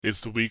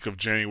It's the week of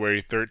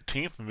January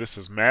 13th, and this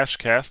is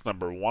MashCast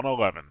number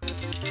 111.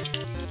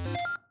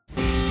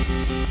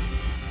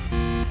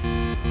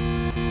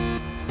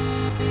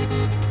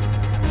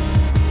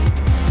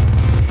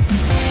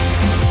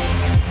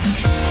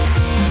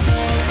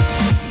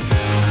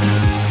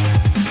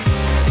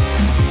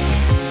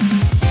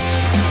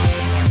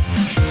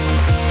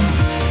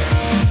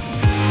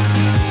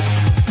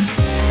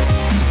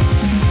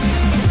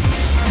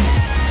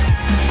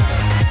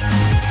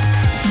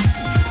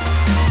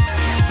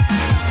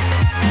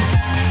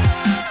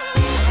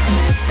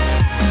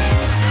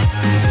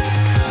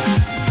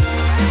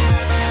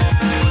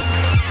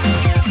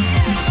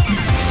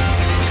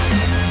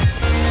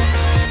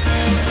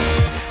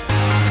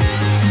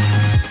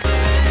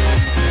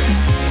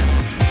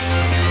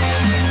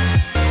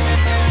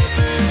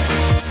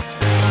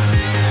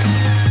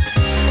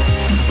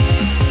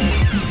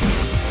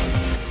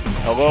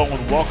 Hello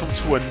and welcome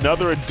to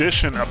another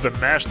edition of the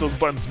Mash Those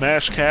Buttons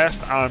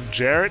MashCast. I'm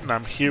Jarrett and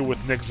I'm here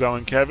with Nick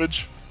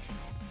Zelenkevich.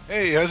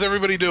 Hey, how's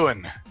everybody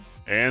doing?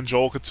 And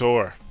Joel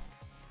Couture.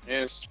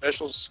 And a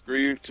special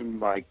screw to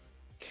my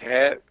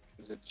cat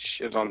because it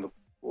shit on the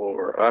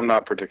floor. I'm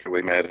not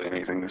particularly mad at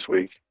anything this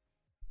week.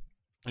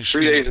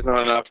 3 days is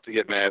not enough to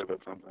get mad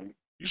about something.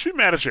 You should be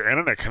mad at your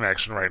internet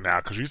connection right now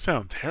because you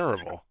sound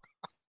terrible.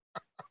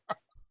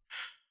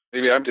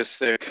 Maybe I'm just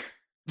sick.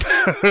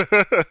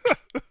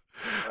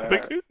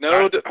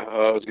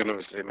 I was going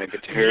to say make a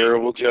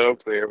terrible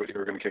joke there, but you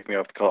were going to kick me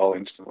off the call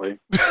instantly.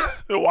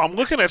 Well, I'm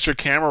looking at your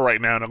camera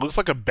right now, and it looks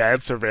like a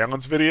bad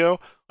surveillance video.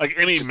 Like,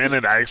 any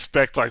minute, I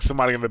expect like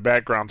somebody in the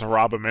background to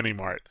rob a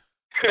mini-mart.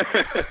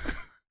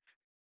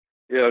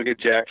 Yeah, I'll get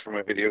jacked for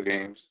my video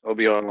games. I'll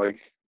be on, like,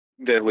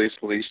 Deadliest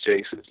Police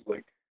chases.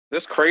 Like,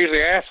 this crazy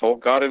asshole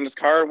got in his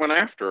car and went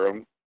after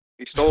him.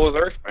 He stole his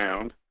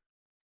Earthbound.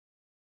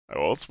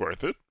 Oh, well, it's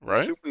worth it,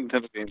 right? Super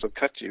Nintendo games will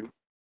cut you.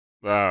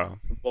 Ah,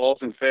 Balls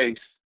and face,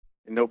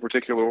 in no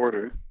particular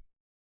order.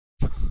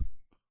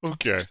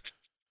 okay.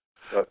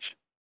 Such.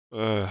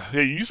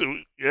 We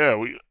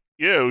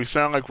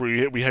sound like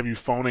we have you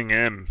phoning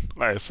in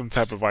like some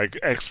type of like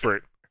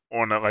expert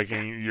on it, like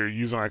and you're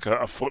using like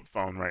a flip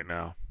phone right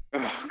now. Oh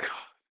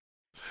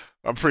God.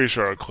 I'm pretty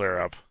sure it'll clear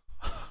up.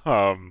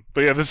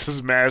 But yeah, this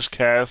is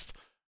MashCast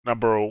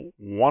number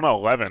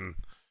 111,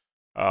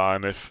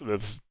 and if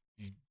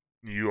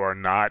you are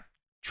not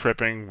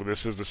tripping,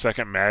 this is the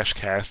second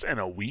MashCast in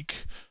a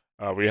week.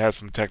 We had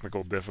some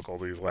technical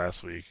difficulties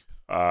last week,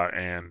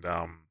 and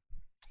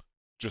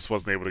just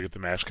wasn't able to get the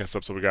MashCast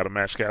up, so we got a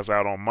MashCast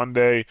out on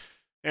Monday,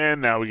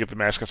 and now we get the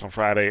MashCast on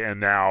Friday, and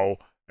now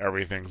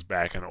everything's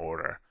back in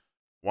order.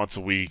 Once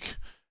a week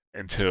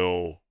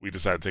until we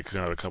decide to take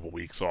another couple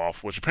weeks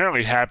off, which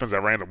apparently happens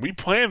at random. We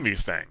plan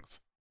these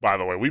things, by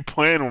the way. We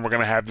plan when we're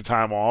going to have the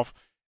time off,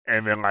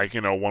 and then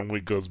 1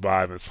 week goes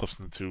by, and it slips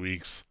into 2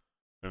 weeks,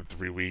 then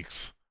 3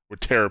 weeks. We're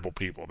terrible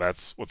people.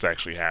 That's what's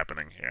actually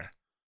happening here.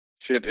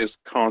 Shit is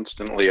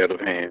constantly out of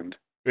hand.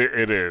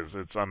 It is.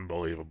 It's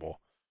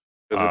unbelievable.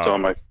 Because it's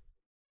on my...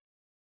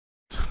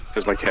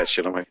 Because my cat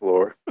shit on my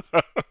floor.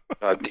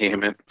 God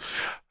damn it.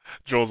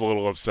 Joel's a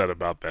little upset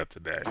about that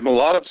today. I'm a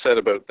lot upset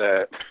about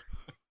that.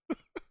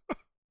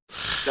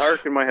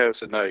 Dark in my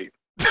house at night.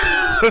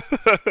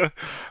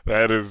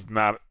 That is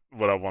not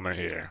what I want to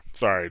hear.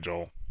 Sorry,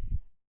 Joel.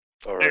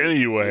 All right.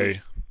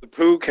 Anyway... The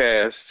Pooh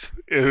Cast.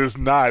 It is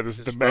not. It's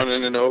the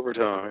running in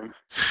overtime.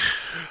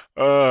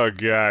 Oh,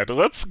 God.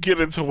 Let's get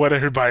into what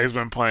everybody's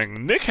been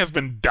playing. Nick has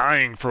been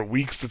dying for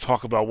weeks to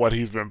talk about what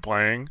he's been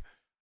playing.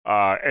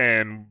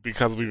 And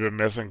because we've been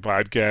missing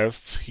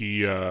podcasts,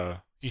 he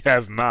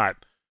has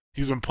not.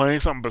 He's been playing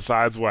something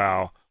besides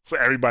WoW. So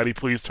everybody,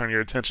 please turn your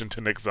attention to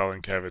Nick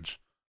Zelenkevich.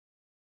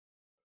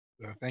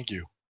 Thank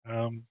you.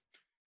 Well,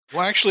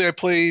 actually, I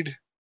played,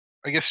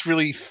 I guess,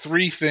 really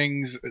 3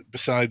 things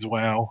besides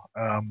WoW.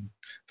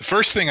 The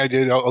first thing I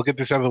did, I'll get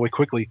this out of the way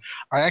quickly.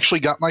 I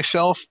actually got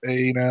myself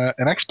an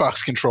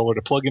Xbox controller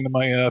to plug into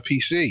my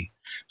PC.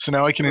 So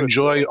now I can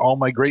enjoy all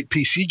my great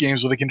PC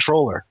games with a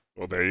controller.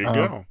 Well, there you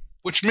go.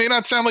 Which may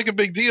not sound like a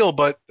big deal,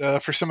 but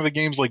for some of the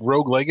games like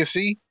Rogue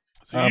Legacy,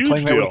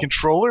 playing that with a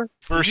controller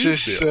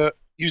versus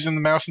using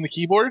the mouse and the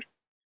keyboard,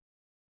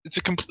 it's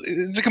a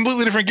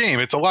completely different game.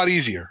 It's a lot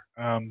easier.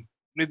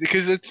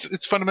 Because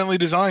it's fundamentally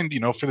designed,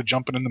 for the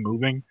jumping and the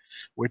moving,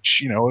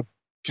 which, a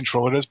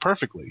controller does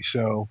perfectly.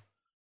 So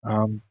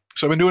I've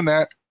been doing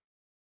that.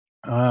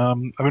 I've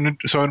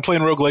been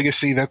playing Rogue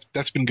Legacy.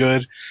 That's been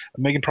good.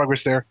 I'm making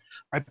progress there.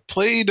 I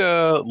played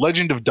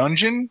Legend of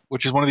Dungeon,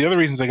 which is one of the other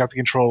reasons I got the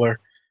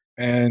controller,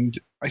 and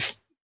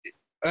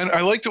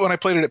I liked it when I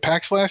played it at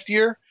PAX last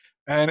year.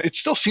 And it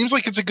still seems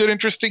like it's a good,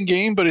 interesting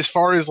game. But as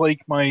far as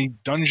like my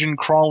dungeon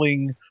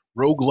crawling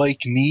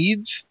roguelike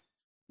needs,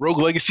 Rogue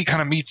Legacy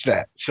kind of meets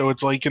that. So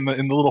it's like in the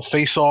little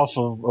face-off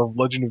of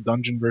Legend of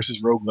Dungeon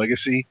versus Rogue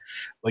Legacy,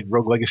 like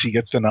Rogue Legacy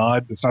gets the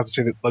nod. It's not to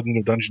say that Legend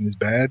of Dungeon is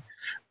bad.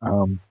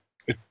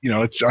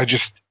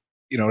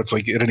 It's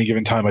like at any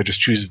given time I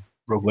just choose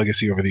Rogue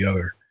Legacy over the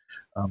other.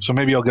 So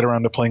maybe I'll get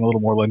around to playing a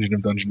little more Legend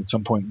of Dungeon at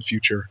some point in the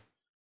future.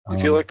 You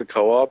feel like the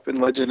co-op in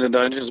Legend of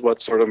Dungeons is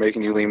what's sort of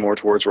making you lean more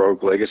towards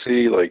Rogue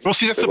Legacy? Like, well,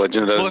 see, that's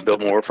Legend of Dungeons is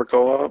built more for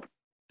co-op?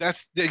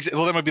 That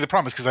might be the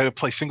problem, because I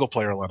play single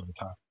player a lot of the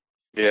time.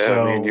 Yeah,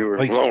 so, I mean, you were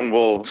like, lone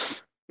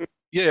wolves.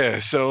 Yeah,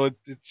 so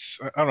it's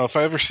I don't know, if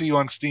I ever see you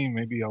on Steam,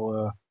 maybe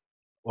we'll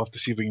have to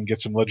see if we can get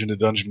some Legend of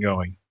Dungeon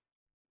going.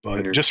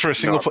 But just for a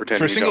single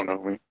player, don't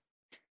know me.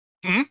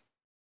 Hmm?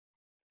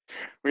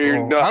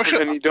 You're not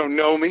pretending you don't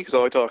know me, because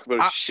all I talk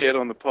about is shit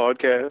on the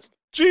podcast.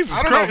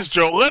 Jesus Christ,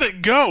 Joe, let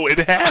it go. It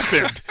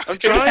happened. I'm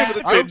trying,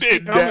 but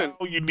it now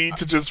you need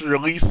to just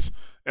release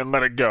and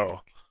let it go.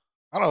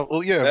 I don't know.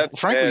 Well, yeah, that's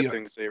frankly, a bad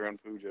thing to say around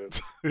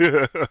Pujo.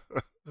 Yeah.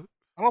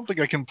 I don't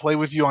think I can play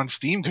with you on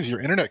Steam because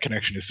your internet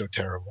connection is so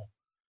terrible.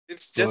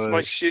 It's just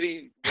my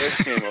shitty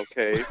webcam,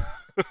 okay?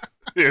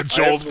 Yeah,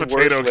 Joel's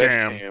potato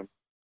cam.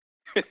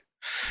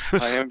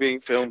 I am being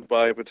filmed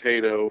by a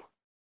potato.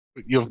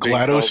 You have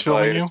GLaDOS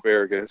filming you?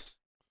 Asparagus.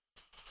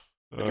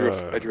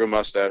 I drew a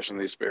mustache in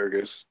the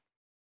asparagus.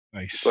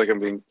 Nice. It's like I'm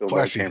being filmed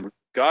by a camera.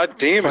 God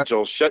damn it,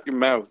 Joel! Shut your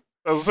mouth.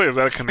 I was gonna say, is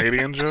that a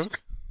Canadian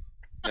joke?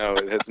 No,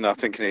 it has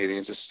nothing Canadian.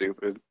 It's just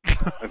stupid.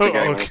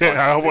 Okay,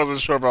 I wasn't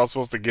sure if I was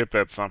supposed to get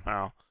that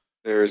somehow.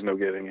 There is no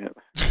getting it.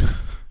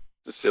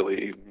 It's a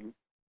silly evening.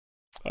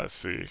 I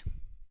see.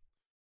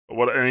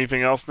 What?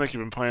 Anything else, Nick?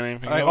 You've been playing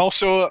anything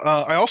else?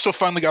 I also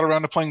finally got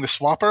around to playing the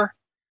Swapper.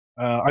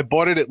 I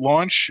bought it at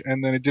launch,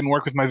 and then it didn't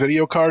work with my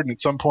video card. And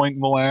at some point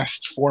in the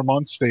last 4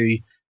 months,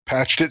 they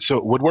patched it so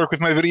it would work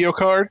with my video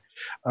card.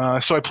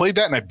 So I played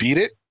that and I beat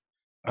it.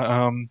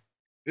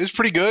 It was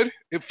pretty good.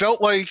 It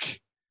felt like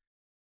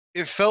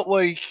the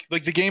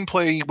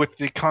gameplay with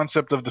the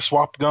concept of the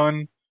swap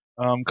gun,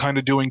 kind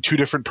of doing two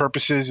different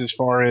purposes as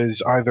far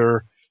as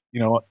either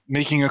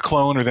making a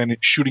clone or then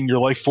shooting your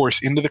life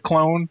force into the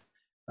clone.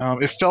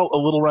 It felt a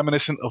little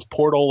reminiscent of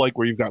Portal, like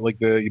where you've got like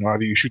the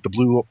either you shoot the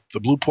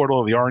blue portal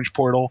or the orange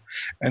portal,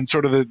 and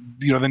sort of then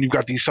you've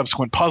got these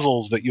subsequent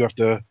puzzles that you have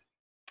to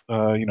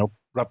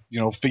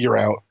figure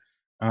out.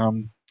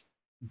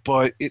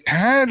 But it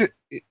had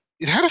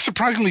a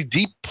surprisingly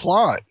deep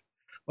plot.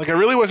 Like I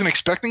really wasn't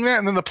expecting that,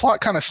 and then the plot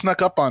kind of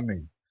snuck up on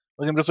me.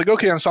 Like I'm just like,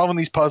 okay, I'm solving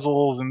these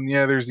puzzles, and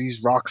yeah, there's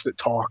these rocks that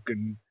talk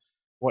and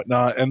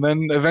whatnot, and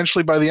then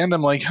eventually by the end,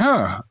 I'm like,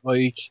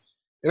 like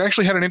it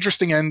actually had an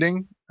interesting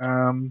ending.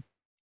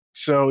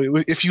 So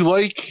if you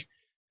like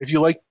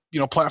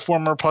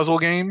platformer puzzle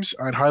games,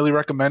 I'd highly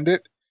recommend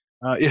it.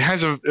 It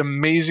has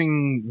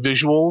amazing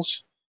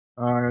visuals.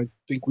 I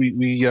think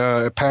we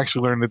at PAX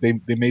we learned that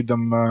they made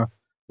them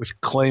with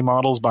clay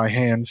models by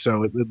hand,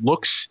 so it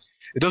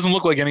doesn't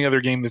look like any other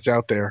game that's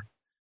out there.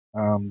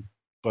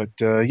 But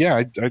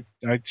yeah,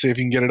 I'd say if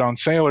you can get it on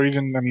sale, or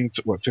even it's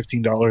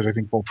 $15 I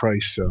think full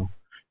price. So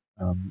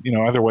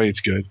either way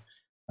it's good.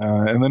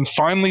 And then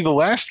finally, the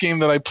last game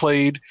that I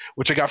played,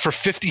 which I got for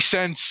 50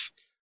 cents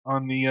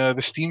on the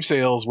Steam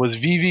sales, was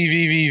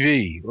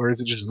VVVVV, or is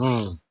it just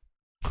VV?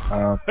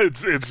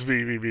 It's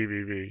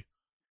VVVVV.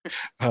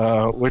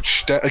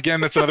 Which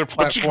again, that's another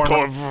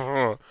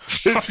platform.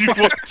 If you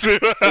want to,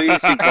 please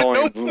keep going.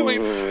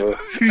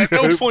 At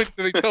no point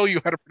do they tell you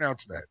how to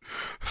pronounce that.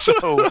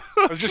 So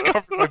I've just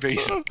covered my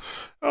bases.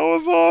 That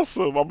was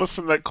awesome. I'm gonna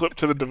send that clip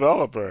to the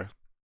developer.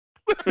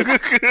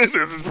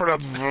 This is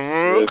pronounced.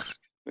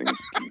 I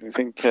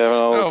think Kevin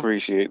will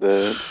appreciate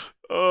that.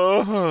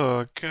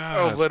 Oh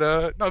god! Oh, but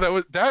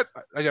that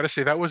I gotta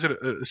say that was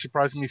a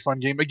surprisingly fun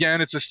game.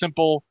 Again, it's a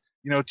simple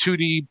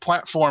 2D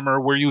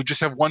platformer where you just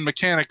have one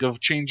mechanic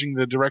of changing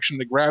the direction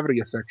that gravity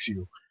affects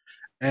you,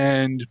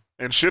 and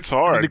shit's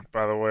hard.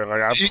 By the way,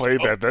 like I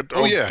played that.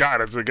 Yeah.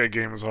 God, that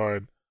game is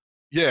hard.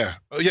 Yeah,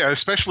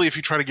 especially if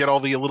you try to get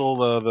all the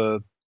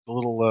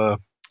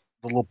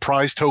little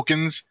prize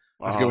tokens.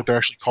 I forget what they're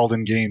actually called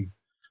in game.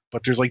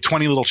 But there's like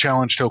 20 little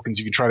challenge tokens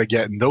you can try to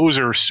get, and those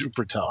are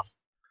super tough.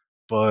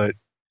 But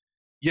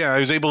yeah, I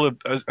was able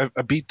to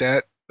I beat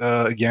that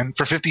again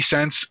for 50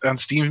 cents on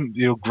Steam.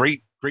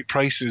 Great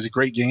price. It was a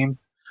great game.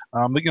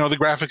 But, the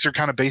graphics are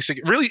kind of basic.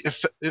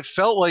 It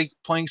felt like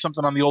playing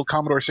something on the old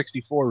Commodore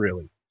 64.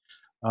 Really,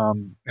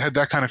 it had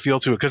that kind of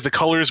feel to it because the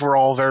colors were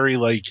all very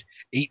like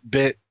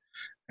 8-bit,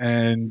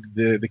 and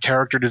the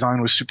character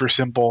design was super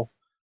simple.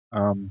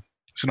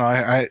 So no,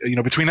 I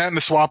between that and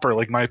the Swapper,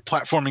 like my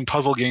platforming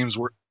puzzle games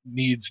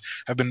needs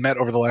have been met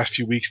over the last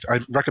few weeks.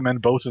 I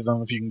recommend both of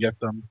them if you can get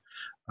them.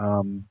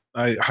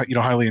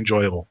 Highly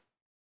enjoyable.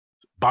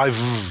 Buy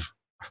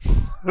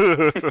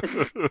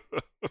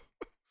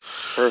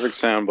Perfect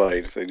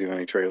soundbite if they do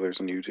any trailers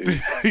on YouTube.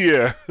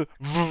 Yeah,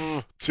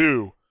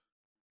 2.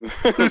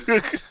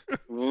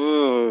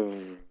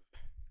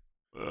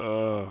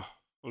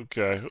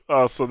 Okay.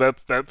 So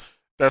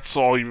that's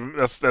all you.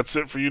 That's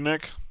it for you,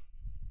 Nick.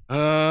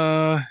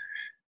 Yeah,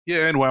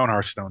 and WoW and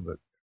Hearthstone, but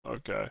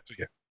okay. So,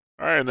 yeah.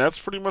 All right, and that's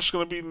pretty much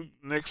going to be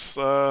Nick's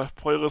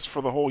playlist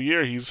for the whole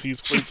year.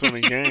 He's played so many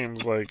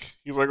games. Like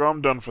he's like,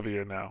 I'm done for the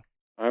year now.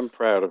 I'm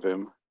proud of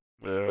him.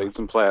 Yeah. Played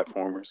some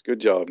platformers. Good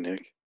job,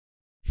 Nick.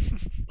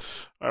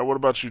 All right, what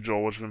about you,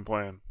 Joel? What you been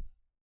playing?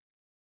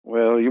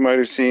 Well, you might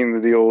have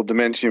seen the old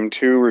Dementium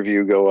 2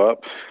 review go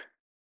up.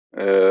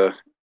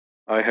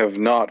 I have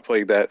not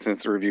played that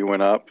since the review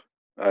went up.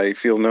 I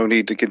feel no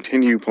need to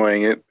continue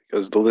playing it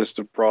because the list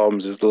of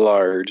problems is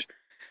large.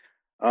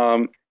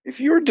 If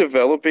you're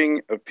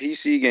developing a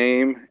PC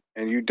game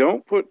and you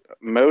don't put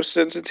mouse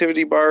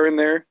sensitivity bar in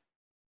there,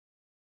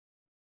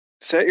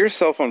 set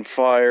yourself on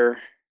fire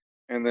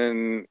and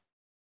then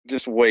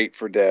just wait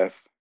for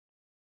death.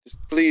 Just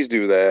please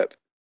do that.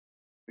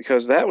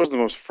 Because that was the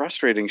most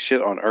frustrating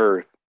shit on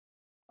earth.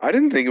 I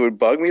didn't think it would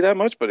bug me that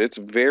much, but it's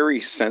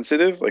very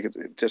sensitive. Like, it's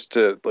just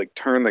to like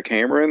turn the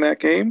camera in that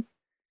game.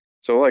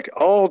 So like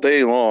all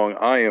day long,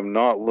 I am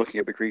not looking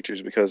at the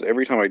creatures because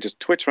every time I just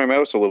twitch my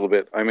mouse a little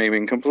bit, I'm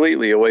aiming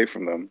completely away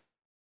from them.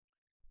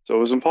 So it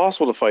was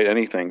impossible to fight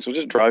anything. So it was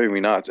just driving me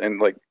nuts. And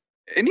like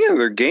any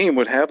other game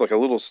would have like a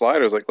little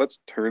slider. It's like, let's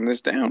turn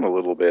this down a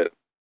little bit.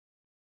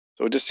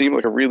 So it just seemed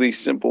like a really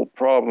simple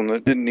problem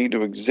that didn't need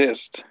to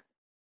exist,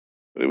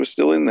 but it was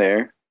still in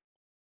there.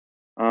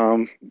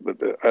 I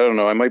don't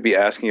know. I might be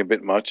asking a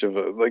bit much of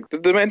like the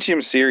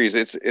Dementium series.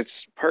 It's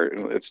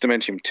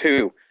Dementium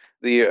 2.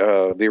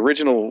 The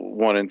original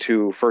 1 and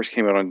 2 first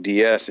came out on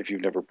DS. If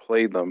you've never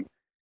played them,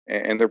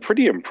 and they're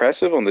pretty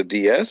impressive on the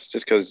DS.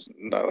 Just because,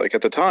 like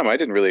at the time, I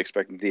didn't really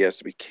expect the DS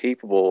to be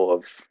capable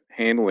of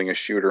handling a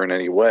shooter in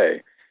any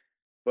way.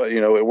 But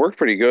it worked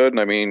pretty good. And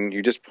I mean,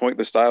 you just point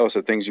the stylus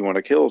at things you want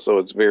to kill, so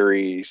it's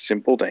very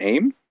simple to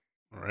aim.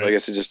 Right. I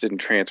guess it just didn't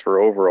transfer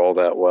over all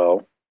that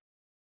well.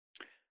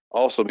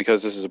 Also,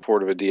 because this is a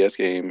port of a DS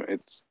game,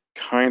 it's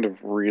kind of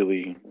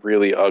really,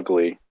 really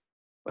ugly.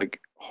 Like,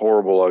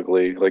 horrible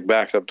ugly. Like,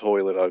 backed up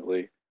toilet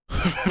ugly.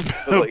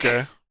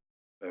 Okay.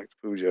 Back to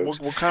poo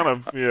jokes. What kind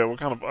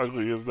of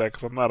ugly is that?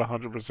 Because I'm not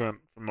 100%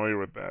 familiar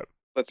with that.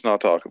 Let's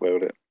not talk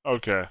about it.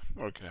 Okay.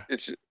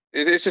 It's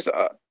just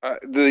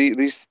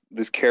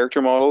these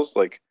character models,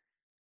 like,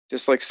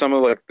 just like some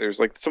of like there's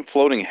like some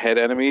floating head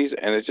enemies,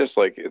 and it's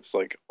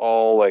like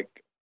all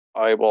like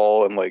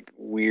eyeball and like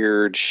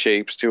weird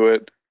shapes to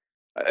it.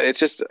 It's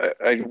just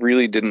I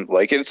really didn't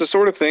like it. It's the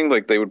sort of thing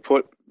like they would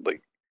put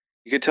like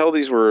you could tell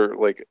these were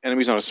like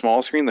enemies on a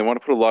small screen. They want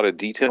to put a lot of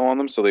detail on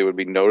them so they would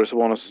be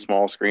noticeable on a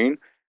small screen.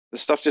 The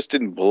stuff just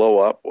didn't blow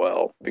up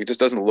well. It just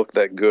doesn't look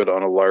that good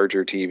on a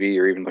larger TV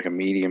or even like a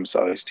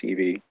medium-sized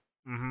TV.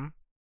 Mm-hmm.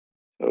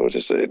 So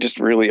it's just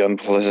really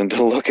unpleasant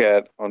to look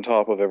at on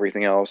top of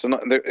everything else. And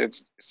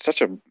it's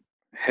such a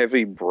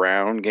heavy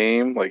brown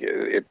game. Like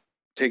it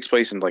takes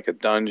place in like a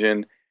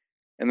dungeon.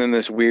 And then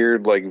this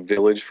weird like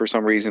village for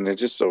some reason.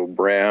 It's just so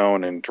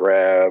brown and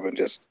drab and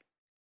just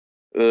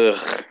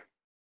ugh.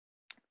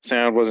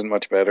 Sound wasn't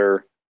much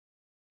better.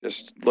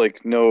 Just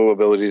like no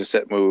ability to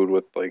set mood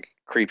with like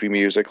creepy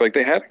music. Like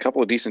they had a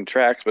couple of decent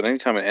tracks, but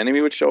anytime an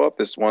enemy would show up,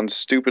 this one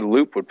stupid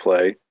loop would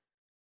play.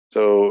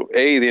 So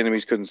A, the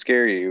enemies couldn't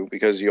scare you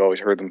because you always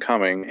heard them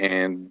coming,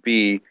 and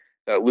B,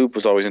 that loop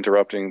was always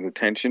interrupting the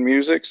tension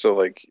music, so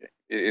like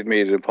it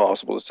made it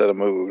impossible to set a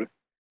mood.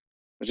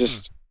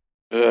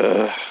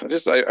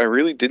 I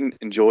really didn't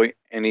enjoy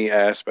any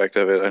aspect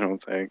of it. I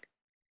don't think.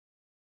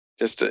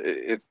 Just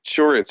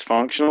it's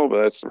functional,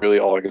 but that's really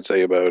all I could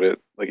say about it.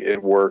 Like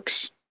it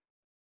works,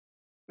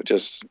 but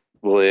just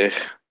bleh.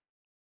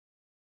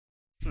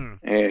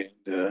 And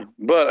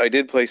but I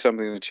did play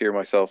something to cheer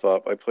myself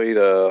up. I played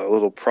a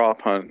little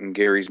prop hunt in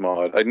Gary's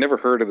mod. I'd never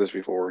heard of this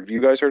before. Have you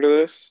guys heard of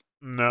this?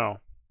 No.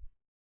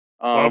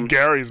 Of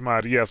Gary's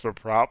mod, yes, but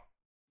prop,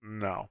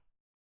 no.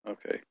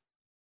 Okay.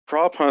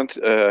 Prop hunt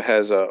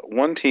has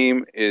one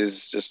team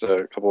is just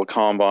a couple of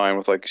combine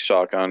with like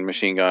shotgun,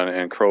 machine gun,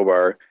 and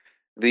crowbar.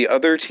 The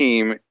other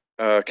team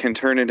can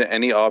turn into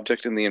any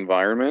object in the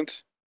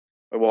environment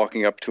by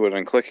walking up to it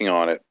and clicking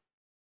on it.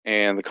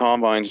 And the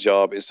combine's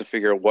job is to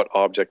figure out what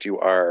object you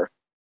are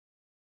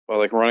by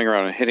like running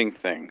around and hitting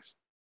things.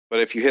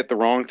 But if you hit the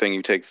wrong thing,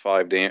 you take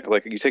 5 damage.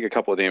 Like you take a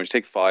couple of damage,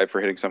 take 5 for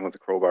hitting something with the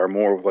crowbar,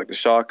 more with like the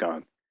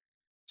shotgun.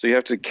 So you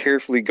have to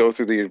carefully go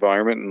through the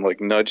environment and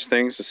like nudge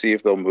things to see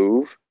if they'll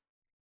move.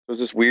 There's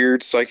this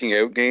weird psyching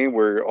out game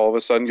where all of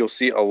a sudden you'll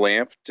see a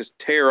lamp just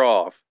tear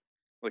off.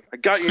 Like, I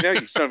got you now,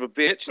 you son of a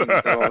bitch! And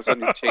then all of a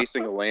sudden you're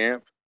chasing a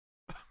lamp.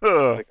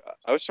 Like,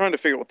 I was trying to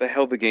figure out what the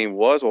hell the game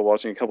was while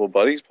watching a couple of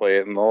buddies play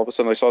it, and all of a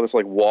sudden I saw this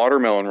like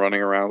watermelon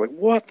running around. Like,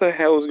 what the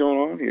hell is going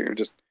on here?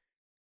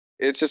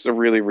 It's just a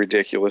really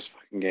ridiculous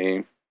fucking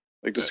game.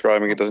 Like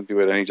describing it doesn't do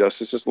it any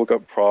justice. Just look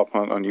up Prop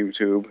Hunt on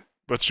YouTube.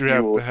 But you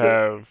have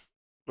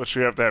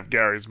to have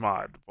Gary's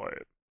mod to play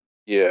it.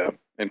 Yeah,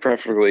 and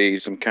preferably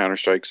some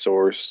Counter-Strike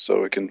source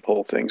so it can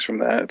pull things from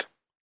that.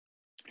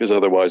 Because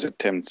otherwise it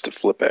tends to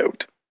flip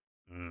out.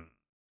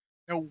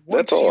 Now,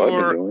 that's all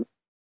I've been doing.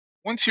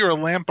 Once you're a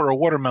lamp or a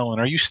watermelon,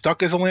 are you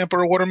stuck as a lamp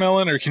or a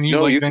watermelon, or can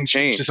you then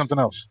change to something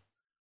else?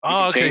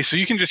 Oh, okay. So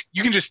you can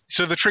just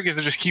so the trick is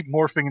to just keep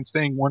morphing and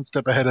staying one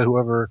step ahead of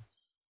whoever.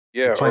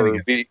 Yeah, or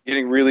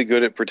getting really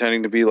good at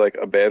pretending to be like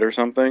a bed or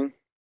something.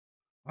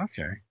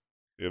 Okay.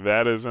 Yeah,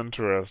 that is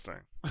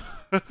interesting.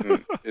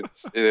 It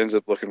ends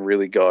up looking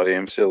really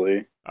goddamn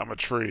silly. I'm a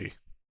tree.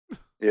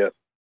 Yeah,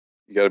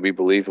 you got to be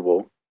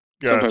believable.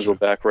 Gotcha. Sometimes they'll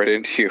back right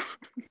into you.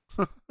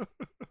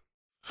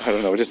 I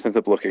don't know. It just ends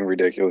up looking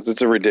ridiculous.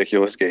 It's a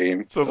ridiculous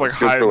game. So it's like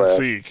hide and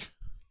seek.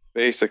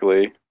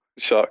 Basically,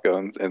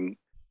 shotguns and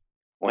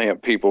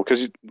lamp people.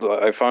 Because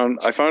I found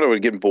I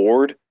would get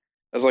bored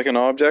as like an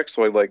object,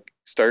 so I'd like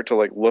start to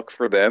like look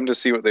for them to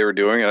see what they were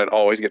doing, and I'd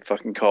always get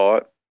fucking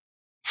caught.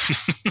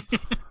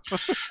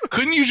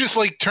 Couldn't you just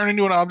like turn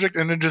into an object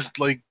and then just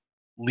like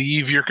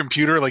leave your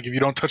computer? Like if you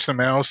don't touch the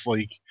mouse,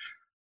 like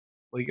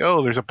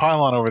oh, there's a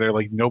pylon over there.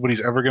 Like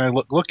nobody's ever gonna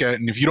look at it,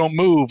 and if you don't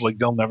move, like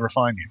they'll never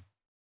find you.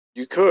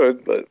 You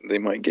could, but they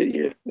might get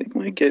you. They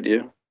might get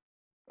you.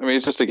 I mean,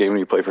 it's just a game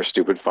you play for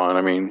stupid fun.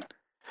 I mean,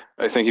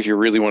 I think if you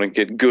really want to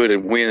get good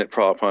and win at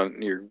prop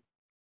hunt, you're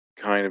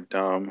kind of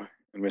dumb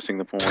and missing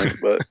the point.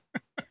 But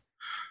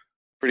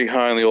pretty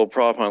high on the old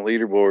prop hunt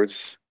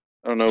leaderboards.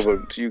 I don't know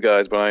about you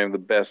guys, but I am the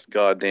best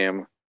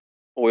goddamn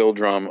oil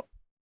drum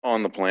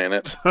on the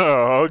planet.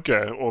 Oh,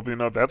 okay. Well, you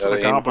know, that's an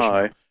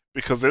accomplishment.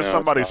 Because there's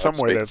somebody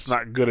somewhere that's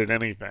not good at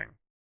anything.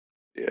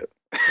 Yeah.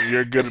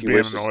 You're good at being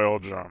an oil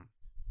drum.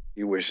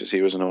 He wishes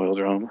he was an oil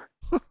drum.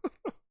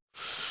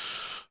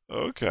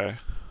 Okay.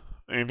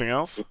 Anything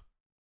else?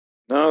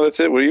 No, that's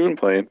it. What have you been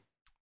playing?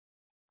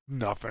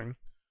 Nothing.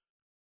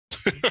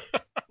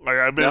 Like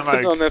I've been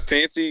Nothing on that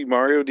fancy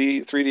Mario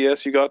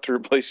 3DS you got to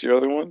replace your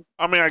other one?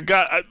 I mean,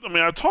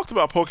 I talked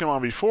about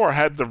Pokemon before. I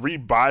had to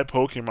rebuy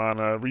Pokemon.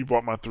 I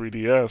rebought my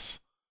 3DS.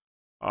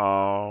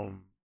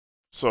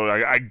 So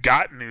I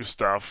got new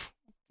stuff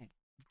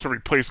to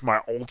replace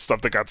my old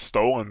stuff that got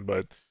stolen,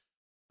 but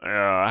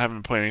I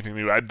haven't played anything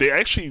new. They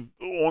actually,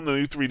 on the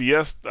new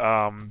 3DS,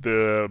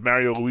 the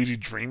Mario Luigi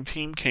Dream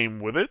Team came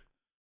with it,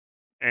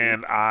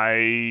 and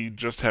I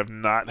just have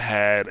not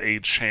had a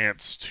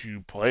chance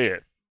to play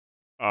it.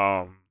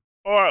 Or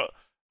I'll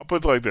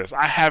put it like this: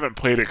 I haven't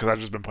played it because I've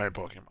just been playing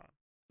Pokemon.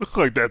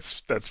 Like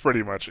that's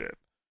pretty much it.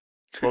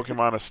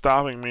 Pokemon is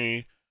stopping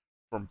me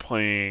from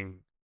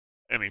playing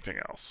anything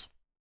else.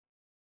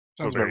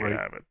 Sounds about right.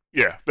 Have it.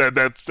 Yeah,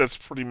 that's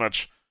pretty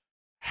much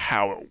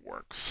how it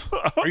works.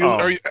 Are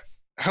you?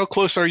 How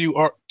close are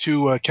you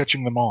to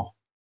catching them all?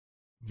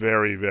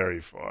 Very, very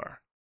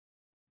far.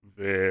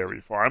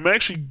 Very far. I'm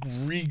actually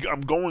I'm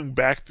going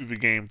back through the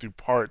game through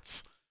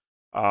parts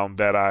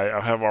that I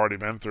have already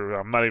been through.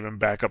 I'm not even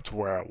back up to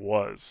where I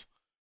was.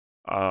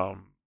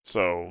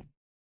 So,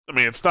 I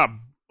mean,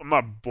 I'm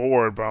not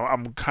bored, but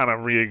I'm kind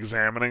of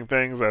re-examining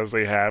things as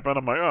they happen.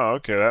 I'm like, oh,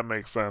 okay, that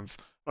makes sense.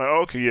 I'm like,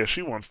 okay, yeah,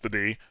 she wants the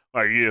D.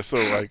 Like, yeah, so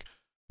like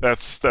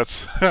that's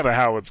kind of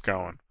how it's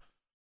going.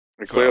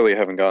 I clearly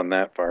haven't gotten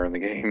that far in the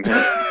game.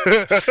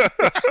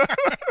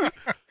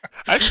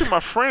 Actually, my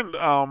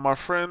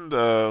friend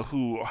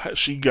who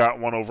she got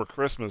one over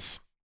Christmas.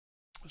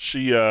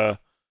 She's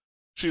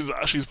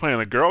playing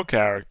a girl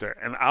character,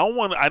 and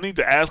I need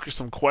to ask her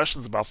some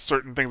questions about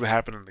certain things that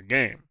happen in the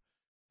game,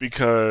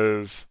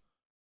 because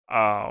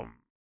to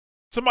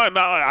my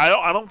knowledge,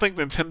 I don't think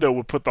Nintendo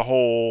would put the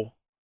whole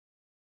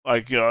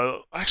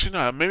actually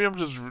no, maybe I'm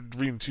just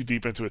reading too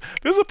deep into it.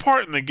 There's a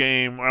part in the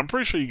game, I'm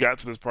pretty sure you got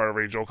to this part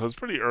already, Joel, because it's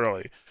pretty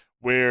early,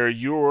 where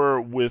you're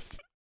with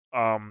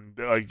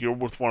you're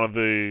with one of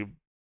the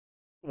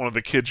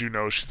kids, you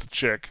know, she's a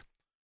chick,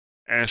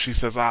 and she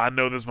says, I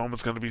know this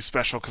moment's going to be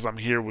special because I'm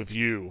here with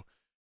you,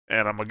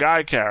 and I'm a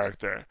guy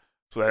character,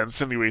 so that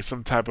insinuates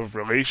some type of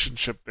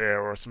relationship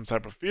there or some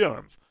type of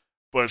feelings.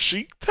 But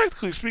she,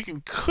 technically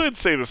speaking, could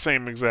say the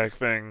same exact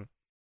thing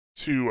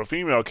to a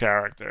female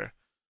character,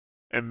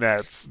 and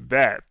that's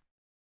that.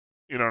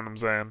 You know what I'm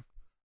saying?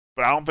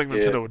 But I don't think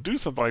Nintendo would do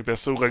something like that.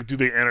 So, like, do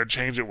they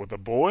interchange it with a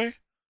boy?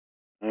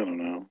 I don't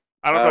know.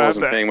 I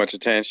wasn't paying much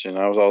attention.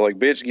 I was all like,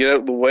 bitch, get out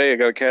of the way. I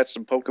gotta catch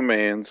some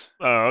Pokemans.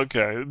 Oh,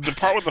 okay. The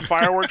part with the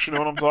fireworks, you know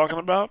what I'm talking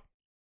about?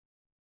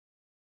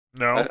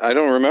 No? I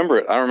don't remember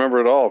it. I don't remember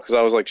it all, because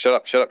I was like, shut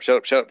up, shut up, shut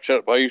up, shut up, shut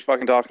up. Why are you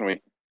fucking talking to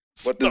me?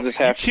 What does this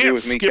have to do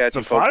with me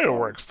catching the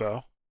fireworks,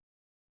 though.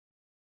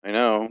 I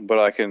know, but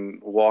I can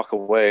walk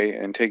away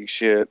and take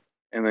shit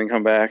and then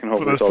come back and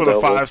hopefully for the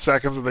 5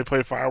 seconds that they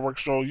play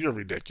fireworks, Joel, you're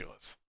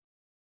ridiculous.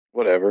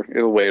 Whatever.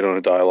 It'll wait on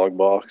a dialogue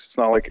box. It's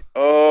not like,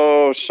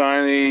 oh,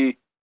 shiny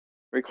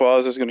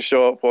Rayquaza is going to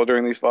show up while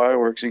during these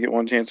fireworks. You get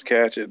one chance to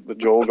catch it, but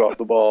Joel dropped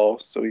the ball,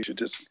 so he should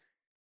just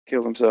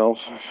kill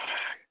himself.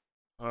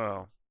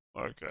 Oh,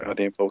 okay.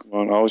 Goddamn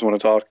Pokemon. I always want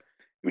to talk.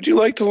 Would you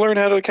like to learn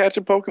how to catch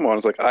a Pokemon?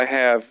 It's like, I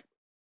have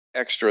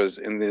extras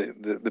in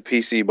the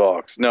PC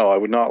box. No, I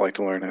would not like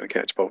to learn how to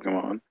catch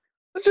Pokemon.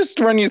 Let's just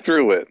run you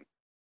through it.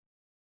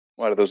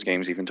 Why do those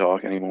games even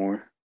talk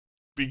anymore?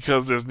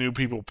 Because there's new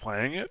people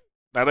playing it.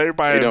 Not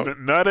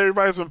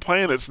everybody's been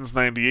playing it since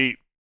 '98.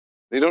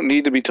 They don't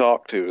need to be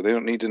talked to. They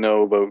don't need to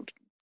know about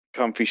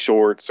comfy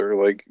shorts or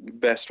like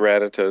best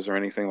Rattatas or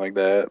anything like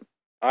that.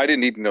 I didn't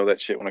need to know that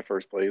shit when I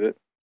first played it.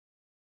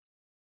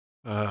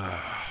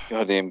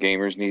 Goddamn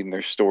gamers needing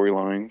their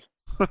storylines.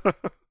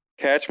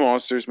 Catch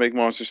monsters, make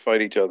monsters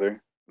fight each other.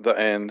 The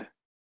end.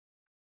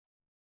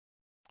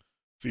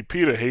 See,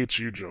 PETA hates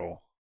you,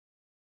 Joel.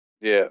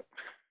 Yeah.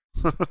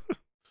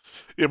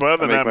 Yeah, but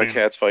other than that, my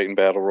cats fighting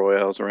battle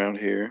royales around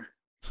here.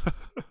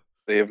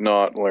 They have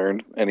not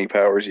learned any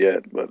powers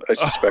yet, but I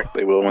suspect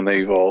they will when they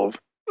evolve.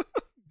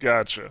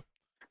 Gotcha.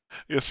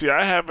 Yeah, see,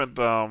 I haven't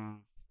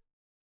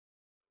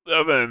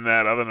other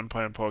than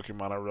playing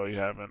Pokemon, I really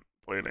haven't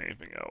played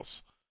anything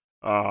else.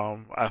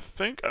 I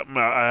think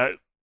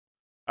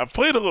I've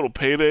played a little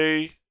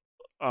Payday,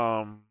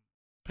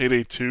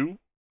 Payday 2.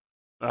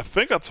 I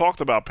think I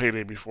talked about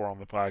Payday before on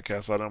the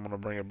podcast. So I don't want to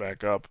bring it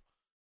back up.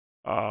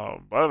 But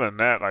other than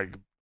that, like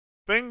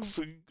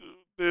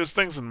there's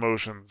things in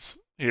motions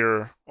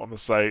here on the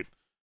site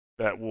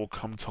that will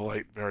come to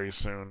light very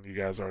soon. You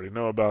guys already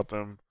know about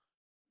them,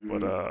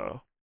 but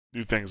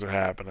new things are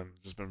happening.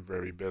 Just been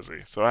very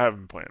busy, so I haven't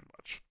been playing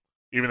much.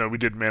 Even though we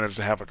did manage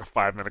to have like a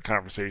 5-minute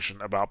conversation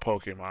about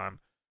Pokemon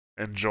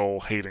and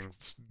Joel hating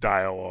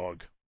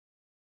dialogue.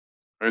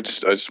 I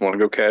just want to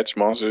go catch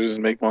monsters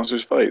and make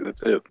monsters fight.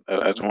 That's it.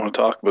 I don't want to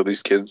talk about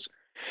these kids.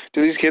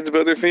 To these kids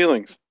about their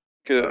feelings,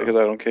 because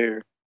I don't care.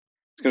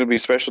 It's gonna be a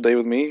special day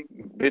with me,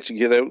 bitch.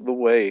 Get out of the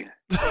way.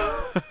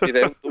 Get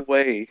out of the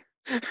way.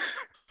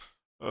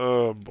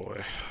 Oh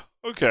boy.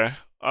 Okay.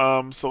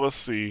 So let's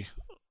see.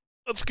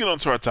 Let's get on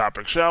to our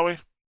topic, shall we?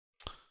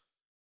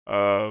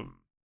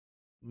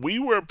 We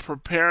were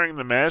preparing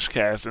the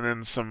Mashcast, and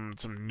then some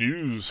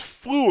news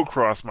flew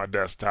across my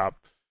desktop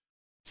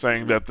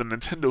saying that the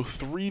Nintendo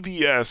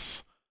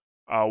 3DS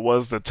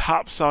was the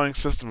top-selling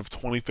system of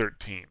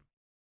 2013.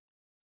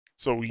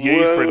 So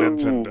yay for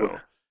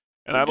Nintendo.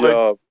 And I'd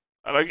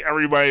like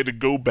everybody to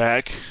go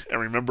back and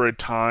remember a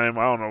time,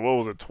 I don't know, what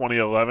was it,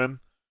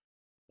 2011?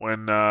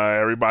 When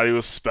everybody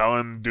was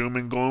spelling doom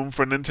and gloom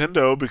for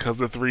Nintendo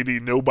because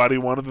nobody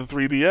wanted the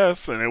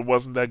 3DS and it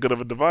wasn't that good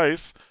of a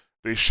device.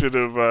 They should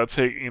have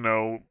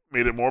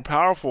made it more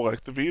powerful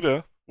like the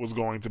Vita was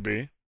going to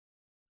be.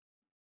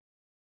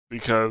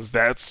 Because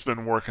that's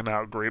been working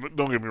out great.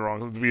 Don't get me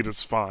wrong, the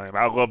Vita's fine.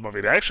 I love my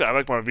Vita. Actually, I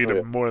like my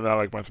Vita more than I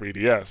like my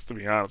 3DS, to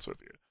be honest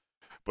with you.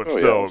 But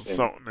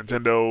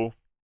Nintendo,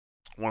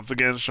 once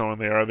again, showing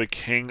they are the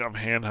king of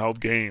handheld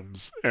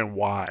games, and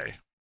why.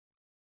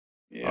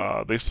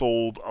 Yeah. They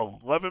sold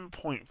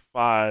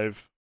 11.5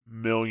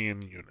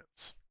 million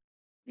units.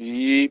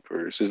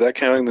 Yeepers. Is that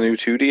counting the new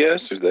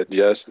 2DS, or is that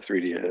just the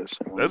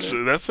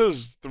 3DS? That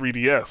says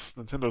 3DS,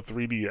 Nintendo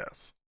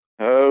 3DS.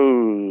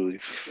 Holy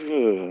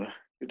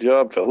good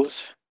job,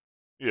 fellas.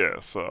 Yeah,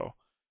 so.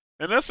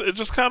 And it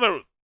just kind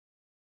of,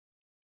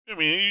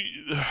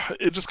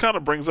 it just kind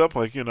of brings up,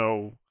 like,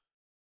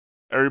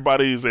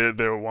 everybody's,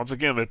 they're once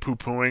again, they're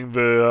poo-pooing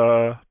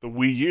the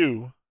Wii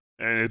U,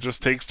 and it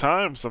just takes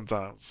time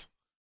sometimes.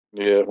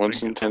 Yeah,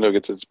 once Nintendo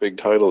gets its big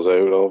titles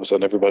out, all of a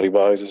sudden everybody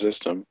buys a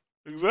system.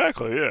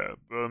 Exactly, yeah.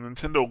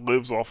 Nintendo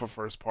lives off of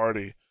first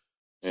party.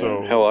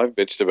 So hell, I've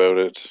bitched about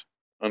it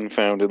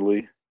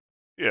unfoundedly.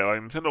 Yeah,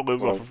 like Nintendo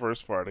lives off of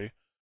first party.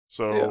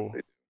 So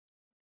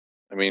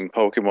I mean,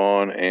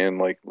 Pokemon and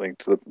like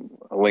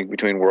A Link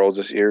Between Worlds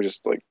this year,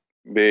 just like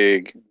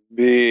big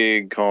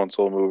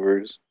console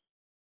movers.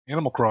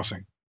 Animal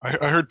Crossing.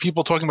 I heard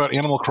people talking about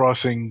Animal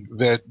Crossing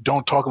that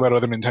don't talk about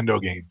other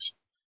Nintendo games.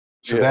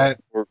 So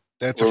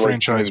that's a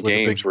franchise with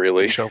games, a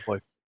big shelf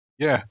life.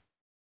 Yeah.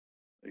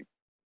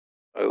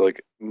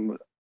 Like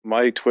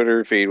my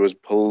Twitter feed was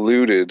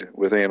polluted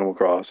with Animal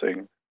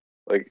Crossing.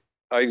 Like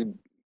I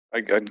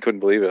couldn't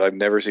believe it. I've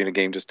never seen a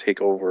game just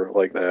take over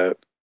like that.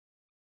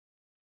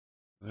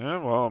 Yeah,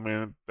 well, I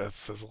mean, that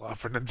says a lot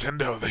for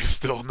Nintendo. They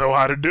still know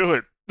how to do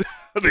it.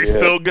 They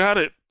still got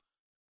it.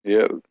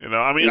 Yeah.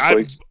 I mean,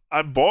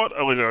 I bought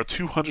a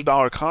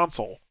 $200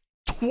 console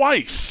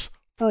twice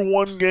for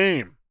one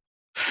game.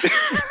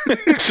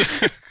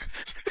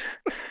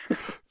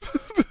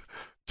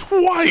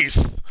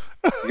 Twice.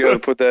 You gotta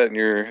put that in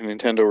your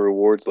Nintendo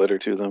rewards letter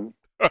to them.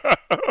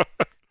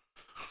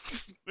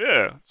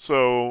 Yeah.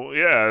 So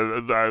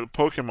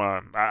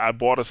Pokemon. I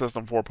bought a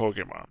system for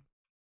Pokemon,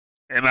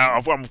 and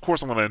of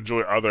course I'm gonna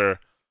enjoy other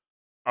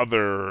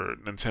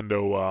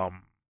Nintendo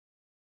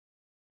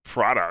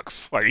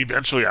products. Like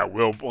eventually I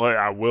will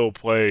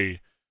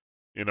play.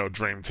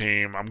 Dream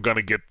Team. I'm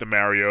gonna get the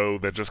Mario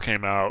that just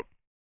came out.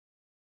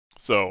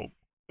 So,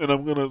 and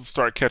I'm gonna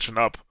start catching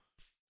up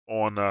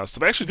on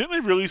stuff. Actually, didn't they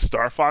release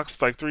Star Fox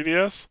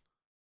 3DS?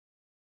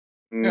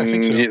 Yeah, I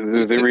think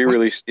so. They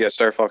re-released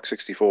Star Fox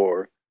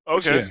 64. Okay.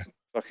 Which is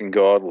fucking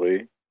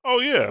godly. Oh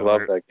yeah, I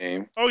love that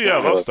game. Oh yeah,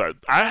 I love Star.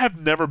 I have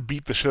never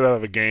beat the shit out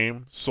of a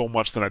game so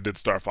much than I did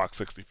Star Fox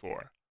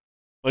 64.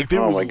 Like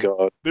my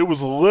god, there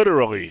was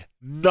literally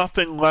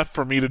nothing left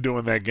for me to do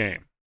in that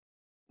game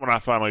when I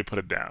finally put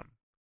it down.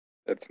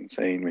 That's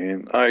insane,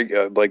 man. I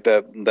like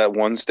that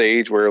one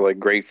stage where like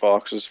Great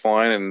Fox was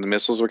flying and the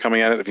missiles were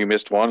coming at it. If you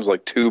missed one, it was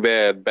like too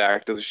bad.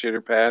 Back to the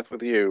shitter path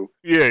with you.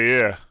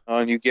 Yeah.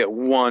 And you get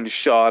one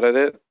shot at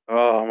it.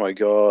 Oh my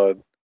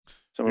god.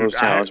 Some of those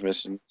challenge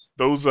missions.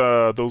 Those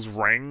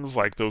rings,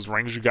 like those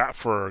rings you got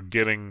for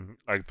getting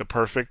like the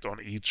perfect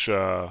on each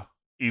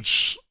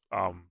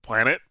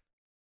planet.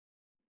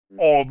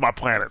 All of my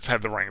planets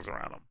had the rings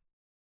around them.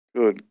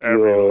 Good.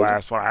 Every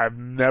last one. I've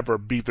never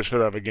beat the shit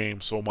out of a game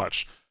so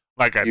much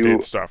like I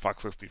did Star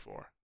Fox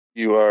 64.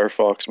 You are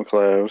Fox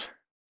McCloud.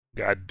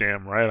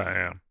 Goddamn right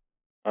I am.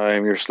 I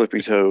am your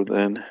Slippy Toad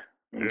then.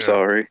 I'm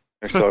sorry.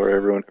 I'm sorry I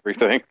ruined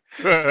everything.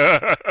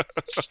 Yeah,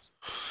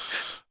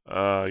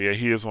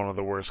 he is one of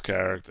the worst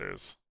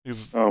characters.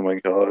 Oh my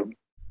god.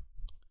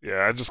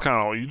 Yeah, I just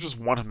kind of you just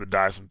want him to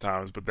die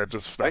sometimes, but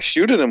I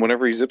shoot at him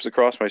whenever he zips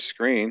across my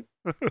screen.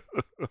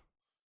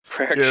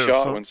 Crack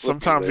shot when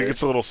sometimes he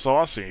gets a little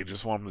saucy. You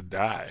just want him to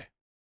die.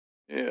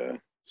 Yeah,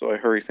 so I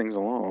hurry things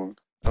along.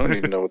 I don't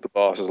even know what the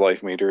boss's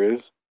life meter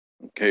is.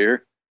 I don't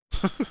care.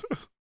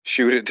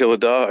 Shoot it till it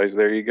dies.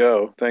 There you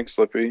go. Thanks,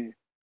 Slippy.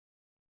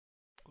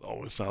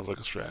 Always sounds like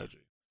a strategy.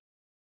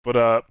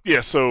 But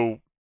yeah, so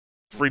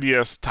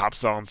 3DS top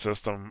selling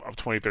system of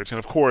 2013.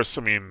 Of course,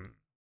 I mean,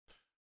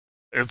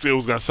 it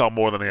was going to sell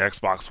more than the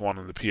Xbox One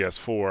and the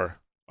PS4.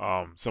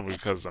 Simply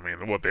because, I mean,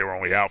 they were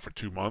only out for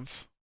 2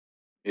 months.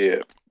 Yeah.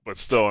 But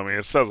still, I mean,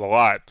 it says a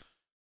lot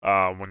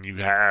when you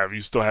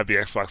still have the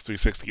Xbox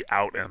 360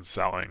 out and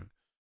selling.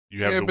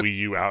 You have the Wii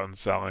U out and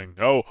selling.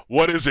 Oh,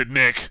 what is it,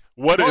 Nick?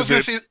 What is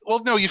it?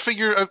 No, you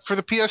figure for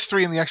the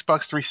PS3 and the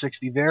Xbox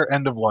 360, they're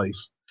end of life.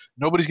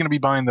 Nobody's going to be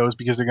buying those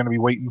because they're going to be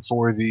waiting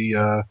for the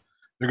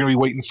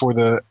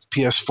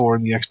PS4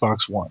 and the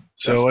Xbox One.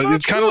 So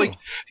it's kind of like,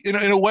 in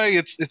a way,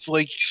 it's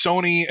like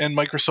Sony and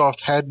Microsoft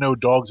had no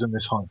dogs in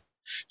this hunt.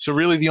 So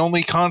really, the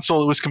only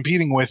console it was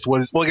competing with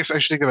was, well, I guess I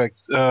should take that back.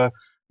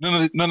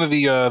 None of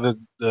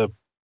the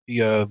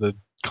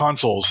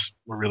consoles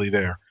were really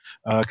there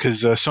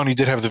because Sony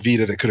did have the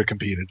Vita that could have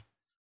competed.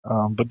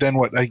 But then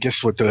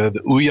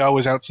the Ouya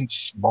was out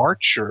since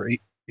March or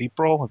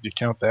April, if you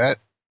count that.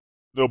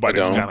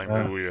 Nobody's counting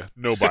Ouya.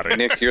 Nobody.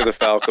 Nick, you're the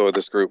Falco of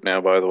this group now,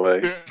 by the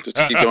way. Just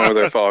keep going with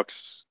their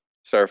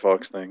Star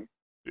Fox thing.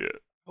 Yeah.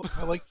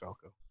 I like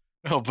Falco.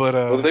 No, but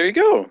well, there you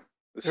go.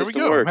 There we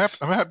go. Works.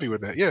 I'm happy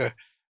with that. Yeah.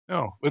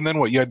 No. And then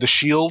what? You had the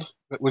Shield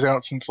that was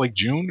out since like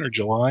June or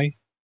July.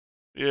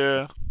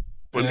 Yeah.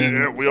 But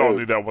we all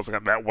knew that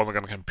wasn't going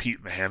to compete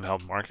in the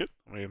handheld market.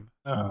 I mean,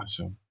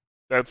 so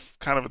that's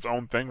kind of its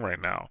own thing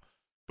right now.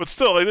 But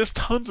still, there's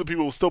tons of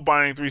people still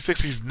buying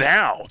 360s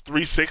now.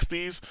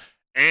 360s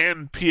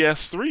and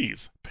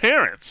PS3s.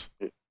 Parents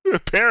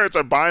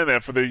are buying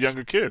that for their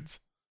younger kids.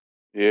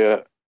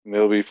 Yeah.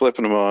 They'll be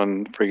flipping them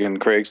on freaking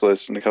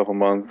Craigslist in a couple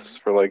months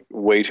for like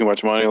way too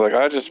much money. Like,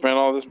 I just spent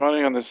all this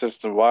money on this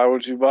system. Why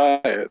would you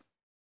buy it?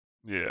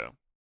 Yeah.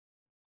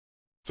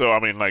 So I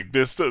mean, like,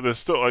 it's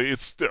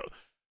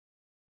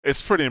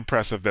pretty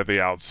impressive that they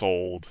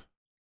outsold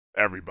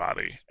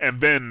everybody.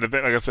 And then, like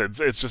I said,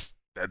 it's just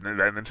that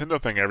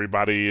Nintendo thing.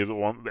 Everybody's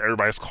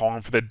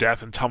calling for their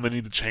death and telling them they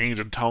need to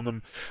change and telling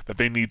them that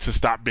they need to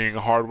stop being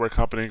a hardware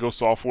company and go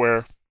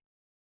software.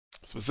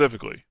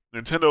 Specifically,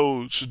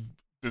 Nintendo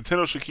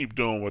should keep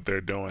doing what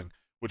they're doing,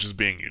 which is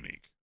being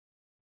unique.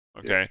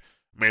 Okay? Yeah.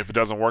 I mean, if it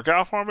doesn't work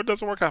out for them, it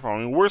doesn't work out for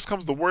them. I mean, worst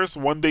comes to worst,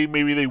 one day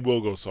maybe they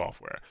will go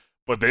software.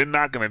 But they're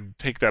not going to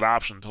take that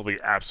option until they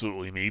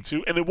absolutely need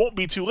to, and it won't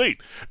be too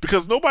late.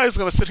 Because nobody's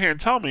going to sit here and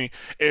tell me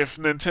if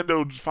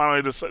Nintendo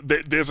finally decides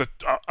there's a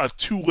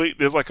too late,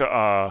 there's like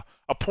a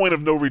point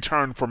of no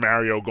return for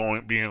Mario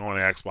being on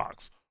the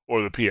Xbox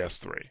or the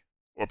PS3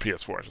 or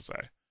PS4, I should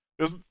say.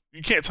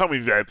 You can't tell me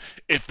that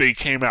if they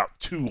came out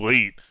too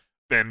late,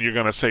 then you're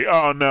going to say,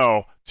 oh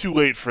no, too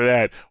late for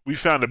that. We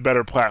found a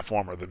better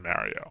platformer than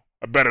Mario.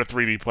 A better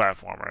 3D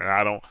platformer.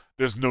 And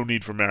there's no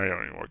need for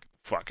Mario anymore. Get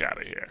the fuck out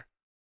of here.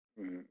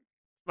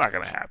 It's not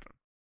going to happen.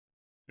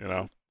 You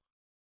know?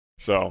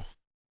 So,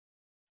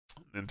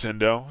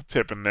 Nintendo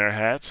tipping their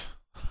hat.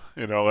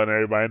 You know, letting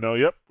everybody know,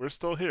 yep, we're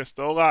still here,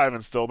 still alive,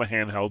 and still the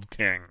handheld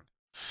king.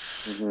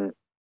 Mm-hmm.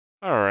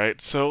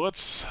 Alright, so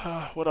let's,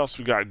 what else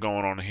we got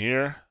going on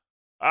here?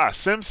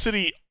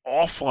 SimCity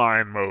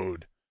offline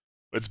mode.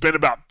 It's been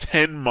about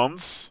 10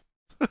 months.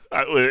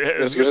 I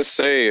was going to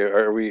say,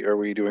 are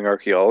we doing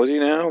archaeology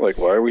now? Like,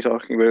 why are we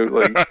talking about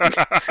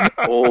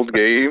like old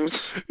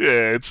games?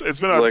 Yeah, it's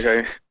been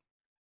like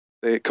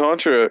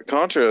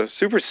Contra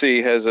Super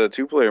C has a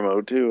 2-player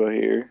mode too, I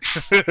hear.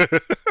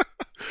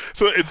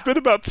 So it's been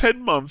about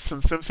 10 months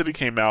since SimCity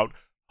came out.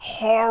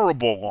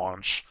 Horrible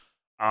launch.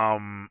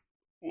 As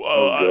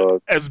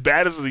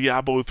bad as the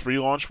Diablo 3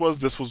 launch was,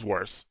 this was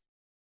worse.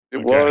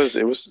 It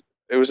was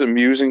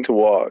amusing to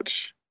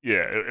watch.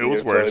 Yeah, it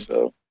was worse.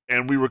 Though.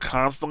 And we were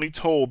constantly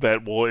told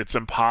that, well, it's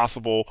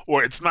impossible,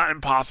 or it's not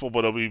impossible,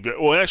 but it'll be.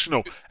 Well, actually,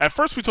 no. At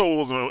first, we were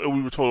told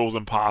it was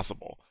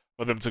impossible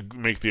for them to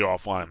make the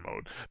offline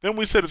mode. Then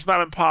we said it's not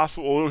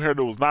impossible. We heard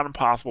it was not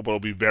impossible, but it'll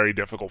be very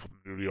difficult for them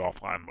to do the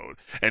offline mode.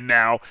 And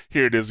now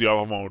here it is, the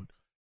offline mode.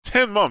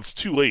 10 months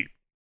too late.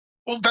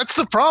 Well, that's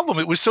the problem.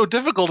 It was so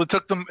difficult.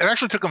 It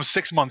actually took them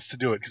 6 months to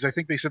do it because I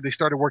think they said they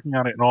started working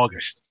on it in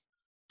August,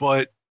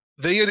 but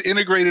they had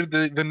integrated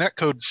the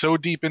netcode so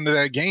deep into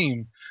that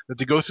game that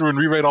to go through and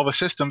rewrite all the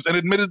systems, and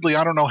admittedly,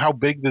 I don't know how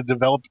big the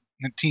development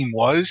team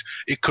was.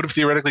 It could have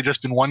theoretically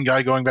just been one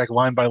guy going back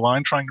line by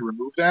line trying to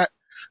remove that,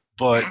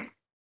 but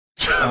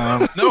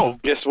no.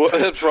 Guess what?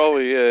 That's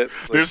probably it.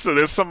 Like,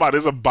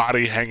 there's a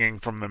body hanging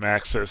from the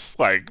Maxis,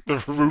 like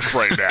the roof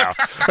right now.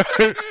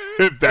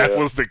 If that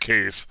was the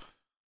case.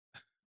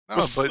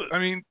 No, but I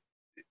mean,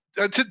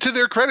 to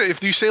their credit,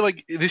 if you say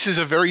like this is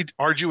a very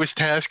arduous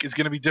task, it's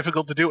going to be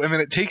difficult to do, and then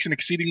it takes an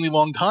exceedingly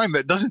long time,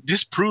 that doesn't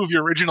disprove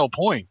your original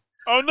point.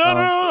 Oh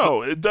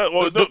no! It does,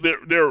 well,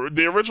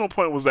 the original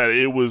point was that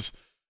it was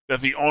that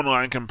the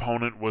online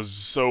component was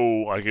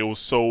so it was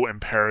so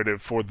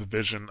imperative for the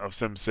vision of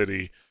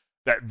SimCity.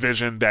 That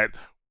vision that,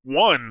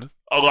 one,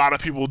 a lot of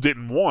people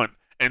didn't want,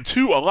 and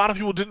two, a lot of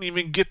people didn't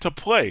even get to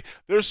play.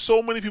 There's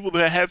so many people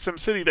that had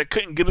SimCity that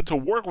couldn't get it to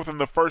work within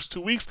the first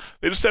 2 weeks.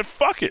 They just said,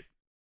 fuck it.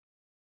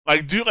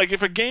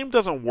 If a game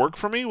doesn't work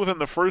for me within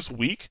the first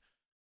week,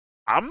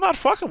 I'm not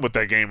fucking with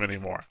that game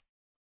anymore.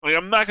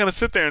 I'm not gonna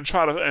sit there and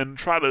try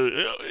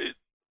to,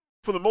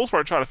 for the most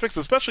part, try to fix it,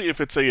 especially if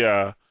it's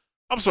a,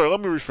 I'm sorry, let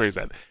me rephrase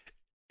that.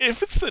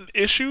 If it's an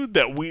issue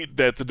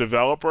that the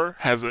developer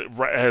has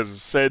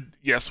said,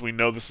 yes, we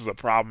know this is a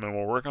problem and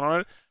we're working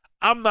on it,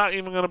 I'm not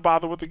even going to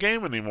bother with the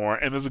game anymore,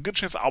 and there's a good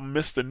chance I'll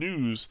miss the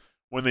news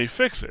when they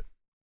fix it.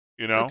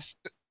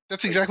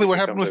 That's exactly what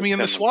happened with me in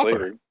the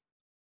Swapper.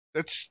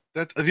 That's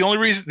the only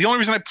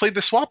reason I played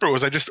the Swapper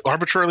was I just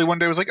arbitrarily one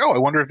day was like, oh, I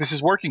wonder if this is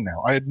working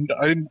now. I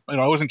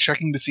wasn't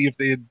checking to see if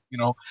they had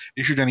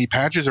issued any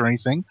patches or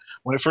anything.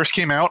 When it first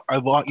came out, I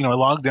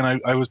logged in.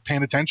 I was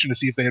paying attention to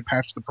see if they had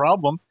patched the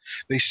problem.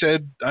 They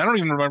said, I don't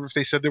even remember if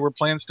they said there were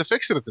plans to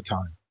fix it at the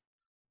time.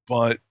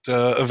 But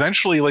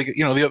eventually,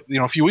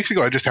 a few weeks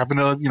ago, I just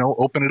happened to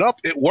open it up.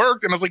 It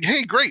worked, and I was like,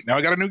 hey, great! Now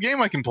I got a new game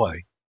I can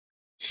play.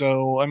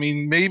 So, I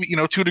mean, maybe,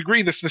 to a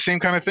degree, that's the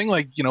same kind of thing.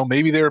 Like,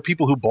 maybe there are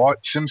people who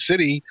bought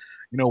SimCity,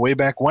 way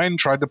back when,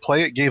 tried to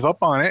play it, gave up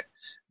on it.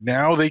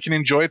 Now they can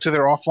enjoy it to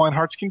their offline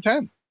heart's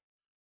content.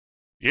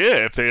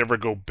 Yeah, if they ever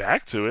go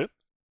back to it.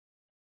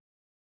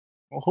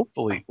 Well,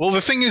 hopefully. Well,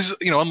 the thing is,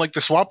 unlike the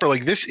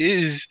Swapper, this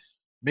is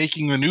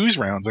making the news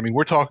rounds. I mean,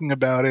 we're talking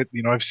about it.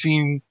 I've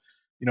seen,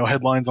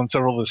 headlines on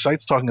several of the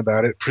sites talking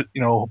about it.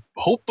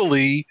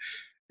 Hopefully,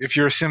 if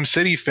you're a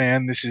SimCity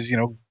fan, this is,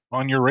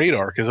 on your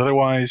radar, because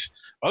otherwise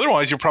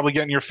you're probably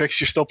getting your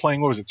fix. You're still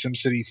playing, what was it,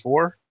 SimCity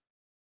 4?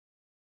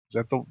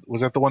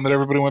 Was that the one that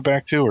everybody went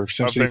back to, or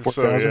SimCity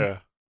 4000? So,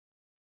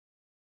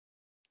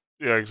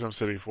 yeah,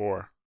 SimCity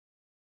 4.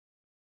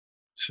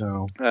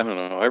 So I don't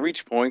know. I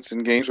reach points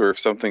in games where if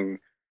something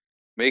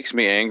makes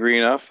me angry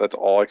enough, that's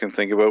all I can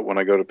think about when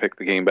I go to pick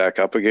the game back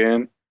up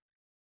again.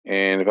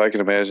 And if I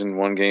can imagine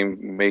one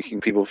game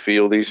making people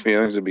feel these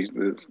feelings, it'd be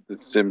the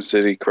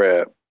SimCity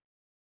crap.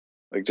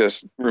 Like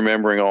just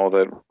remembering all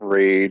that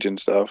rage and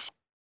stuff.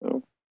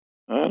 So,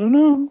 I don't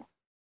know.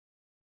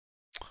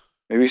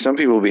 Maybe some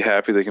people will be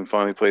happy they can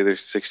finally play their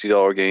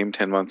 $60 game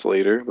 10 months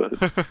later,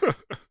 but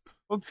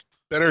well, it's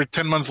better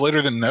 10 months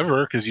later than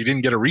never because you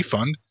didn't get a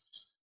refund.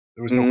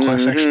 There was no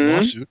class action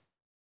lawsuit.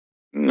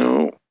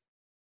 No.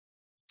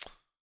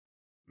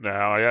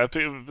 No, yeah, I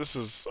think this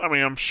is. I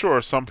mean, I'm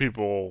sure some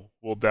people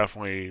will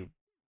definitely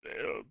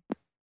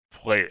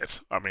play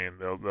it. I mean,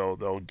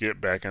 they'll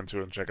get back into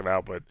it and check it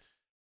out. But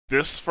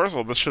this, first of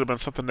all, this should have been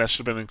something that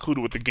should have been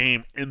included with the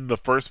game in the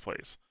first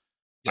place.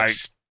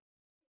 Yes.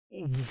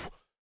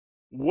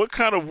 What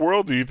kind of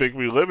world do you think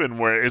we live in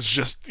where it's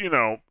just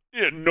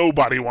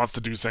nobody wants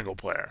to do single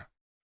player?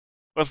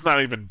 Let's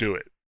not even do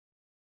it.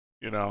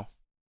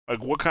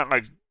 What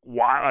kind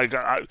why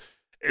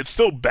it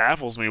still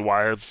baffles me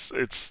why it's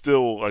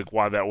still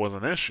why that was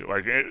an issue.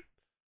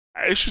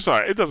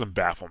 It doesn't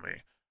baffle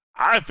me.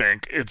 I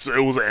think it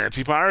was an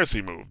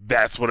anti-piracy move.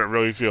 That's what it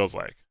really feels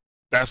like.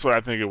 That's what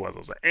I think it was. It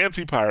was an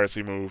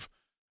anti-piracy move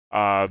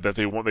that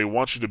they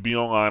want you to be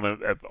online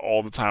at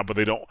all the time, but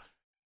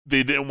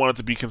they didn't want it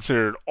to be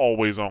considered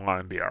always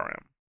online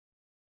DRM.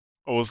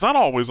 Oh, it's not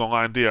always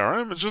online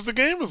DRM. It's just the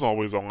game is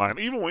always online,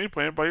 even when you're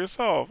playing by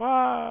yourself.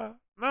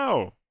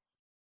 No,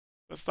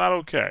 that's not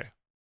okay.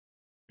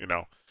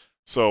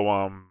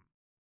 So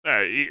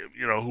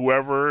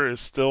whoever is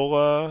still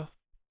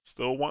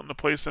wanting to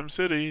play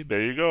SimCity,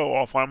 there you go.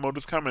 Offline mode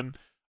is coming.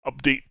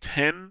 Update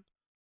 10.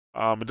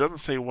 It doesn't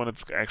say when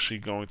it's actually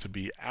going to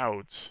be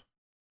out.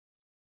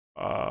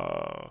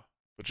 But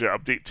yeah,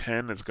 update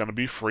 10 is going to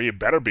be free. It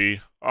better be.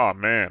 Oh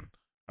man,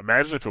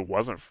 imagine if it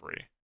wasn't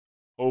free.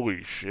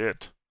 Holy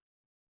shit.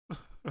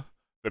 The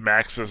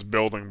Maxis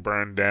building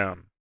burned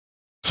down.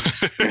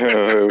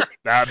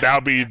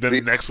 That'll be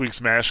the next week's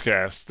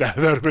Smashcast.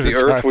 The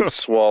Earth would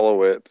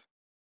swallow it.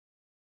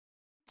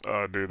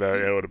 Oh, dude, that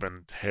would have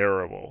been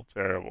terrible.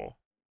 I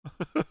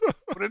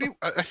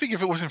think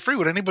if it wasn't free,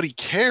 would anybody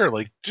care?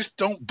 Just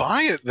don't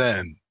buy it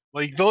then.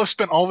 They'll have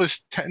spent all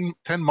this 10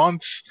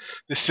 months,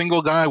 this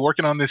single guy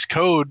working on this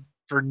code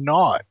for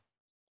naught.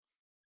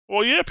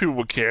 Well, yeah, people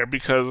would care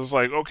because it's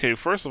okay,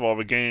 first of all,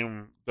 the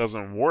game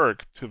doesn't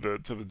work to the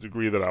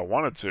degree that I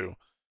want it to.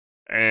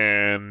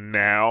 And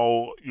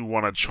now you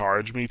want to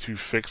charge me to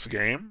fix a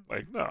game?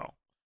 No.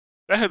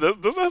 That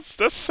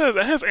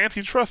has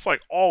antitrust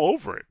all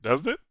over it,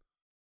 doesn't it?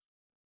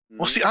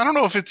 Well, see, I don't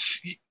know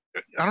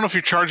if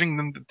you're charging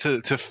them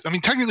to. I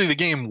mean, technically the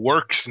game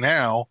works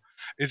now.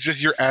 It's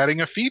just you're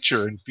adding a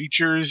feature, and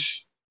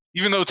features,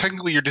 even though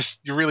technically you're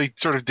really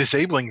sort of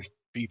disabling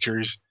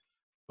features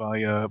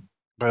by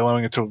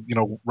allowing it to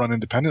run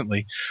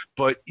independently.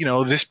 But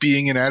this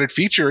being an added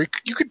feature,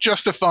 you could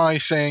justify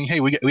saying, hey,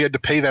 we had to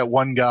pay that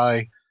one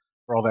guy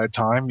for all that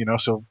time,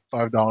 so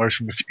 $5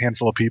 from a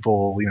handful of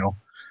people will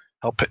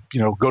help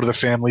go to the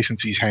family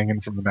since he's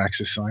hanging from the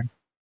Maxis sign.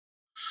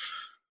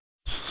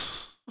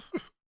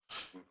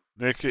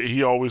 Nick,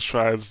 he always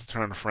tries to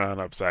turn a frown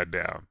upside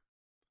down.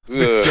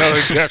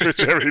 Selling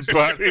average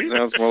everybody.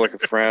 Sounds more like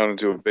a frown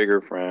into a bigger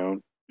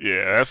frown.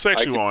 Yeah, that's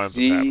actually what ends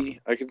up happening.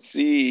 I could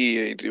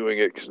see doing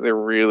it because they're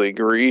really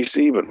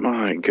greasy, but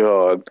my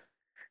God.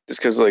 Just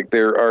because, like,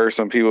 there are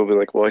some people who be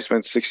like, well, I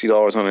spent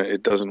 $60 on it.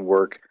 It doesn't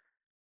work.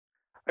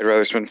 I'd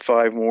rather spend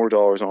 $5 more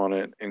on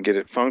it and get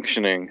it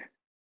functioning.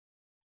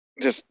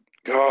 Just,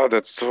 God,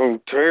 that's so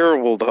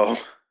terrible, though.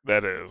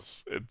 That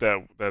is.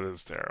 That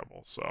is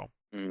terrible, so.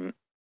 Mm.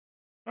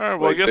 All right,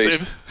 well, like I guess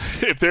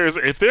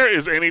if there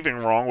is anything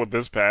wrong with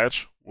this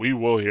patch, we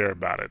will hear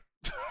about it.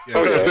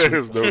 Yeah. There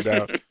is no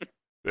doubt.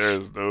 There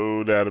is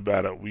no doubt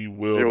about it. We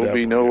will. There will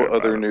be no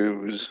other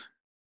news.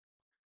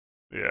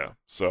 Yeah.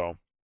 So,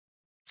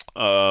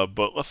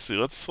 but let's see.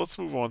 Let's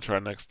move on to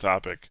our next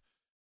topic.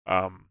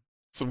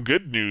 Some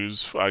good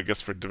news, I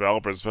guess, for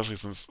developers, especially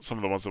since some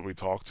of the ones that we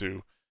talked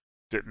to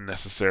didn't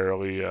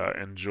necessarily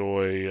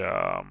enjoy.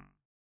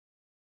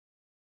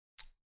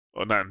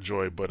 Well, not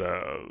enjoy, but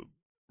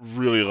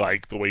really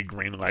like the way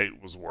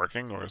Greenlight was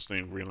working, or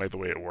saying Greenlight the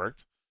way it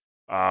worked.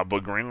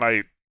 But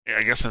Greenlight,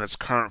 I guess in its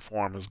current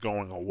form, is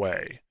going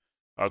away,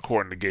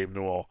 according to Gabe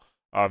Newell.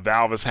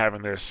 Valve is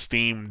having their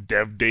Steam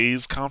Dev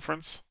Days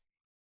conference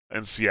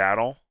in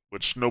Seattle,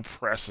 which no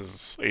press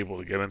is able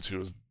to get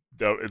into.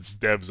 It's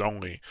devs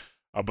only.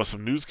 But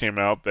some news came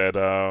out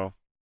that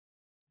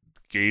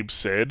Gabe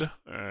said,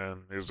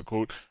 and here's the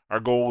quote, "Our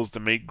goal is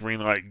to make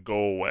Greenlight go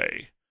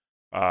away.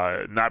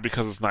 Not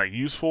because it's not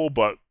useful,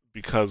 but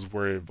because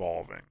we're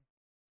evolving."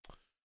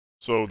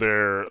 So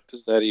they're... What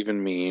does that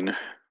even mean?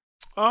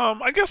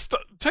 I guess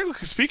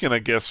technically speaking, I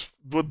guess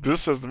what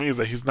this says to me is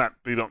that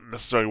they don't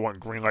necessarily want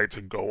Greenlight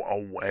to go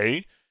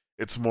away.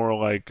 It's more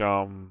like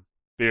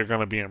they're going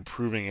to be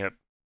improving it,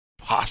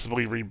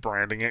 possibly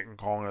rebranding it and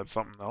calling it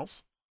something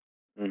else.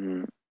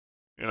 Mm-hmm.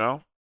 You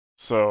know?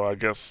 So I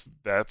guess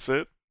that's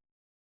it.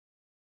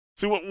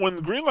 See, when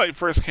Greenlight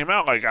first came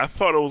out, like, I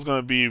thought it was going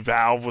to be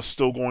Valve was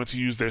still going to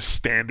use their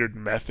standard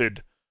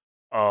method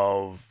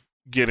of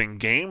getting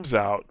games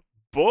out,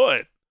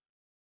 but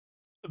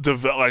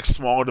like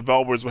smaller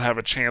developers would have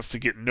a chance to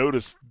get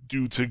noticed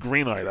due to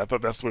Greenlight. I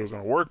thought that's the way it was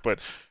going to work, but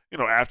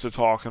after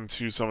talking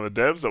to some of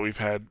the devs that we've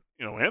had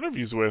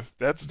interviews with,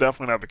 that's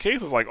definitely not the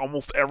case. It's like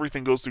almost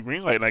everything goes through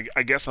Greenlight, and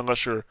I guess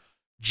unless you're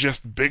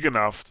just big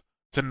enough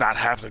to not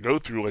have to go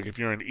through, like if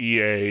you're an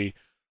EA,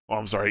 well,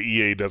 I'm sorry,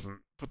 EA doesn't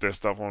put their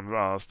stuff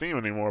on Steam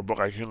anymore, but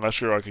like unless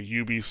you're like a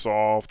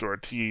Ubisoft or a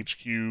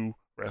THQ,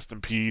 rest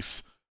in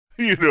peace,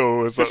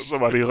 or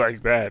somebody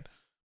like that,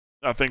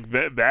 I think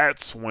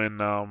that's when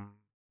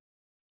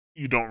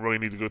you don't really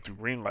need to go through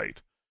Greenlight.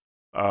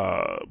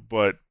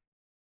 But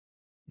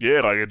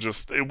yeah, like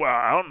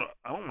I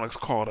don't like to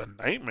call it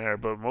a nightmare,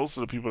 but most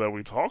of the people that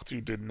we talked to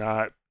did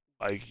not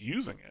like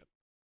using it.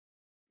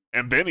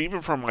 And then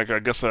even from like I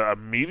guess a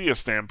media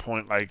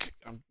standpoint, like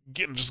I'm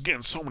getting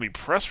so many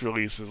press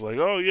releases, like,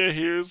 oh yeah,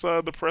 here's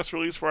the press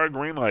release for our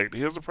Greenlight,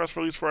 here's the press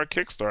release for our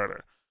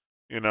Kickstarter,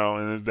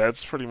 and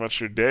that's pretty much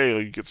your day.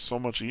 Like, you get so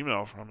much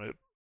email from it.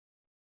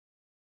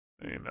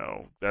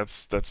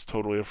 That's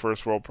totally a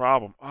first world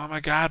problem. Oh my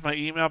God, my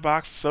email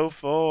box is so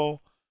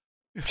full.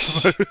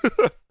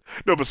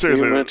 No, but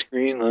seriously, too much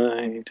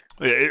Greenlight.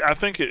 Yeah, I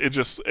think it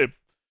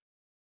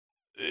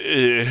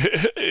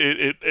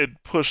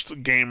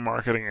pushed game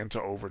marketing into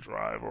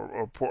overdrive,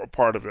 or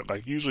part of it.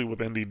 Like usually with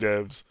indie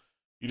devs,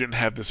 you didn't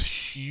have this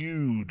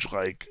huge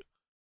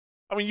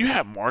you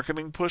have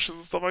marketing pushes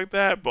and stuff like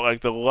that, but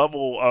like the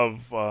level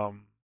of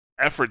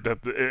effort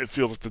that it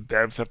feels like the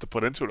devs have to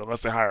put into it,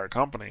 unless they hire a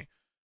company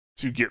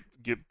to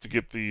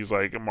get these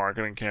like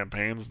marketing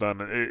campaigns done,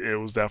 it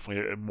was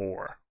definitely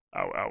more.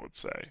 I would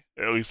say,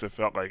 at least it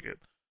felt like it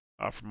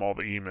from all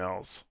the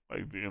emails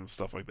and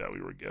stuff like that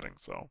we were getting.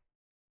 So,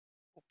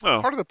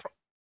 part of the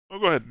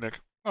go ahead, Nick.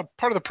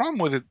 Part of the problem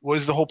with it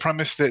was the whole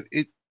premise that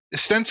it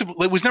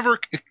was never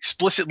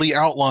explicitly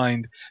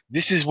outlined.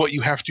 This is what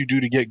you have to do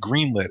to get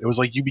greenlit. It was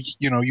like you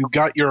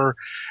got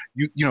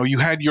you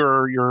had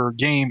your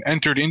game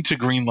entered into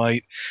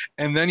Greenlight,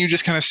 and then you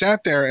just kind of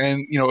sat there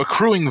and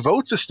accruing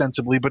votes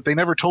ostensibly, but they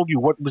never told you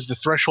what was the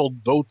threshold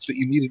votes that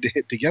you needed to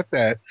hit to get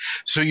that.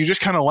 So you just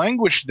kind of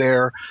languished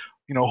there.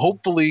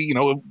 Hopefully,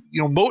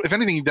 if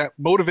anything, that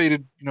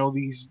motivated,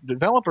 these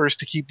developers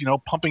to keep,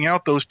 pumping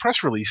out those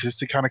press releases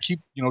to kind of keep,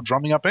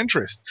 drumming up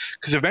interest.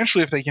 Because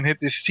eventually, if they can hit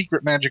this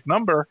secret magic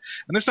number,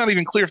 and it's not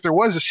even clear if there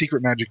was a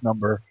secret magic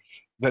number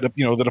that,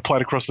 that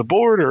applied across the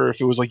board, or if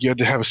it was like you had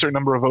to have a certain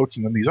number of votes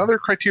and then these other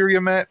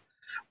criteria met.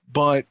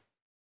 But,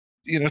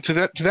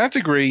 to that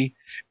degree,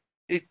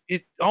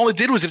 it all it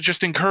did was it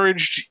just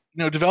encouraged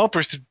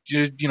developers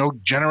to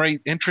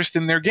generate interest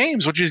in their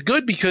games, which is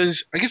good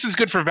because I guess it's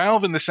good for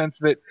Valve in the sense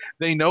that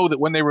they know that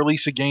when they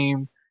release a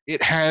game,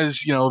 it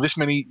has this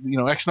many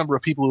X number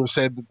of people who have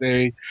said that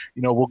they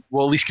will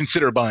at least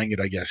consider buying it.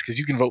 I guess because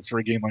you can vote for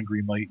a game on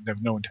Greenlight and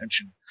have no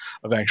intention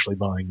of actually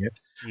buying it,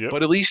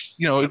 but at least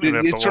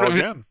it's sort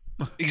of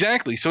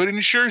exactly. So it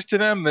ensures to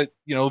them that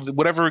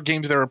whatever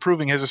games they're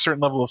approving has a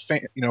certain level of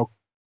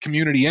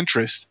community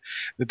interest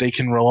that they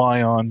can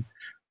rely on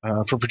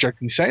for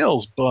projecting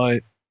sales.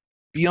 But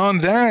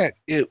beyond that,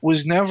 it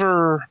was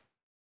never.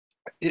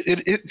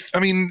 I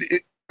mean,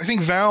 I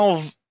think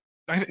Valve.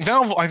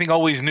 I think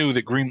always knew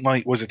that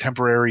Greenlight was a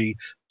temporary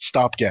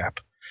stopgap.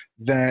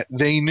 That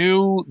they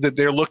knew that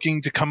they're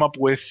looking to come up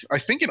with, I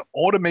think, an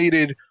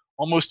automated,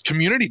 almost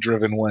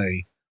community-driven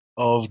way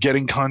of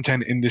getting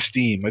content into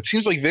Steam. It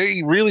seems like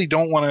they really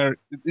don't want to,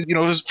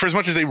 for as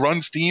much as they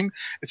run Steam,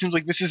 it seems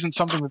like this isn't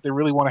something that they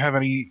really want to have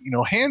any,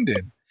 hand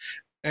in.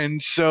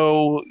 And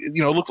so,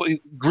 look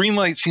like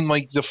Greenlight seemed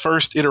like the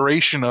first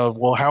iteration of,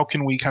 well, how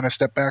can we kind of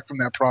step back from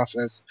that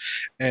process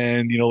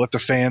and, let the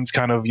fans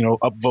kind of,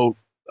 upvote,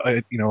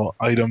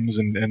 items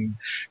and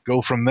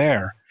go from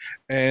there.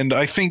 And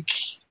I think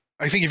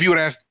if you had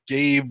asked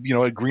Gabe,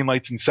 at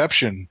Greenlight's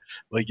inception,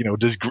 like,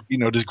 does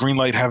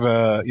Greenlight have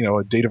a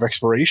date of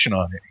expiration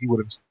on it? He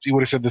would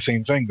have said the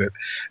same thing, that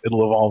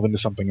it'll evolve into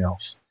something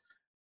else.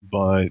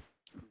 But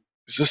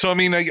so I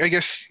mean, I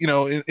guess, in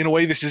a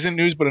way this isn't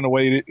news, but in a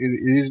way it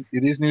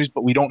is news.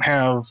 But we don't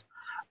have,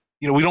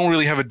 we don't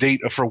really have a date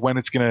for when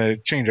it's going to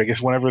change. I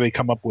guess whenever they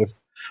come up with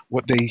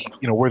what they,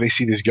 where they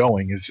see this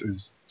going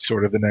is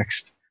sort of the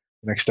next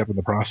step in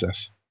the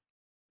process.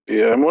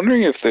 Yeah, I'm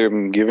wondering if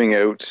they're giving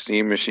out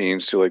Steam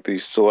machines to like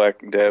these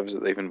select devs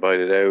that they've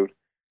invited out,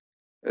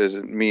 as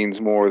it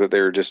means more that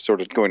they're just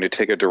sort of going to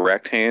take a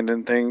direct hand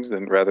in things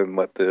than rather than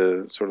let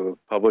the sort of the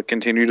public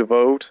continue to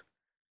vote.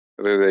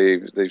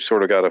 Whether they've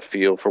sort of got a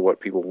feel for what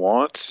people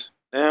want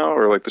now,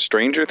 or like the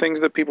Stranger Things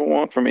that people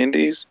want from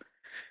indies,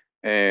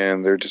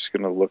 and they're just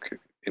going to look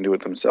into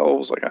it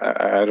themselves. Like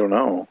I don't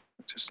know.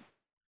 I just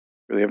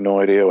really have no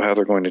idea how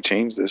they're going to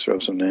change this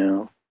as of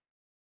now.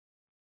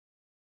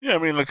 Yeah, I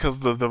mean,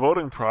 because the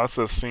voting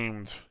process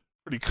seemed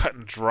pretty cut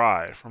and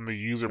dry from the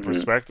user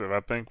perspective. I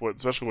think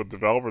especially what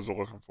developers are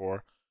looking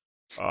for,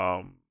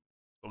 at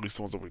least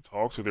the ones that we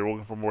talk to, they're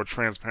looking for a more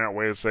transparent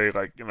way to say,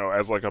 like,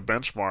 as like a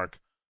benchmark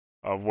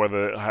of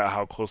whether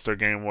how close their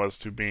game was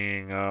to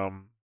being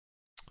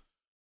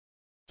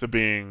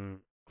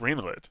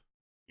greenlit.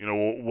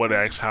 What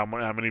actually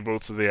how many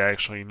votes do they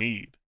actually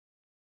need?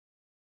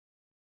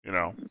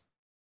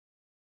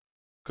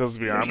 Because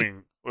I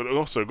mean,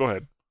 also go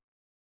ahead.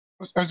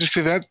 I was just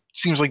say that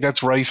seems like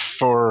that's rife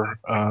for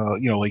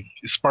like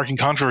sparking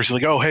controversy.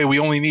 Like, oh hey, we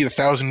only need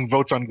 1,000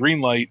 votes on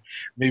Greenlight.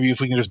 Maybe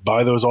if we can just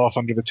buy those off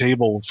under the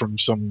table from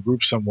some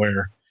group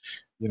somewhere,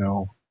 I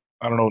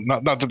don't know.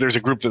 Not that there's a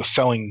group that's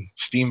selling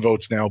Steam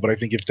votes now, but I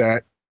think if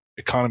that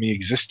economy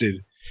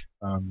existed,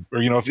 or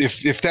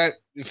if that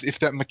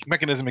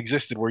mechanism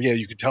existed, where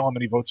you could tell how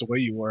many votes away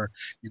you were,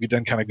 you could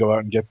then kind of go out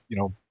and get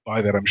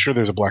buy that. I'm sure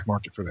there's a black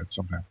market for that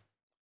somehow.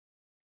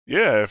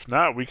 Yeah, if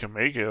not, we can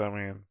make it. I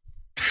mean,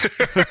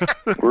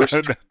 we're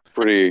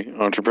pretty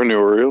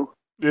entrepreneurial.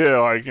 Yeah,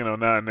 like,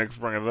 now Nick's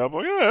bringing it up.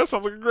 Like, yeah, that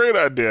sounds like a great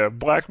idea.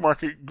 Black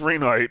market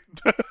Greenlight.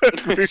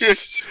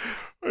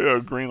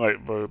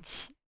 Greenlight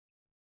votes.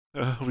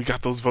 We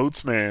got those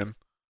votes, man.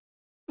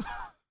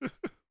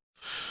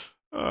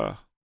 But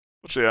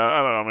yeah,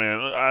 I don't know,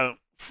 man.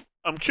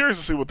 I'm curious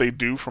to see what they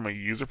do from a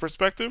user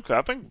perspective, because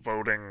I think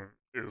voting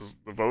is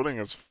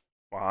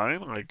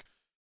fine. Like,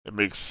 it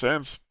makes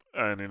sense,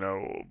 and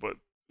but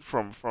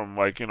from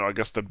like, I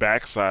guess the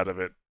backside of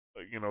it,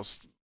 like,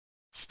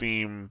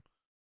 Steam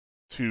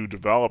to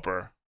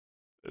developer,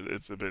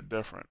 it's a bit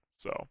different.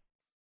 So,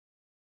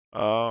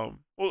 well,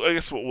 I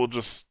guess we'll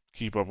just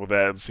keep up with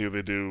that and see what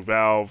they do.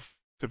 Valve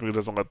typically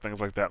doesn't let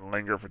things like that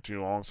linger for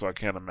too long, so I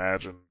can't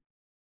imagine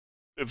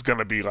it's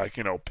gonna be like,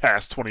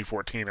 past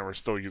 2014 and we're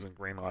still using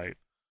Greenlight.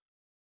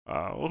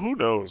 Well, who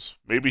knows?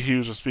 Maybe he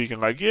was just speaking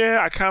like, yeah,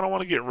 I kind of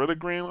want to get rid of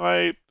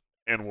Greenlight,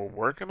 and we're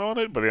working on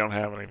it, but they don't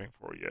have anything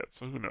for it yet.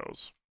 So who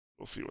knows?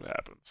 We'll see what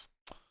happens.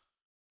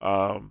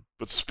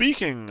 But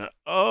speaking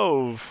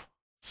of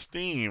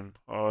Steam,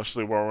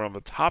 actually, while we're on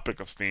the topic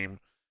of Steam,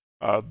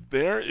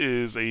 there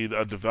is a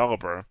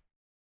developer.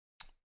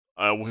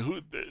 I'll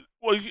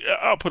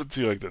put it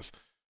to you like this: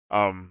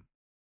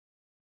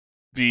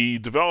 the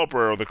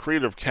developer or the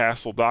creator of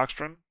Castle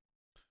Doctrine,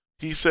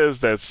 he says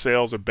that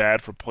sales are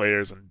bad for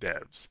players and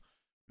devs.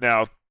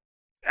 Now,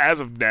 as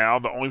of now,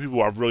 the only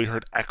people I've really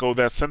heard echo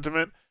that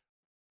sentiment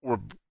were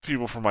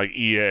people from like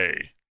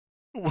EA.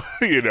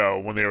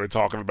 When they were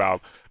talking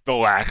about the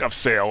lack of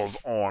sales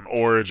on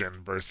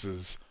Origin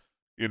versus,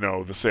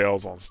 the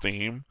sales on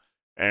Steam.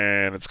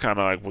 And it's kind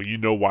of like,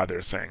 well, why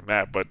they're saying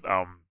that. But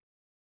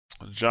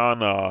John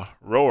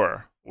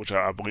Rohr, which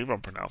I believe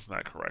I'm pronouncing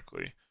that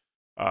correctly,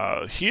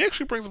 he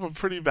actually brings up a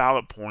pretty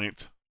valid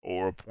point,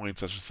 or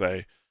points, I should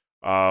say.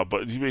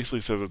 But he basically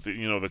says that,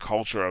 the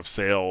culture of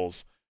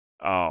sales,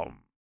 or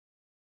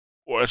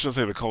I shouldn't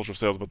say the culture of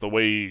sales, but the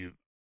way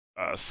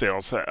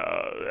sales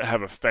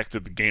have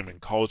affected the gaming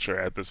culture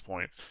at this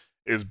point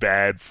is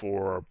bad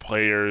for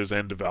players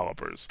and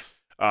developers.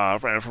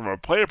 From a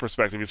player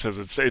perspective, he says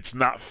it's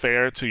not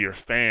fair to your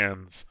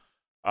fans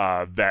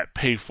that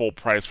pay full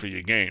price for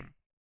your game.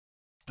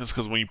 It's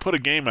because when you put a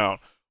game out,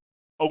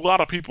 a lot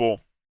of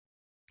people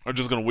are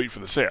just going to wait for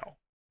the sale.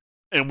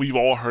 And we've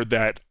all heard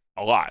that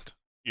a lot,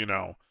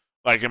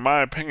 Like, in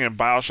my opinion,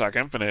 BioShock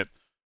Infinite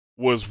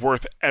was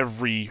worth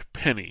every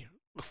penny.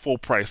 Full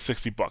price,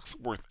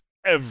 $60, worth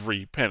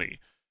every penny.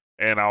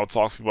 And I would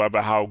talk to people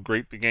about how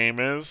great the game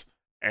is,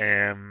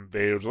 and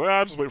they would just like,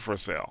 I'll just wait for a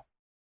sale.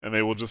 And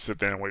they will just sit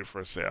there and wait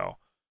for a sale.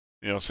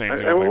 Same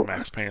thing with like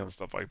Max Payne and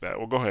stuff like that.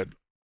 Well, go ahead.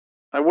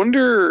 I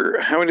wonder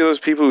how many of those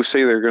people who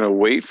say they're going to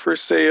wait for a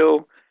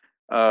sale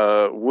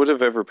would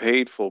have ever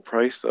paid full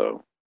price,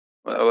 though.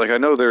 Like, I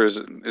know there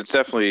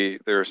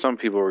are some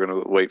people who are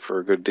going to wait for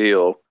a good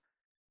deal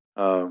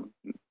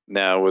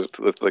now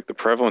with like the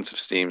prevalence of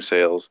Steam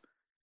sales.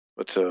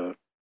 But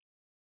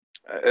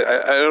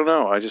I don't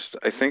know.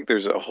 I think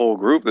there's a whole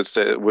group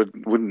that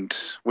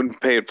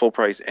wouldn't pay at full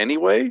price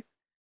anyway.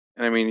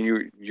 And I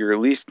mean, you're at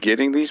least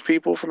getting these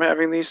people from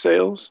having these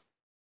sales.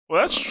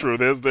 Well, that's true.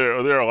 There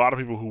are a lot of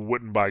people who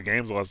wouldn't buy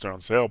games unless they're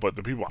on sale. But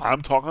the people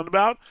I'm talking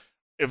about,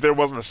 if there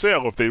wasn't a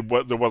sale, if there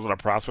wasn't a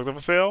prospect of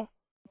a sale,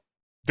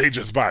 they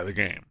just buy the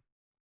game.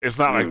 It's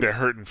not like they're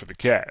hurting for the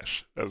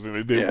cash.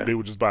 They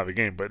would just buy the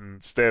game, but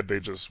instead they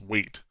just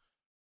wait.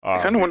 I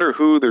kind of wonder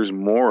who there's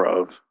more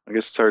of. I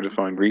guess it's hard to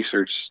find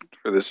research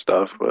for this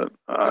stuff, but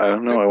I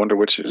don't know. I wonder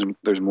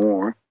there's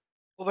more.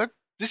 Well,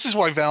 this is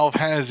why Valve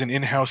has an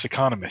in-house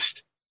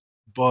economist.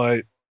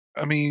 But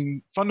I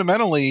mean,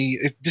 fundamentally,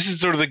 this is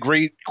sort of the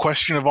great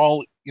question of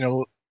all,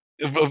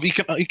 of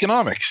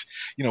economics.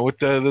 With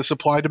the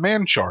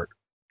supply-demand chart.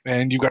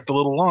 And you've got the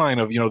little line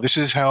of, this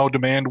is how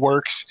demand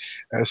works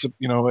as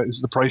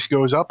the price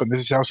goes up, and this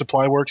is how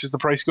supply works as the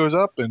price goes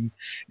up. And,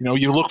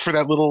 you look for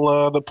that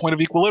little, the point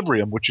of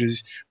equilibrium, which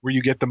is where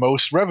you get the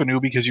most revenue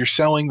because you're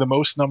selling the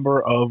most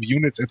number of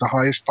units at the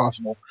highest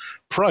possible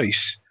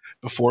price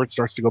before it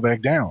starts to go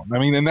back down. I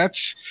mean, and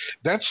that's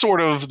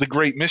sort of the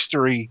great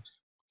mystery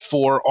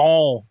for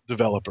all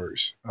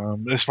developers,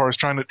 as far as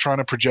trying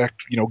to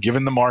project,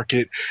 given the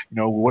market,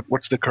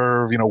 what's the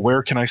curve,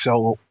 where can I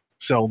sell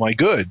my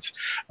goods.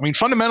 I mean,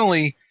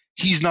 fundamentally,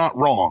 he's not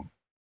wrong.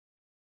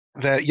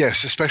 That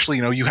yes,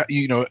 especially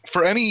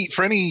for any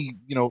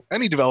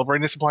any developer,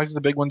 and this applies to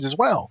the big ones as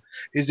well,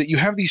 is that you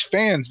have these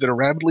fans that are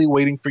rapidly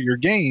waiting for your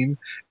game,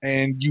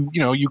 and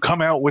you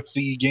come out with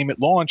the game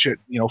at launch at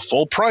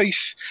full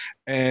price,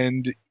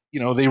 and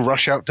they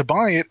rush out to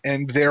buy it,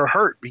 and they're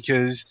hurt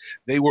because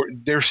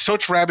they're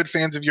such rabid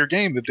fans of your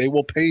game that they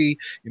will pay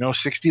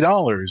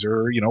 $60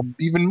 or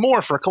even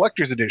more for a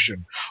collector's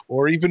edition,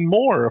 or even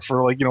more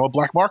for a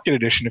black market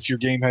edition if your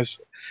game has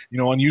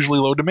unusually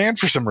low demand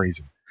for some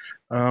reason.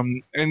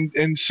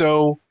 And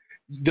so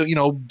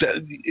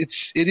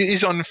it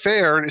is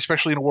unfair,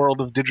 especially in a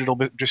world of digital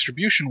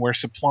distribution where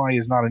supply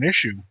is not an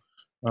issue.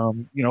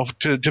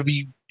 To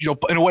be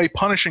in a way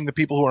punishing the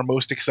people who are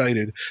most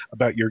excited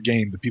about your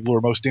game, the people who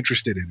are most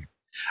interested in it.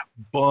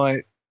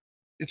 But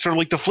it's sort of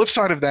like the flip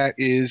side of that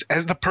is,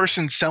 as the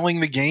person selling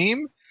the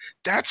game,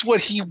 that's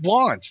what he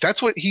wants.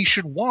 That's what he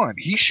should want.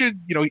 He should,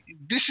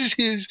 this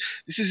is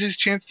his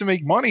chance to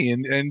make money,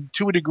 and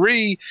to a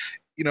degree,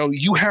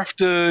 you have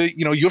to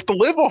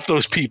live off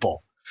those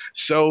people.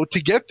 So to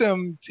get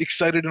them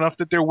excited enough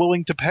that they're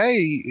willing to pay,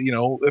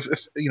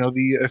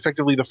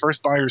 effectively the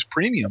first buyer's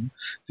premium,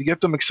 to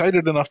get them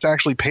excited enough to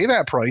actually pay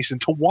that price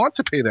and to want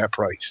to pay that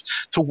price,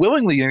 to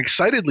willingly and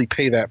excitedly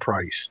pay that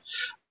price.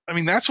 I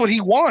mean, that's what he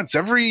wants.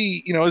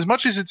 As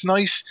much as it's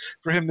nice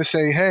for him to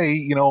say,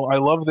 hey, I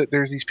love that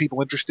there's these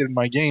people interested in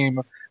my game,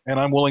 and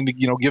I'm willing to,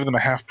 give them a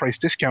half price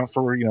discount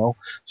for,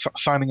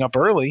 signing up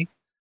early.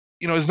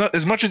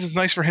 As much as it's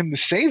nice for him to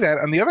say that,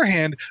 on the other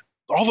hand,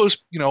 all those,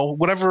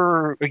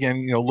 whatever,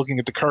 again, looking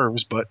at the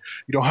curves, but,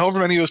 however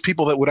many of those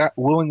people that would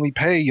willingly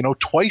pay,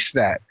 twice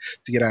that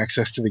to get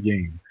access to the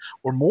game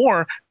or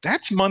more,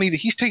 that's money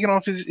that he's taken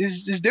off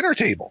his dinner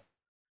table.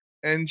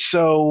 And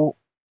so,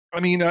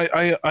 I mean,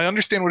 I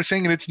understand what he's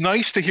saying, and it's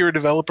nice to hear a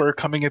developer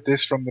coming at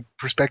this from the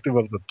perspective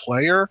of the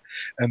player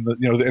and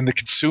and the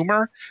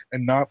consumer,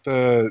 and not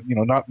the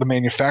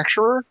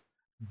manufacturer.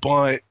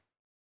 But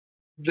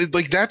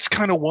that's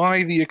kind of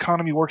why the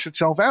economy works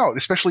itself out,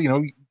 especially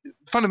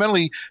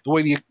fundamentally the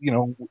way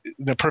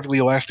in a perfectly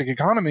elastic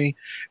economy,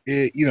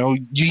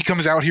 he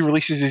comes out, he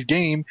releases his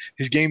game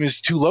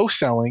is too low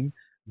selling,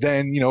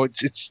 then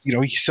it's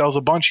he sells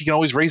a bunch, he can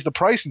always raise the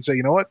price and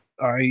say,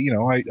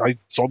 I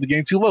sold the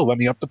game too low, let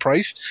me up the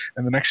price,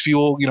 and the next few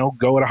will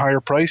go at a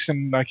higher price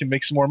and I can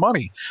make some more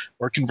money.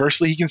 Or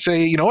conversely, he can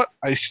say,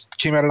 I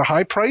came out at a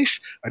high price,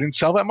 I didn't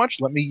sell that much,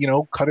 let me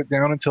cut it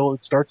down until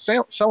it starts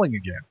selling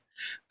again.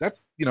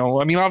 That's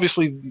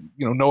obviously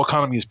no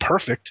economy is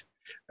perfect,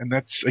 and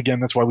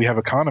that's why we have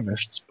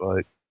economists.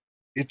 But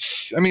it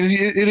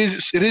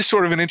is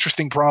sort of an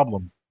interesting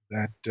problem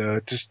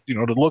that just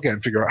to look at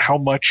and figure out how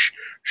much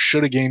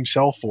should a game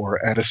sell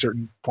for at a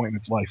certain point in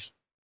its life.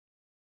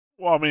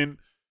 Well, I mean,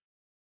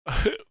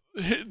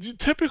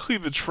 typically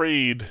the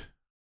trade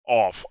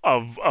off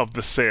of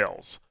the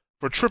sales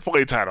for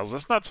AAA titles.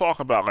 Let's not talk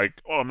about we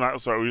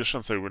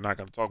shouldn't say we're not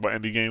going to talk about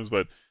indie games,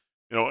 but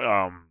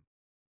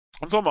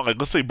I'm talking about,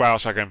 let's say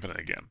BioShock Infinite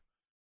again.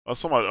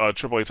 Let's talk about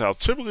AAA titles.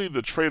 Typically,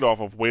 the trade-off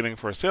of waiting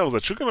for a sale is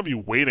that you're going to be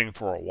waiting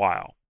for a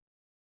while.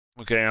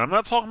 Okay, and I'm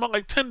not talking about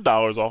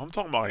 $10 off. I'm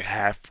talking about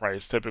half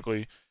price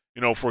typically.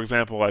 For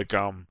example,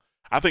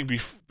 I think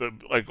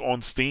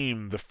on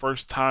Steam, the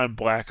first time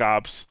Black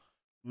Ops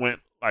went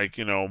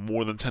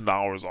more than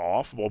 $10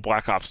 off, well,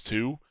 Black Ops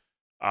 2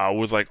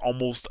 was like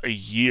almost a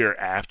year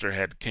after it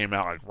had came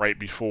out, like right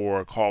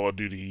before Call of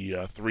Duty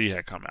 3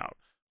 had come out.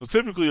 So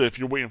typically, if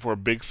you're waiting for a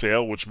big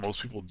sale, which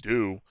most people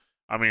do,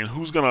 I mean,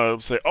 who's gonna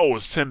say, "Oh,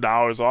 it's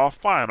 $10 off"?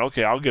 Fine,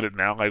 okay, I'll get it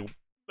now. Like,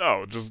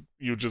 no,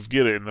 you just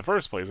get it in the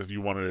first place if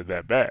you wanted it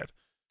that bad.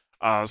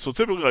 So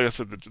typically, like I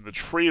said, the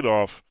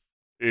trade-off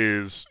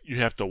is you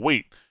have to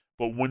wait.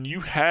 But when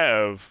you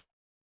have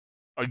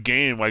a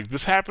game like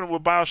this happened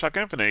with BioShock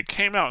Infinite, it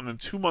came out and then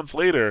 2 months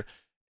later,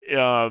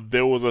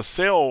 there was a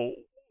sale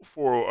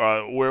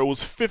for where it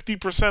was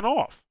 50%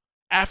 off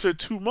after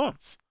 2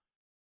 months,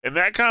 and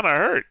that kind of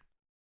hurt.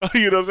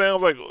 You know what I'm saying? I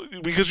was like,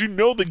 because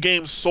the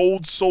game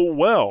sold so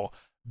well.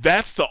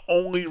 That's the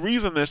only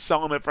reason they're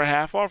selling it for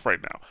half off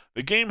right now.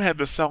 The game had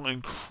to sell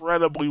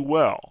incredibly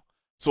well.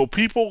 So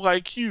people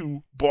like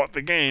you bought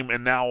the game,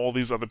 and now all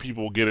these other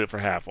people get it for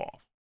half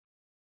off.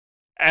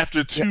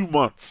 After 2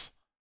 months.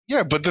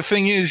 Yeah, but the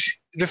thing is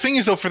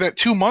though, for that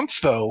 2 months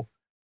though,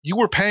 you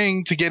were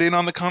paying to get in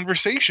on the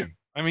conversation.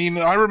 I mean,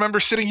 I remember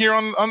sitting here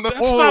on the.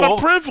 That's not a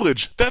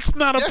privilege. That's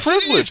not a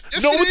privilege.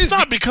 Yes, no, it's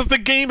not, because the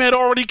game had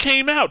already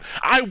came out.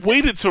 I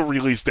waited till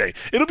release day.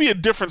 It'll be a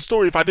different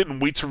story if I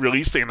didn't wait till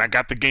release day and I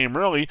got the game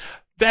early.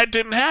 That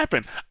didn't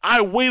happen.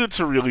 I waited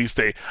till release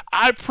day.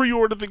 I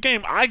pre-ordered the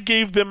game. I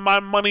gave them my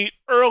money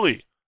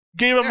early.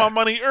 My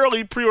money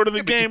early, pre-ordered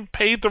the game,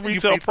 paid the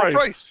retail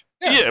price.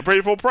 Yeah,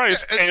 paid full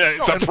price. And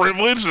it's a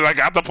privilege that I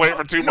got to play it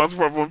for 2 months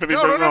for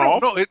 50%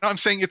 off. No, I'm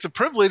saying it's a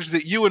privilege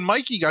that you and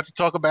Mikey got to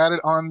talk about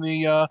it on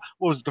the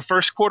the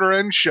first quarter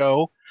end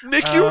show.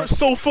 Nick, you're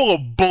so full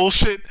of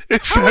bullshit.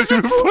 It's not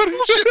even funny.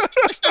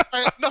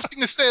 I had nothing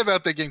to say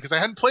about that game because I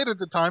hadn't played it at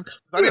the time.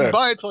 I didn't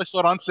buy it until I saw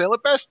it on sale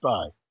at Best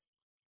Buy.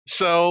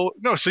 So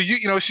you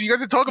got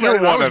to talk about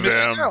it. I was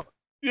missing out.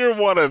 You're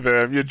one of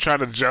them. You're trying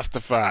to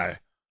justify.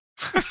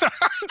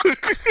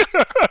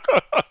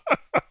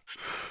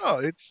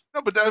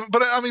 But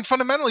I mean,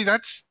 fundamentally,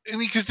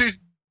 because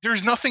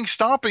there's nothing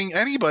stopping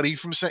anybody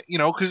from saying,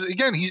 because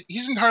again,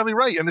 he's entirely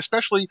right, and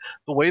especially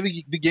the way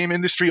the game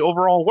industry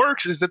overall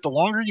works is that the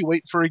longer you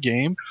wait for a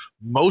game,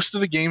 most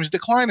of the games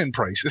decline in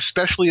price,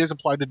 especially as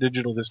applied to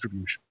digital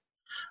distribution.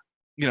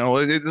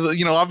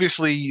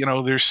 Obviously,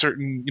 there's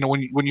certain,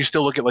 when you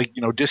still look at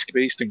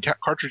disc-based and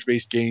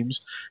cartridge-based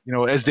games,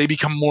 as they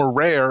become more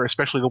rare,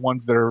 especially the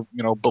ones that are,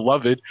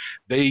 beloved,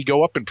 they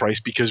go up in price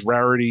because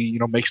rarity,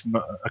 makes them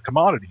a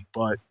commodity.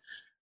 But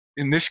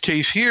in this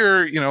case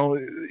here,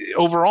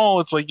 overall,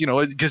 it's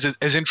because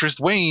as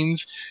interest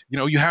wanes,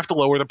 you have to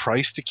lower the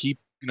price to keep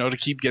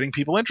getting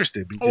people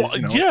interested.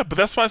 Because, yeah, but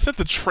that's why I said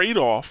the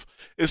trade-off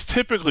is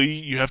typically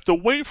you have to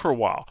wait for a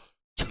while.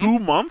 2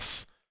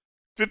 months?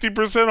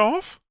 50%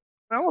 off?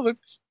 No,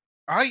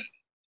 I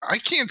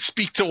can't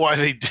speak to why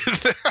they did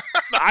that.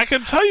 I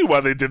can tell you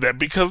why they did that,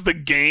 because the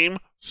game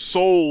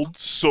sold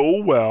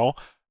so well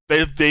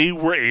that they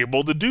were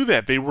able to do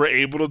that. They were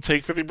able to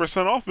take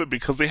 50% off it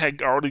because they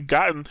had already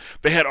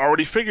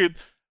figured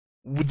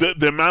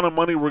the amount of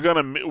money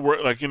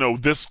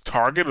this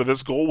target or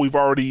this goal, we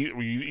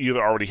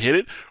either already hit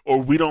it,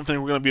 or we don't think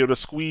we're going to be able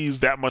to squeeze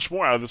that much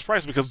more out of this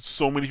price because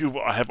so many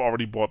people have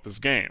already bought this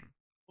game.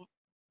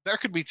 That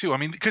could be too. I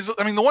mean, because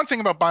the one thing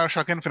about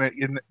BioShock Infinite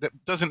that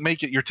doesn't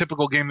make it your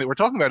typical game that we're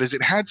talking about is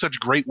it had such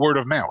great word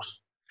of mouth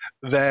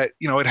that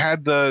it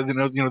had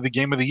the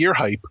game of the year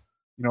hype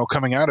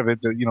coming out of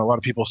it that a lot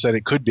of people said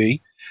it could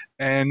be,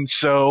 and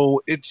so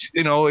it's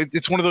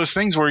it's one of those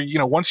things where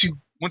once you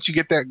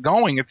get that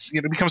going, it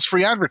becomes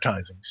free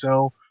advertising.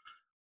 So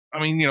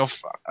I mean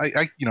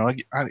I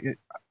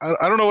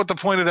don't know what the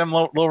point of them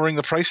lowering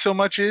the price so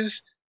much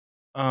is.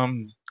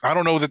 I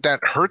don't know that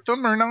hurt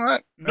them or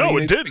not. No,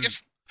 it didn't.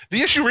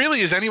 The issue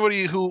really is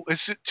anybody who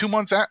is 2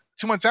 months out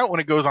when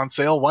it goes on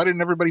sale. Why didn't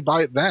everybody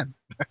buy it then?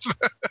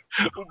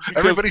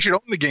 Everybody should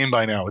own the game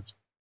by now. It's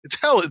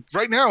hell.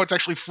 Right now, it's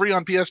actually free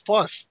on PS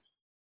Plus.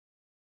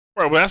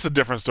 Right, well, that's a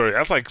different story.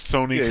 That's like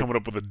Sony coming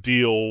up with a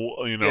deal,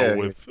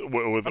 with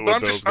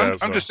those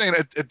guys. I'm just saying,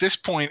 at this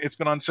point, it's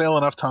been on sale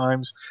enough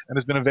times and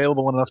it's been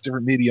available in enough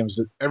different mediums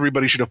that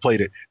everybody should have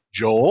played it.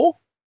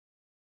 Joel?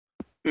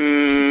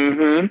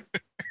 Mm-hmm.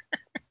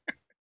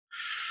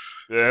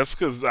 Yeah, that's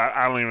because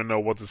I don't even know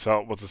what to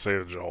say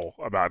to Joel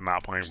about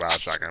not playing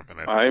BioShock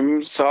Infinite.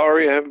 I'm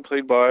sorry, I haven't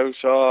played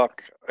BioShock.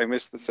 I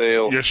missed the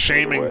sale. You're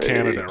shaming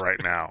Canada right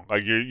now.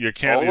 Like you're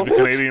the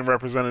Canadian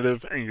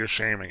representative, and you're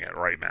shaming it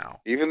right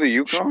now. Even the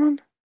Yukon?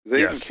 Do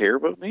they even care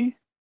about me?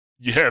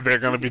 Yeah, they're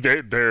gonna be.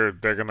 They're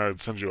gonna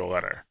send you a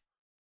letter.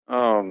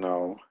 Oh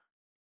no!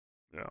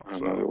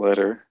 Another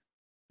letter.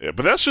 Yeah,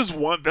 but that's just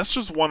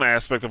one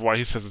aspect of why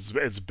he says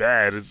it's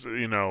bad. It's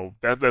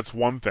that's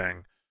one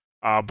thing.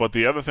 But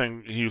the other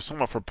thing he was talking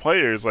about for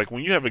players, like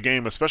when you have a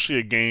game, especially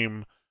a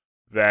game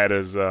that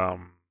is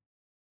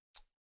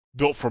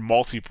built for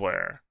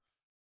multiplayer,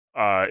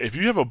 if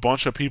you have a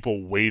bunch of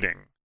people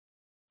waiting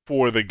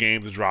for the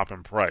game to drop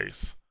in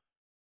price,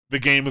 the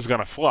game is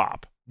going to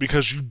flop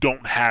because you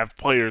don't have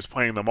players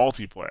playing the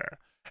multiplayer.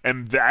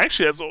 And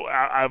actually,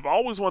 I've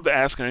always wanted to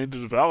ask any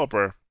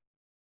developer,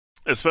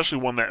 especially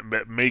one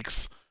that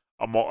makes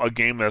a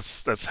game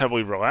that's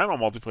heavily reliant on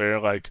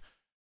multiplayer,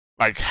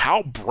 like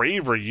how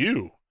brave are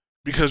you?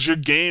 Because your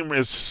game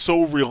is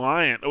so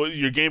reliant.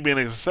 Your game being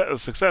a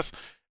success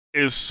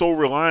is so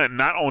reliant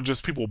not on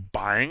just people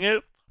buying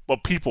it,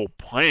 but people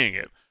playing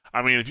it.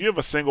 I mean, if you have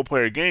a single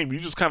player game, you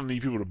just kind of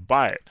need people to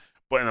buy it.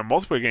 But in a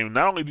multiplayer game,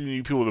 not only do you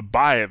need people to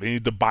buy it, they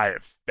need to buy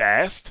it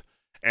fast,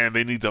 and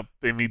they need to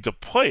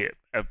play it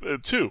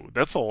too.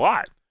 That's a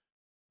lot.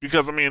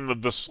 Because I mean,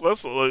 let's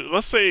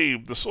say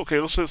this. Okay,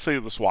 let's just say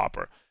the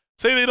swapper.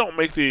 Say they don't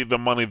make the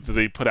money that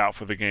they put out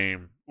for the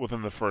game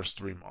within the first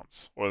 3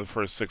 months or the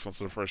first 6 months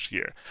of the first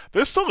year.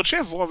 There's still a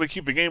chance, as long as they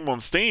keep the game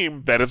on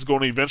Steam, that it's going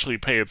to eventually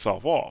pay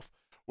itself off.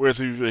 Whereas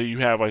if you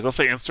have, like, let's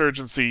say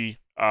Insurgency,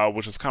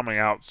 which is coming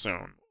out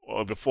soon,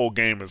 or the full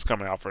game is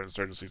coming out for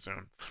Insurgency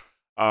soon.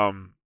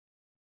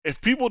 If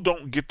people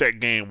don't get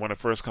that game when it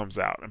first comes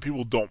out and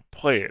people don't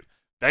play it,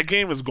 that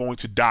game is going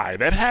to die.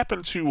 That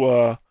happened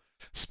to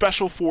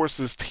Special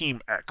Forces Team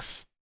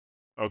X.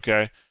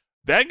 Okay?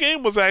 That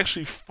game was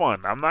actually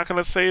fun. I'm not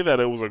going to say that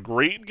it was a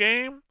great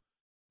game,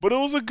 but it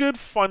was a good,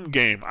 fun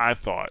game, I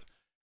thought.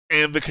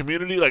 And the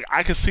community, like,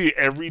 I could see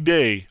every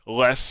day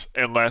less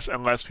and less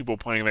and less people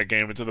playing that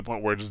game, and to the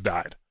point where it just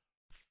died.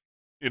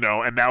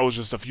 And that was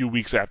just a few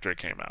weeks after it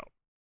came out.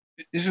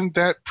 Isn't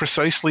that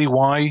precisely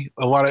why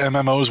a lot of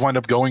MMOs wind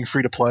up going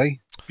free to play?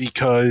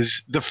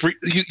 Because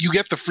you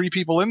get the free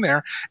people in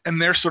there,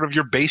 and they're sort of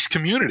your base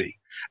community.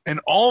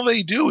 And all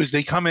they do is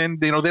they come in,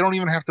 they don't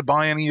even have to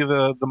buy any of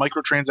the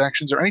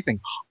microtransactions or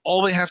anything.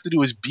 All they have to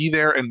do is be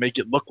there and make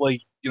it look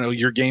like,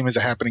 your game is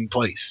a happening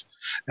place.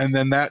 And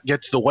then that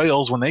gets the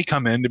whales when they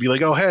come in to be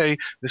like, oh, hey,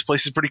 this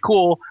place is pretty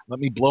cool. Let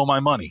me blow my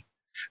money.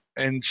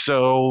 And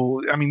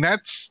so, I mean,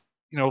 that's,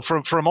 for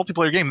a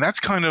multiplayer game, that's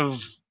kind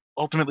of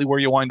ultimately where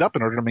you wind up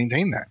in order to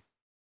maintain that.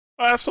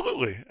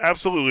 Absolutely.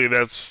 Absolutely.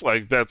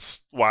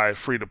 That's why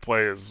free to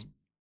play is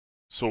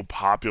so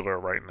popular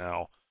right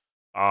now.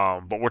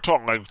 But we're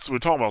talking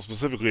about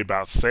specifically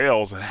about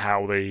sales and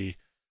how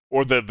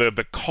or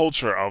the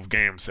culture of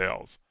game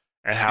sales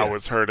and how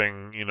it's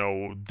hurting,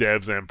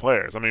 devs and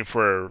players. I mean,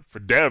 for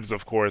devs,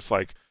 of course,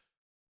 like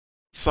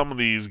some of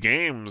these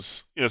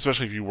games,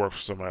 especially if you work for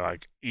somebody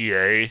like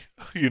EA,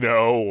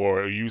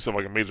 or you use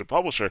like a major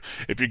publisher,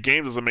 if your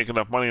game doesn't make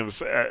enough money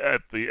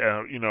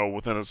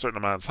within a certain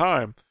amount of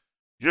time,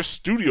 your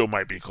studio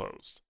might be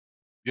closed.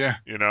 Yeah.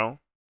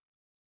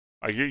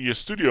 Like your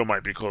studio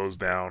might be closed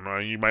down, or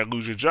you might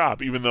lose your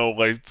job, even though,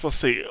 like, let's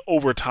say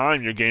over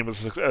time your game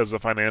is a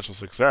financial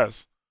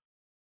success.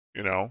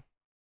 You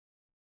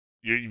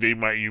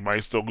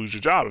might still lose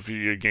your job if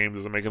your game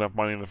doesn't make enough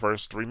money in the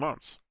first 3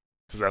 months,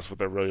 because that's what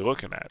they're really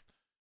looking at.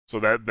 So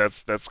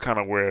that's kind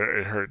of where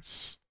it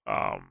hurts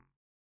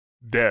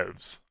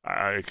devs,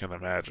 I can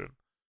imagine.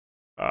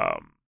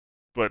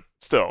 But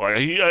still,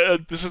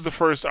 like this is the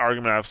first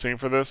argument I've seen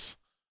for this.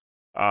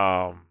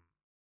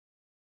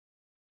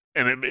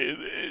 And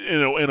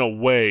in a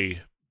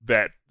way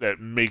that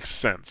makes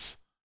sense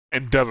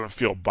and doesn't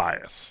feel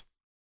biased,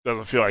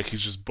 doesn't feel like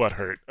he's just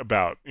butthurt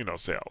about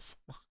sales.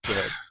 Go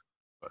ahead.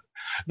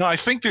 No, I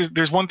think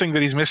there's one thing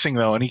that he's missing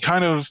though, and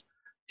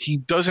he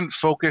doesn't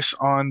focus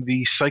on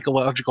the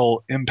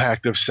psychological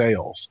impact of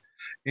sales.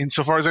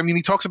 Insofar as, I mean,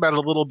 he talks about it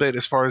a little bit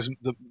as far as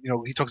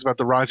he talks about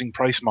the rising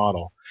price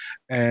model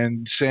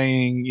and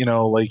saying,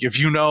 like, if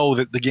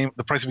that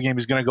the price of a game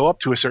is going to go up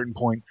to a certain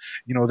point,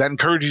 that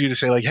encourages you to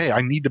say, like, hey, I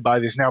need to buy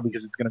this now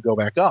because it's going to go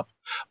back up.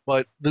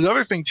 But the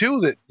other thing too,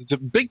 that it's a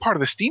big part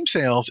of the Steam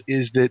sales,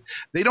 is that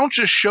they don't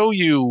just show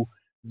you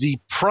the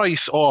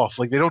price off.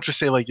 Like, they don't just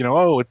say, like,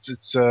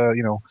 it's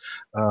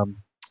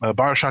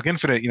BioShock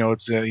Infinite,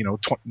 it's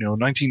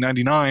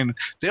 $19.99.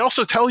 They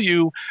also tell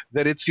you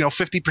that it's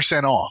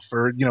 50% off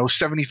or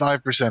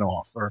 75%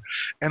 off,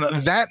 and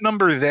that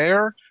number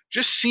there.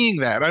 Just seeing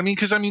that, I mean,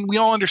 because we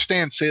all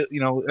understand.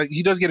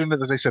 He does get into,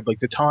 as I said, like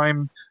the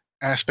time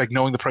aspect,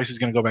 knowing the price is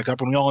going to go back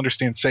up, and we all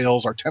understand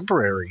sales are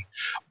temporary,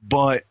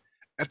 but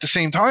at the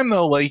same time,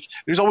 though, like,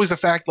 there's always the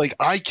fact, like,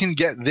 I can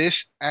get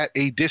this at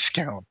a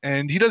discount.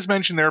 And he does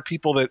mention there are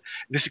people that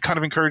this kind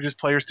of encourages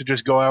players to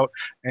just go out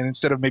and,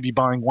 instead of maybe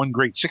buying one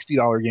great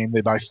 $60 game,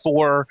 they buy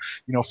 4,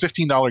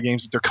 $15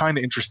 games that they're kind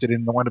of interested in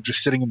and wind up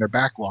just sitting in their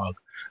backlog,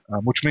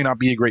 which may not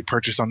be a great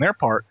purchase on their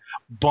part.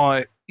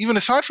 But even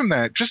aside from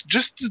that, just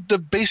the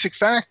basic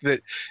fact that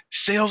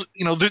sales,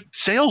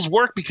 sales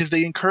work because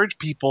they encourage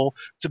people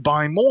to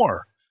buy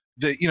more.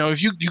 That,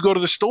 if you go to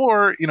the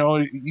store, you go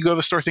to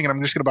the store thinking,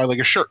 I'm just going to buy like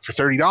a shirt for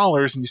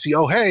 $30, and you see,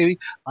 oh, hey,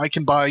 I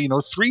can buy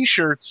 3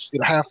 shirts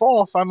at half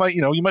off. I might,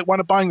 you might want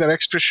to buy that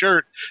extra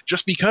shirt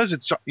just because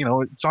it's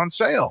it's on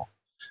sale.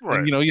 Right.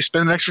 And you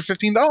spend an extra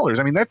 $15.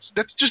 I mean, that's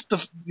just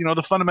the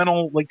the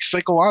fundamental, like,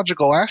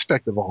 psychological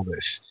aspect of all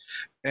this,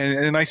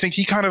 and I think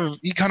he kind of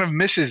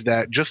misses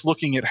that, just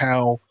looking at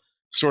how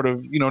sort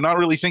of not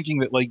really thinking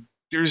that, like,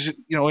 there's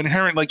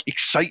inherent, like,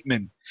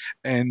 excitement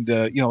and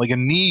like a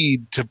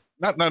need to.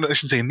 Not I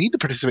shouldn't say a need to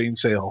participate in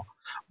sale,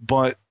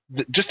 but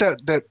just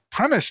that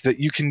premise that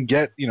you can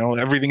get,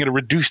 everything at a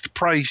reduced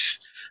price,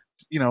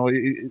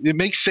 it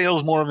makes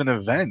sales more of an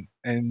event.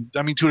 And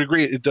I mean, to a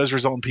degree, it does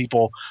result in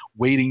people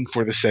waiting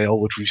for the sale,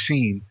 which we've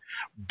seen.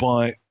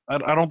 But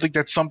I don't think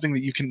that's something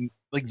that you can,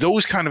 like,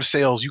 those kind of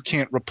sales you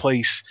can't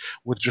replace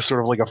with just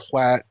sort of like a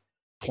flat,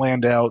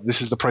 planned out,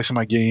 this is the price of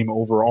my game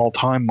over all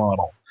time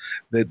model.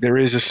 That there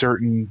is a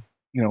certain,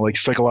 like,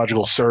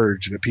 psychological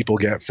surge that people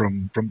get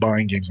from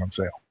buying games on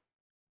sale.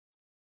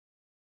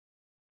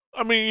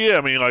 I mean, yeah,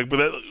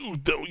 but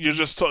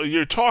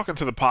you're talking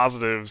to the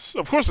positives.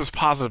 Of course, there's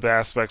positive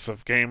aspects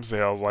of game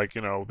sales. Like,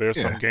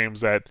 there's some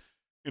games that,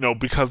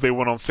 because they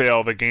went on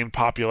sale, they gained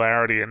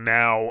popularity, and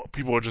now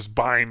people are just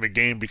buying the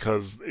game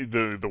because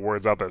the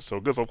word's out there so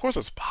good. So of course,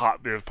 there's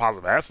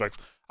positive aspects.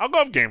 I'll go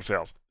have game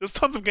sales. There's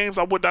tons of games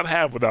I would not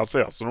have without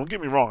sales. So don't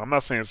get me wrong. I'm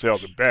not saying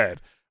sales are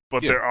bad,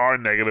 but there are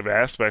negative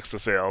aspects to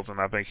sales, and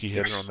I think he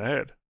hit it on the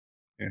head.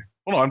 Yeah.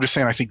 Well, no, I'm just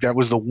saying I think that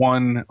was the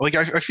one. Like,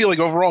 I feel like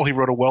overall he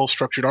wrote a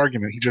well-structured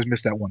argument. He just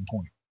missed that one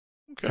point.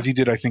 Because he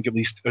did, I think, at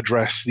least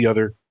address the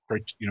other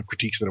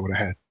critiques that I would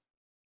have had.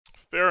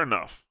 Fair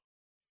enough,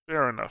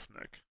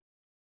 Nick.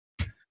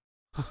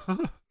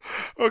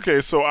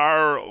 Okay, so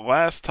our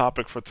last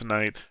topic for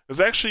tonight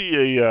is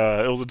actually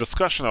it was a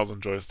discussion that was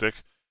on Joystick,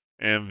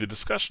 and the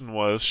discussion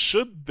was,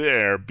 should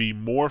there be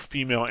more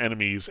female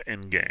enemies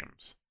in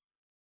games?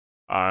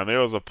 And there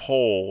was a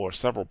poll, or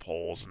several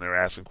polls, and they were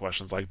asking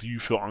questions like, do you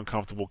feel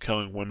uncomfortable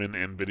killing women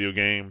in video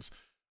games?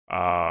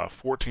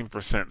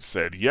 14%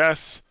 said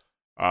yes.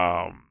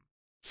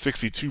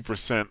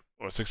 62%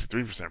 or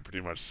 63%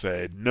 pretty much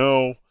said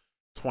no.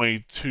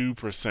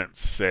 22%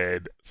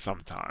 said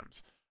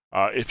sometimes.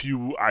 If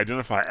you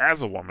identify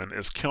as a woman,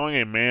 is killing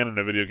a man in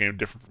a video game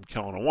different from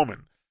killing a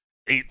woman?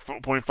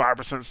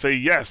 8.5% say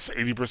yes,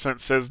 80%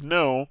 says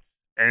no,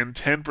 and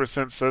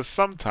 10% says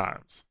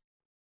sometimes.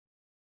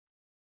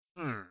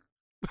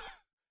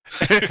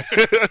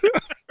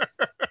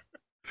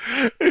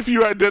 If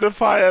you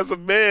identify as a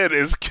man,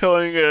 is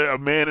killing a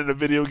man in a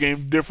video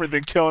game different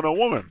than killing a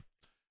woman?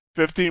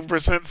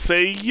 15%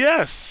 say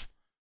yes.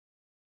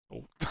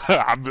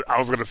 I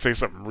was going to say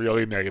something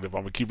really negative.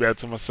 I'm going to keep that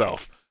to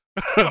myself.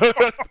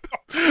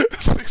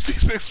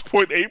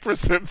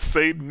 66.8%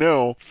 say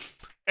no,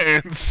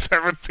 and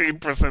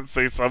 17%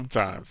 say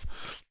sometimes.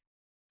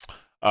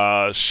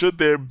 Should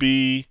there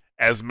be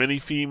as many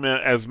female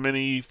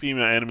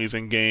enemies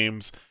in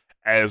games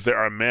as there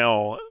are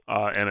male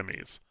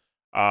enemies?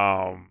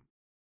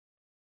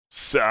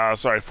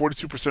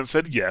 42%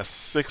 said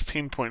yes,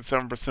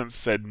 16.7%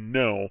 said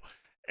no,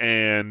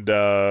 and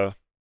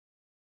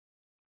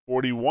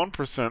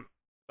 41%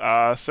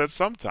 said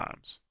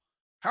sometimes.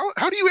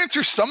 How do you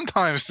answer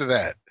sometimes to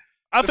that?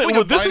 I think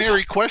like a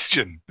binary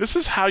question. This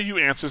is how you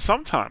answer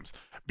sometimes,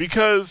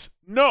 because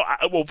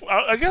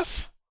I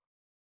guess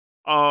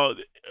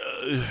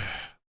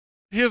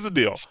here's the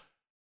deal.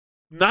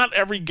 Not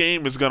every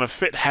game is going to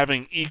fit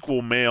having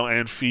equal male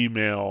and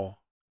female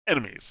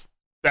enemies.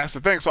 That's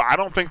the thing. So I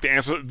don't think the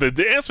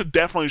answer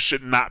definitely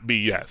should not be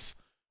yes.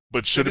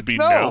 But should it be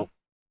no?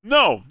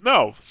 No.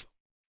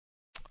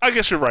 I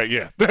guess you're right,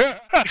 yeah.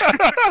 but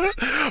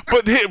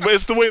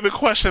it's the way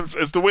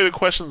the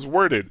question's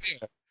worded.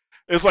 Yeah.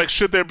 It's like,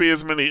 should there be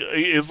as many?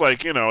 It's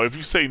like, if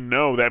you say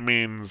no, that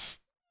means,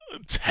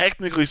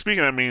 technically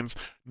speaking, that means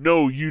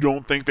no, you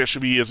don't think there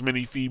should be as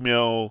many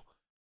female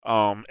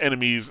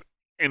enemies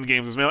in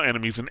games as male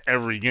enemies in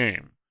every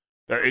game.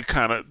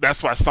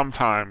 That's why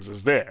sometimes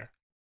is there.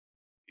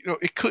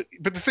 It could,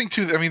 but the thing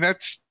too, I mean, I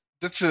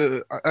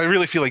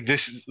really feel like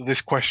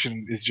this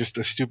question is just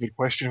a stupid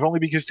question, if only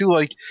because too,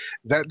 like,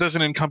 that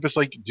doesn't encompass,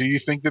 like, do you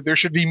think that there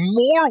should be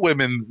more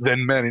women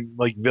than men in,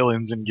 like,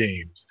 villains in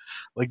games?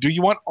 Like, do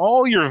you want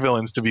all your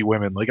villains to be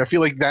women? Like, I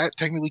feel like that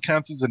technically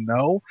counts as a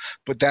no,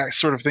 but that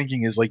sort of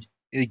thinking is, like,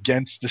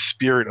 against the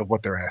spirit of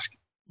what they're asking.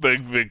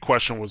 The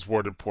question was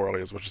worded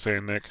poorly, is what you're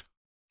saying, Nick?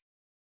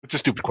 It's a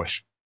stupid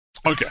question.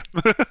 Okay.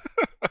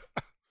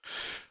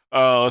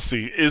 Let's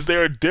see. Is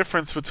there a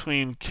difference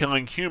between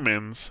killing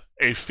humans,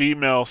 a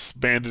female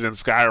bandit in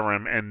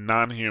Skyrim, and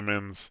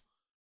non-humans,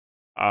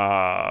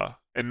 a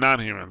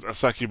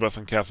succubus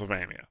in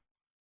Castlevania?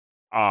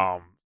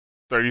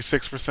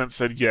 36%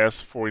 said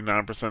yes,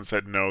 49%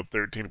 said no,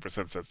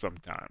 13% said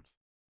sometimes.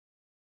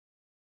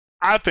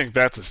 I think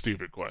that's a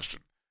stupid question,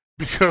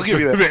 because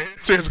the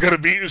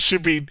answer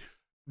should be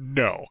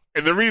no.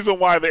 And the reason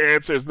why the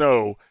answer is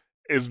no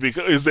is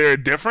because, is there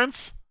a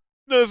difference?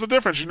 No, there's a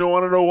difference. You don't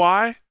want to know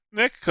why,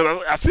 Nick?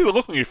 Because I see the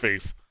look on your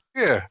face.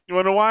 Yeah. You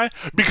want to know why?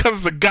 Because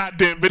it's a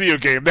goddamn video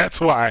game. That's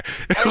why.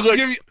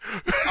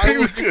 I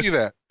would give you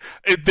that.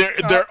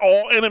 They're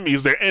all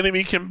enemies. They're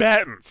enemy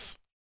combatants.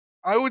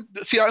 I would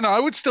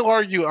still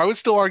argue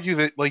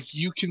that, like,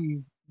 you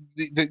can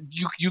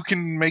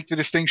make the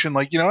distinction,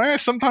 like,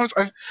 sometimes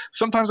I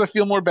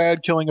feel more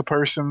bad killing a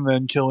person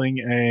than killing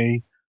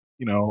a,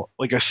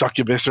 like, a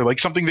succubus, or like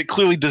something that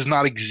clearly does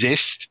not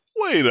exist.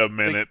 Wait a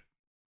minute.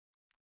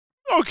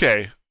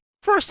 Okay.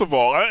 First of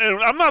all,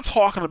 I'm not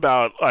talking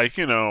about, like,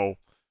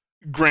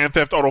 Grand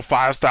Theft Auto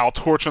 5 style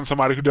torturing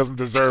somebody who doesn't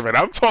deserve it.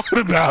 I'm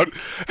talking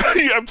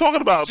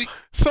about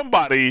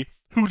somebody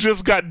who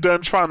just got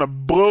done trying to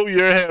blow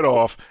your head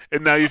off,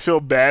 and now you feel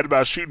bad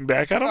about shooting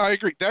back at them? I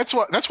agree. That's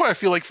why I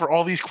feel like for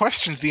all these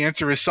questions, the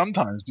answer is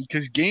sometimes,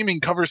 because gaming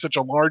covers such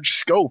a large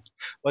scope.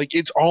 Like,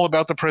 it's all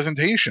about the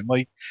presentation.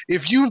 Like,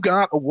 if you've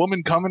got a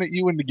woman coming at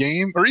you in the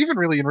game, or even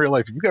really in real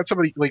life, if you've got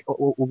somebody like a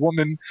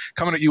woman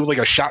coming at you with like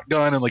a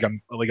shotgun and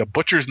like a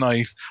butcher's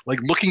knife, like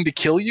looking to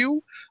kill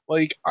you,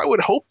 like, I would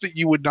hope that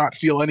you would not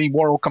feel any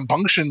moral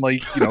compunction,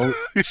 like,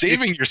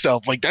 saving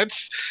yourself. Like,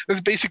 that's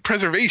basic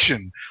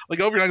preservation. Like,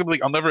 you're not gonna be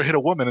like, I'll never hit a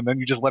woman, and then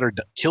you just let her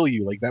kill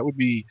you. Like, that would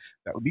be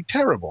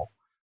terrible.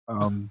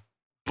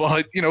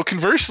 But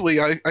conversely,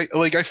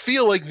 I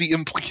feel like the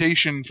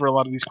implication for a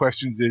lot of these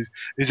questions is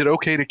it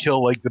okay to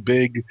kill like the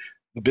big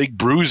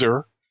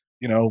bruiser,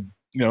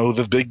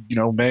 the big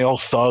male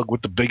thug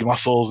with the big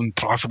muscles and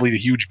possibly the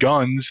huge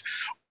guns,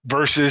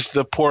 versus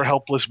the poor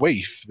helpless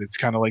waif that's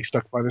kind of like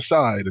stuck by the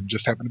side and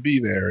just happened to be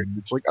there, and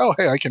it's like, oh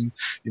hey, I can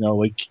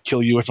like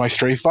kill you with my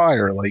stray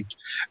fire. Like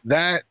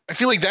that, I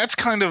feel like that's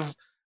kind of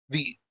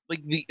the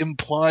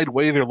implied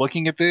way they're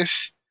looking at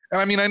this. And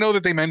I mean, I know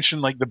that they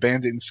mentioned like the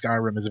bandit in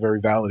Skyrim is a very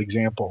valid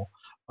example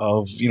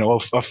of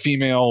a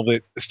female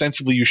that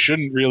ostensibly you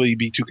shouldn't really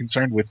be too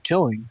concerned with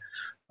killing.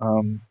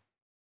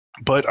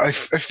 But I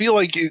feel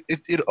like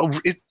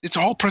it's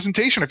all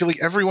presentation. I feel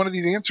like every one of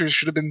these answers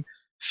should have been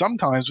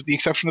sometimes, with the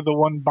exception of the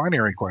one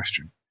binary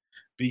question,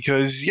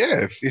 because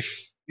yeah,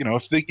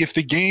 if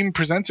the game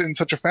presents it in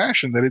such a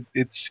fashion that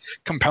it's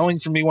compelling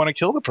for me to want to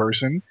kill the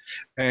person,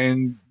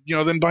 and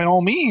then by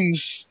all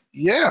means,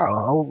 yeah,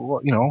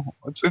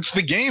 it's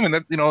the game, and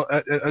that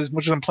as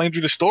much as I'm playing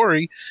through the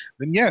story,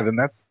 then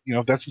that's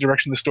if that's the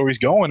direction the story's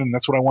going, and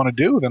that's what I want to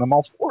do, then I'm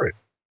all for it.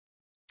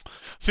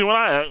 See, when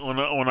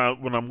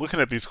I'm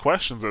looking at these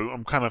questions,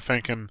 I'm kind of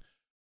thinking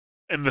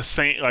in the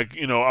same, like,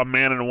 a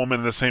man and a woman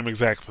in the same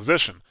exact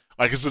position.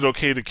 Like, is it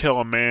okay to kill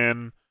a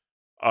man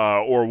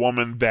or a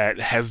woman that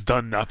has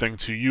done nothing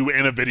to you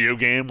in a video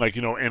game, like,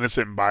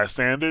 innocent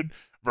bystander,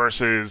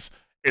 versus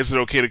is it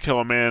okay to kill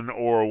a man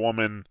or a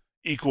woman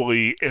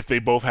equally if they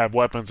both have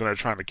weapons and are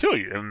trying to kill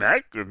you? And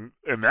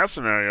in that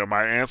scenario,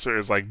 my answer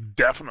is like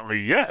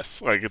definitely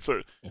yes. Like, it's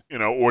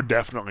or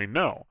definitely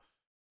no.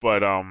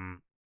 But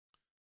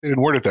they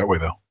didn't word it that way,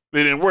 though.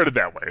 They didn't word it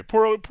that way.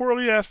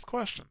 Poorly asked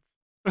questions.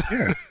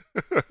 Yeah.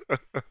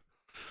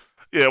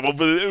 Yeah, well,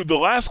 the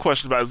last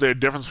question about, is there a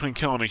difference between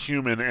killing a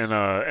human and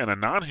a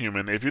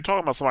non-human? If you're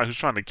talking about somebody who's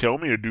trying to kill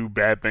me or do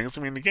bad things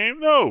to me in the game,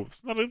 no,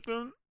 it's not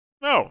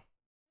no.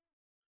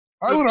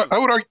 I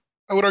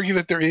would argue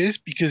that there is,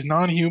 because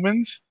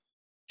non-humans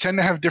tend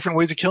to have different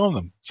ways of killing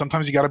them.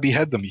 Sometimes you got to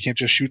behead them. You can't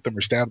just shoot them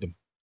or stab them.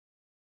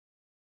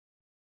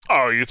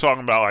 Oh, you're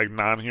talking about like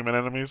non-human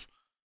enemies?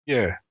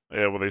 Yeah.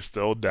 Yeah, well, they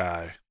still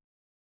die.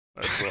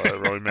 That's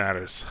what really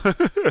matters.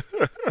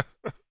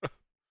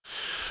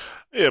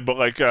 Yeah, but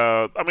like,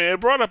 I mean, it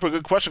brought up a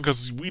good question,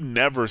 because we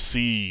never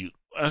see,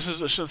 I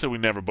shouldn't say we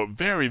never, but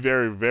very,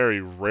 very,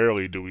 very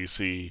rarely do we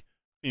see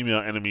female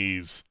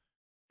enemies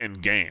in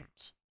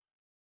games.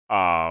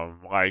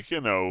 Like,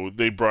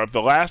 they brought up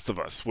The Last of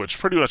Us, which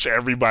pretty much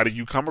everybody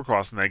you come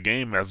across in that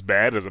game that's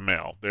bad is a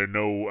male.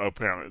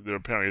 Apparently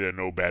there are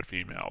no bad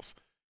females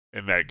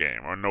in that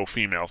game, or no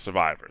female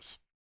survivors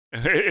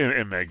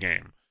in that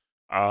game.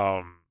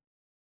 So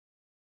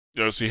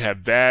you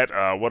had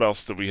that. What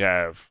else do we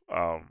have?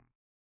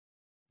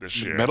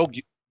 This year. Metal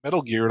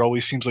Gear, it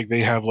always seems like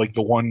they have like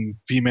the one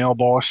female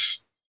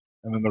boss,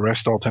 and then the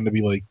rest all tend to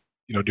be like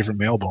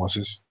different male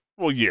bosses.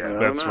 Well, yeah,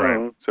 that's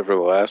right. Except for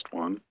the last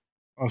one.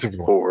 Oh, except for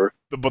the four.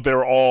 But they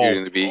were all Beauty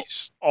and the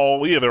Beast.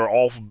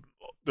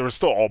 They were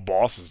still all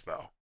bosses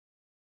though.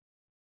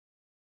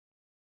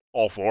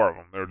 All four of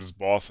them, they were just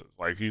bosses.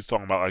 Like, he's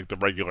talking about like the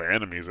regular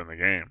enemies in the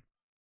game.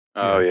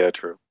 Oh yeah,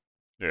 true.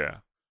 Yeah.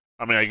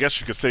 I mean, I guess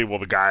you could say, well,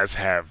 the guys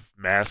have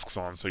masks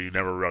on, so you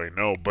never really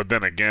know. But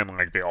then again,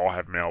 like, they all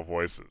have male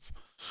voices.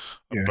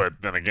 Yeah. But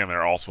then again,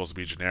 they're all supposed to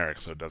be generic,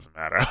 so it doesn't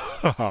matter.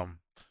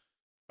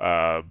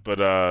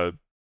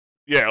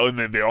 Yeah, and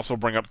then they also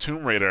bring up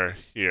Tomb Raider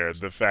here,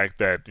 the fact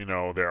that,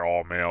 they're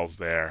all males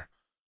there.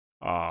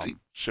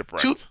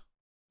 Shipwrecked.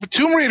 But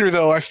Tomb Raider,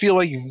 though, I feel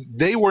like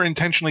they were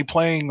intentionally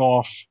playing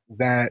off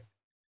that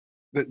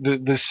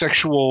the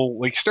sexual,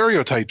 like,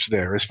 stereotypes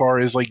there, as far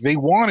as, like, they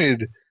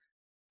wanted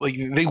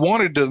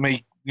to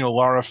make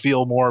Lara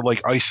feel more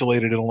like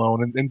isolated and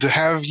alone, and to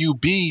have you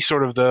be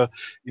sort of the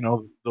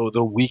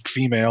the weak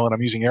female, and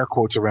I'm using air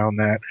quotes around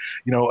that,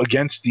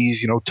 against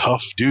these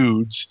tough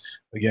dudes,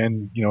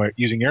 again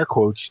using air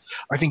quotes.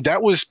 I think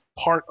that was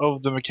part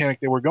of the mechanic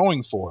they were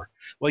going for.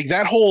 Like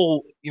that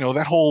whole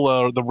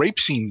the rape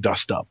scene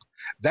dust up,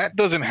 that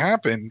doesn't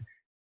happen.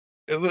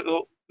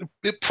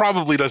 It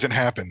probably doesn't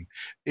happen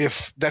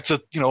if that's a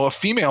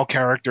female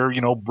character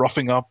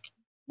roughing up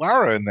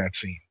Lara in that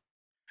scene.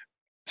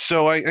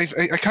 So I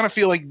kind of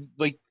feel like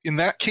in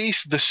that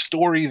case, the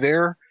story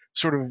there,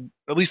 sort of,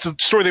 at least the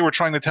story they were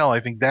trying to tell,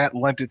 I think that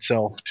lent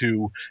itself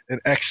to an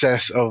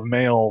excess of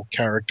male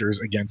characters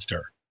against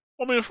her.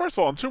 Well, I mean, first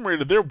of all, in Tomb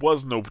Raider, there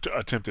was no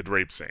attempted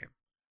rape scene.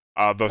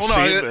 I know. That's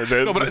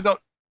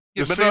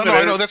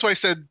why I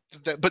said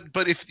that.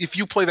 But if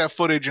you play that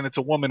footage and it's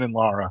a woman in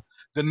Lara,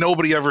 then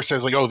nobody ever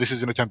says like, "Oh, this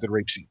is an attempted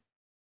rape scene."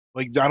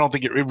 Like, I don't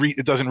think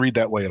it doesn't read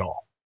that way at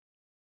all.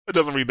 It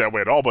doesn't read that way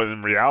at all. But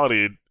in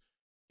reality,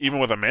 even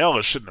with a male,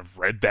 it shouldn't have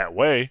read that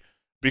way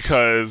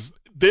because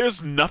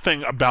there's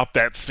nothing about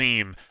that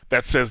scene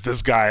that says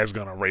this guy is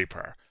gonna rape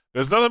her.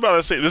 There's nothing about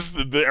that scene.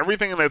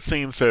 Everything in that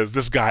scene says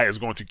this guy is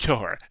going to kill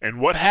her. And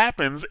what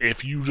happens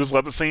if you just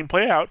let the scene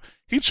play out?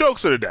 He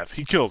chokes her to death.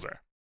 He kills her.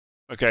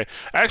 Okay?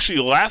 Actually,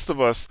 Last of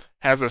Us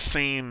has a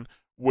scene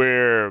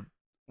where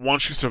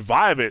once you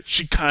survive it,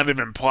 she kind of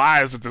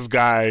implies that this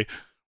guy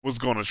was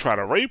going to try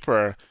to rape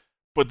her,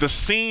 but the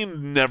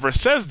scene never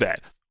says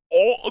that.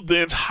 All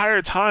the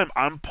entire time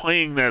I'm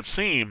playing that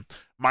scene,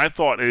 my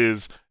thought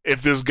is,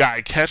 if this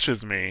guy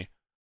catches me,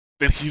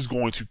 then he's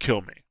going to kill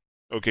me.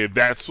 Okay,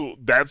 that's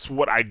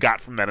what I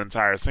got from that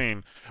entire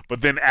scene.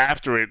 But then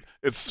after it,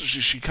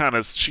 she kind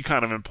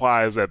of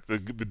implies that the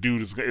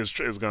dude is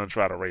going to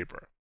try to rape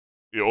her.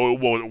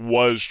 Well, it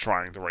was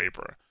trying to rape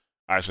her,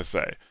 I should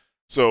say.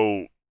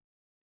 So,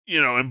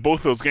 in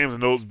both those games,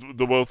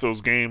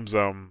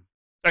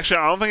 actually,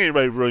 I don't think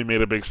anybody really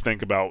made a big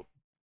stink about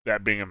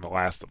that being in The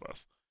Last of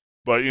Us.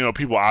 But,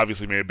 people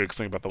obviously made a big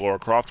stink about the Lara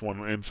Croft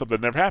one, and something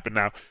never happened.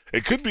 Now,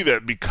 it could be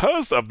that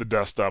because of the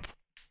dust up,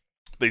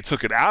 they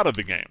took it out of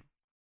the game.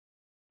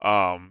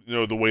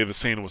 The way the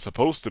scene was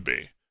supposed to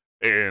be.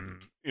 And,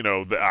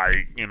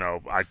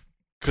 I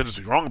could just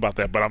be wrong about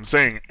that, but I'm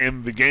saying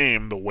in the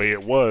game, the way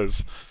it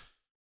was,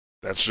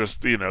 that's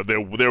just,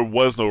 there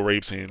was no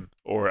rape scene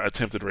or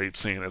attempted rape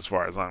scene as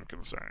far as I'm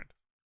concerned.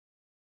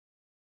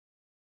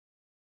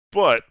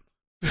 But,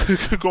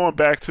 going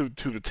back to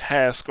the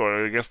task,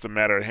 or I guess the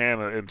matter at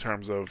hand in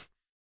terms of,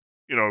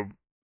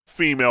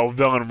 female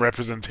villain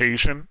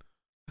representation,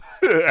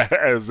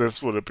 as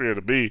this would appear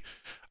to be,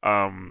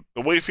 the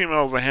way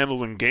females are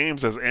handled in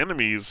games as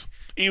enemies,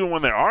 even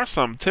when there are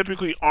some,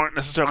 typically aren't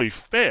necessarily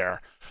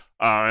fair.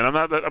 And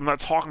I'm not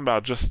talking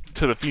about just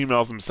to the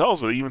females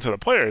themselves, but even to the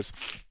players.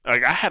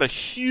 Like, I had a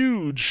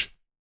huge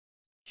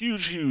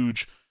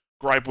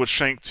gripe with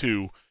Shank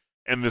 2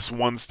 in this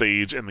one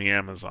stage in the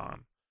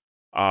Amazon,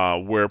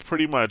 where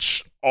pretty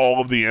much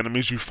all of the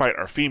enemies you fight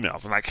are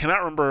females. And I cannot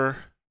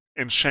remember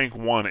in Shank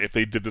 1 if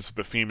they did this with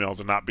the females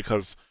or not,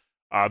 because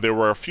there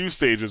were a few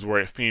stages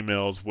where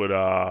females would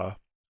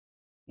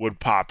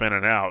pop in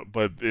and out,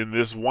 but in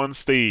this one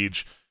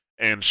stage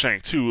in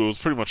Shank 2, it was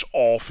pretty much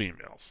all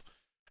females.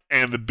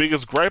 And the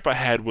biggest gripe I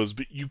had was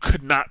you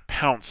could not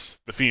pounce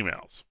the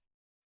females.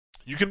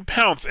 You can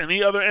pounce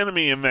any other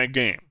enemy in that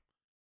game,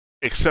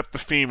 except the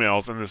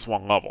females in this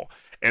one level.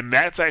 And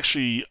that's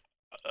actually,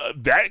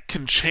 that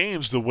can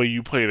change the way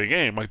you play the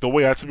game, like the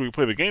way I typically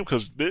play the game,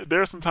 because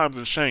there are some times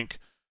in Shank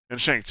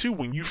 2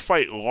 when you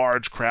fight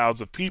large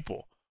crowds of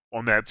people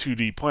on that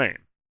 2D plane,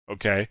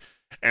 okay?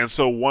 And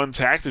so one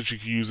tactic you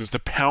can use is to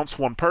pounce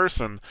one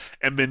person,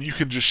 and then you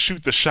can just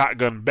shoot the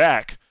shotgun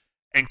back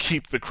and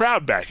keep the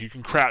crowd back. You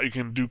can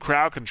do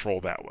crowd control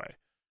that way,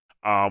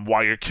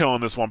 while you're killing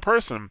this one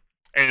person.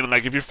 And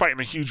like if you're fighting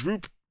a huge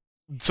group,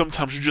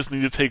 sometimes you just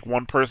need to take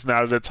one person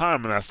out at a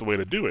time, and that's the way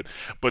to do it.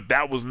 But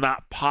that was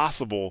not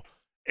possible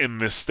in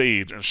this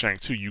stage in Shank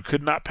 2. You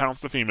could not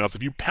pounce the females.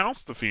 If you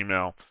pounced the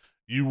female,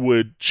 she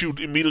would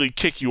immediately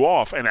kick you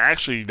off, and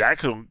actually that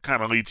could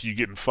kind of lead to you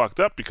getting fucked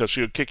up, because she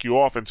would kick you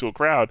off into a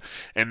crowd,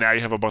 and now you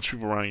have a bunch of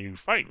people around you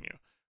fighting you.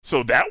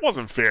 So that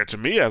wasn't fair to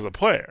me as a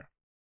player.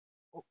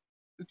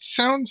 It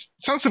sounds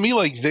to me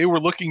like they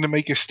were looking to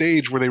make a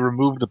stage where they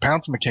removed the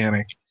pounce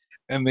mechanic,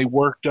 and they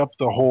worked up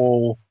the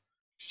whole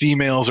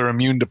females are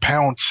immune to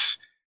pounce.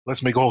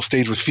 Let's make a whole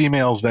stage with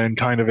females then,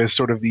 kind of as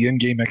sort of the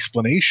in-game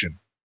explanation.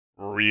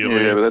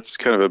 Really? Yeah, but that's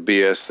kind of a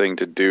BS thing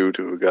to do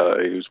to a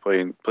guy who's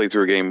played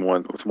through a game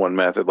with one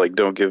method. Like,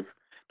 don't give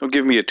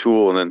me a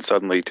tool and then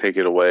suddenly take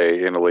it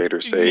away in a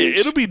later stage. Yeah,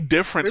 it'll be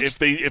different if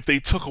they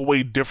took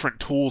away different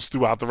tools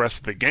throughout the rest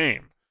of the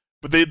game.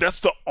 But that's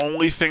the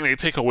only thing they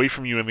take away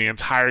from you in the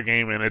entire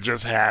game, and it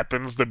just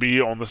happens to be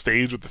on the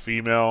stage with the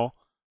females.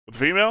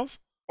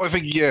 Well,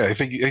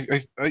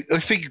 I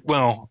think.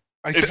 Well,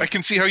 I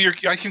can see how you're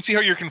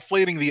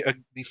conflating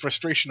the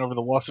frustration over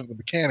the loss of the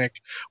mechanic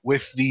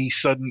with the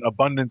sudden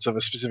abundance of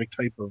a specific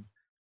type of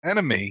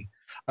enemy.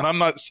 And I'm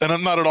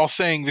not at all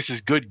saying this is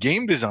good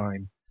game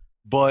design,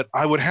 but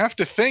I would have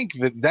to think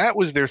that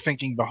was their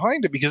thinking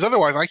behind it, because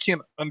otherwise I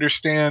can't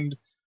understand.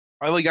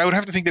 I would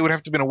have to think they would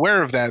have to have been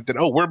aware of that,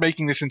 we're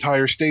making this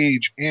entire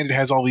stage and it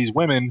has all these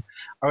women.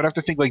 I would have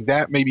to think like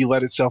that maybe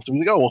led itself to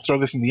be like, we'll throw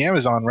this in the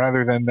Amazon,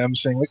 rather than them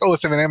saying like,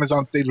 let's have an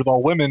Amazon stage with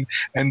all women,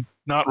 and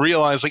not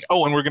realize like,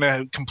 and we're going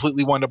to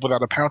completely wind up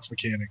without a pounce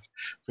mechanic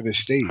for this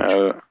stage.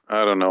 I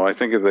don't know. I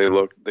think if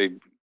they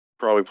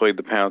probably played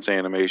the pounce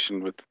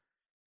animation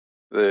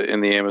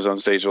in the Amazon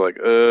stage. They're like,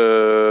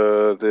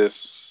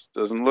 this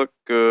doesn't look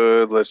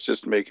good. Let's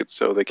just make it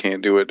so they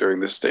can't do it during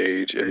the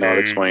stage and not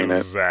explain it.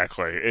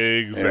 Exactly.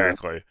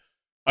 Yeah.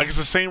 Like, it's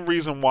the same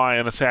reason why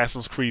in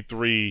Assassin's Creed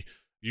 3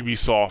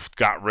 Ubisoft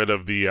got rid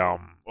of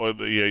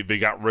they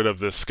got rid of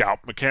the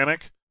scalp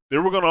mechanic. They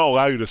were going to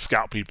allow you to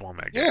scalp people in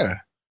that game. Yeah.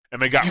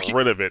 And they got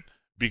rid of it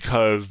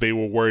because they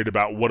were worried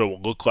about what it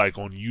would look like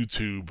on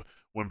YouTube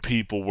when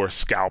people were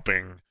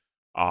scalping,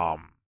 have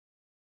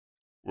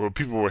a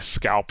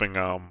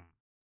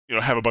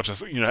bunch of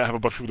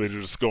people that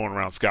are just going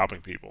around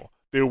scalping people.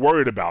 They were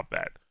worried about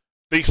that.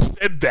 They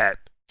said that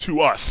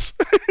to us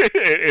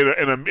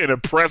in a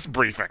press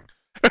briefing.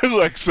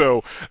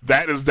 So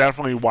that is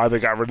definitely why they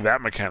got rid of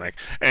that mechanic.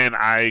 And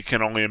I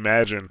can only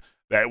imagine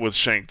that with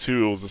Shank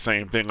 2, it was the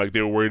same thing. Like,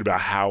 they were worried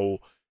about how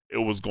it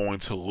was going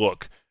to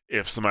look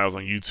if somebody was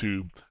on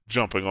YouTube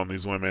jumping on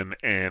these women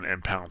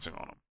and pouncing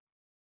on them.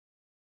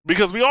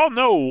 Because we all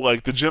know,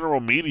 like, the general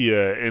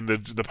media and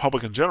the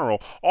public in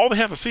general, all they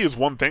have to see is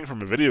one thing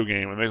from a video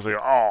game, and they say,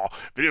 oh,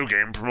 video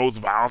game promotes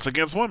violence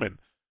against women.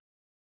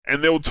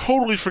 And they'll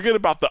totally forget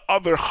about the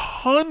other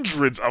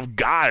hundreds of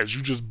guys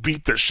you just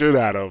beat the shit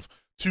out of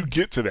to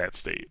get to that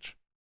stage.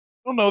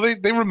 Well, no,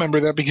 they remember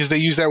that because they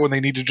use that when they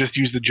need to just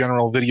use the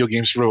general video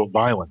games to promote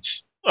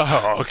violence.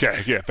 Oh,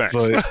 okay. Yeah, thanks.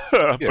 But,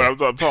 yeah. But I'm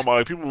talking about,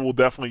 like, people will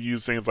definitely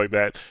use things like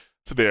that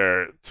to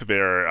their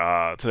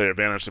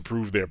advantage to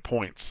prove their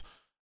points.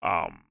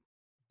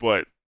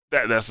 But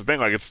that's the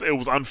thing. Like, it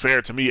was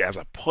unfair to me as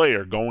a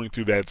player going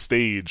through that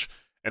stage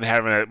and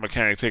having that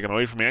mechanic taken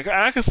away from me.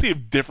 I can see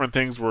if different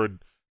things were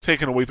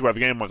taken away throughout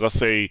the game. Like, let's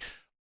say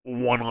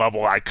one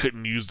level I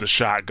couldn't use the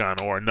shotgun,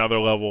 or another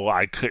level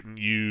I couldn't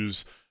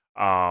use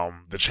the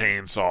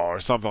chainsaw or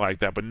something like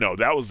that. But no,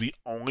 that was the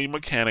only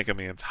mechanic in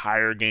the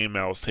entire game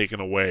that was taken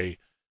away,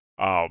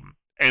 and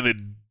it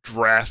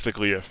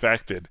drastically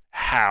affected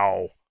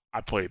how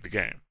I played the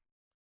game.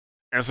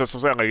 And so, I'm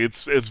saying, like,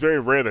 it's very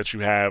rare that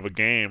you have a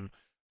game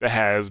that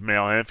has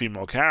male and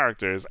female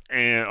characters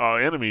and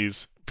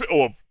enemies,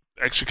 or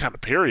actually kind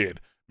of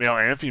period, male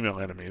and female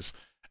enemies,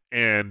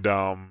 and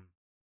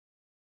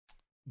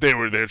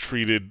they're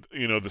treated,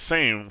 the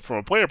same from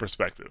a player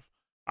perspective.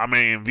 I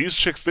mean, these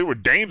chicks, they were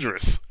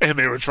dangerous, and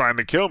they were trying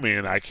to kill me,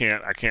 and I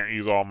can't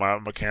use all my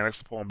mechanics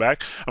to pull them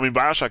back. I mean,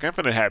 BioShock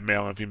Infinite had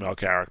male and female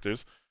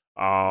characters,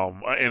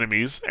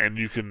 enemies, and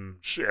you can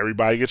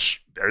everybody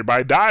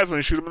dies when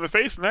you shoot them in the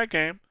face in that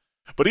game.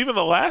 But even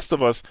The Last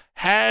of Us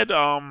had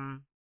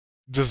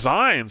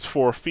designs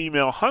for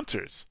female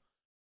hunters,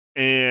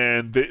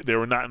 and they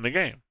were not in the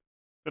game.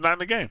 They're not in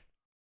the game.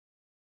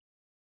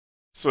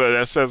 So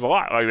that says a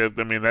lot. Like,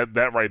 I mean,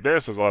 that right there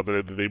says a lot.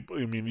 There's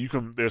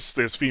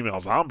female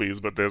zombies,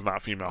 but there's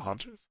not female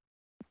hunters.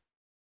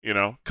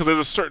 Because there's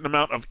a certain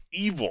amount of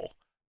evil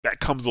that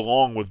comes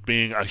along with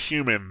being a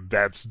human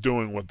that's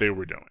doing what they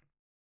were doing.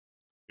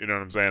 You know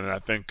what I'm saying? And I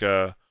think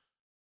they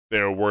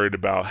were worried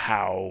about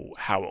how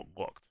it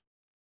looked.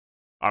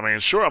 I mean,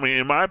 sure. I mean,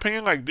 in my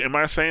opinion, like, am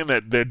I saying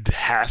that there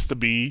has to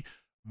be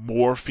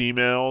more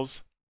female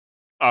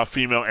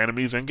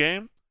enemies in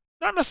game?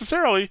 Not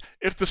necessarily.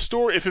 If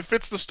it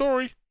fits the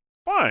story,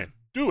 fine,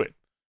 do it.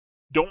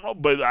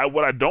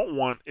 What I don't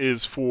want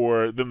is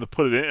for them to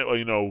put it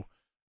in, or,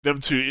 them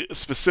to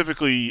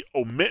specifically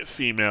omit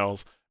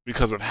females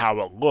because of how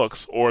it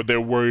looks, or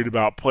they're worried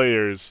about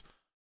players,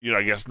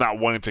 I guess, not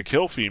wanting to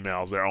kill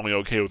females. They're only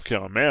okay with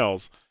killing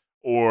males,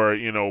 or,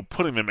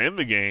 putting them in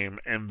the game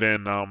and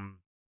then,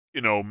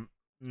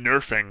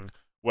 nerfing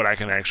what I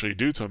can actually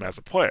do to them as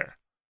a player.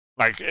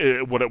 Like,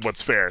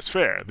 what's fair is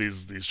fair.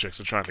 These chicks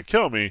are trying to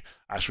kill me.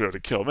 I should be able to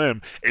kill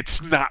them. It's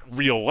not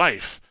real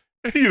life.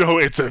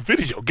 It's a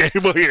video game.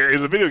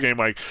 It's a video game.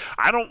 Like,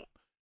 I'm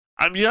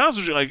be honest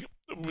with you, like,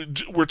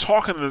 we're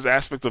talking in this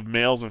aspect of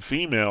males and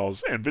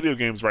females and video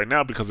games right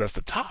now because that's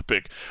the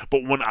topic.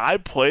 But when I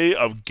play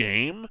a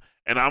game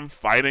and I'm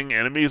fighting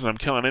enemies and I'm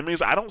killing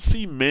enemies, I don't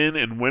see men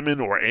and women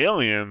or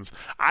aliens.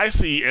 I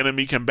see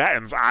enemy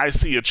combatants. I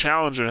see a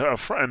challenge in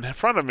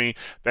front of me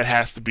that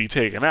has to be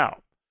taken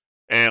out.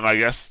 And I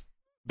guess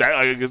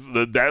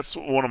that's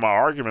one of my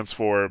arguments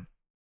for,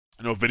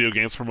 video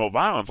games promote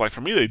violence. Like,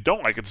 for me, they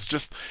don't. Like,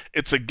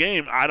 it's a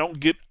game. I don't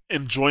get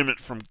enjoyment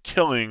from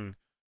killing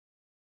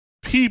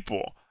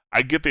people.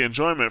 I get the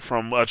enjoyment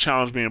from a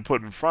challenge being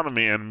put in front of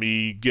me and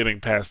me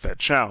getting past that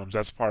challenge.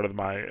 That's part of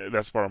my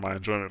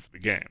enjoyment for the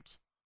games.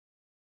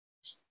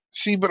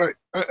 See, but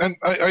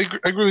I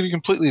agree with you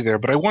completely there.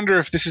 But I wonder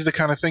if this is the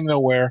kind of thing, though,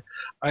 where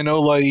I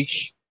know, like,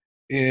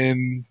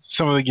 in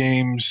some of the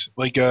games,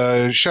 like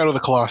Shadow of the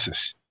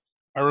Colossus,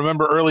 I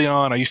remember early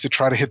on I used to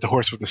try to hit the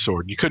horse with the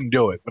sword. You couldn't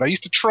do it, but I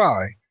used to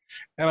try.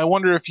 And I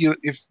wonder if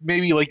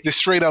maybe, like, this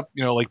straight up,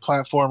 like,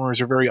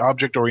 platformers or very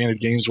object oriented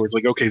games where it's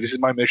like, okay, this is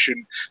my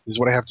mission, this is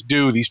what I have to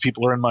do, these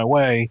people are in my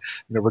way,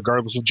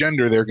 regardless of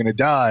gender, they're going to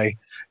die.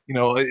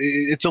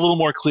 It's a little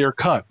more clear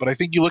cut. But I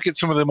think you look at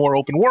some of the more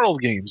open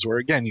world games where,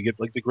 again, you get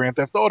like the Grand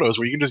Theft Autos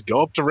where you can just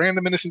go up to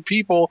random innocent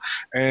people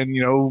and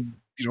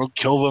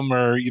kill them,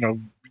 or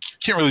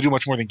can't really do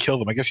much more than kill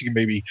them. I guess you can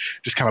maybe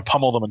just kind of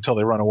pummel them until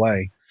they run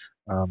away.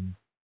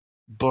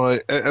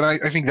 But I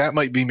think that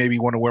might be maybe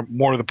one of where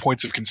more of the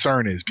points of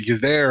concern is,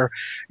 because there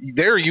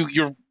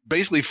you're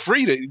basically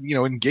free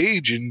to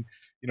engage in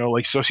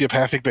like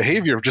sociopathic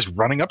behavior of just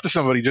running up to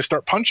somebody, just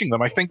start punching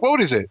them. I think,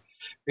 what is it?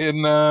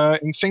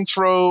 in Saints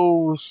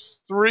Row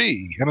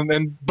 3,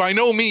 and by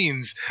no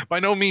means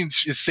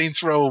is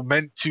Saints Row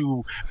meant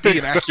to be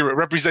an accurate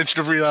representation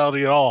of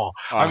reality at all.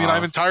 I mean,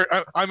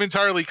 I'm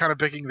entirely kind of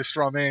picking the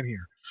straw man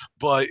here,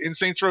 but in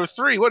Saints Row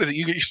 3, what is it?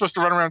 You're supposed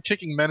to run around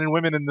kicking men and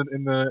women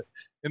in the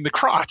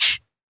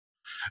crotch.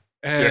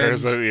 And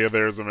there's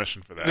a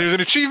mission for that. There's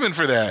an achievement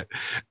for that,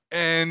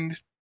 and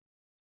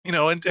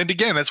and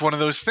again, that's one of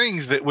those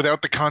things that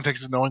without the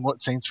context of knowing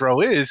what Saints Row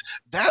is,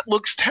 that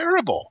looks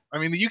terrible. I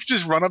mean, you can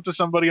just run up to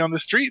somebody on the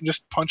street and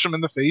just punch them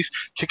in the face,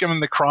 kick them in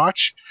the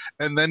crotch,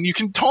 and then you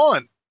can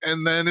taunt.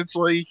 And then it's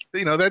like,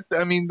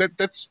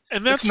 that's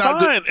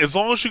not fine, as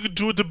long as you can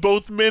do it to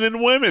both men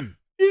and women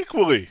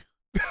equally.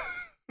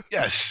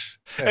 Yes.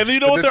 And you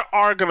know what? There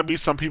are going to be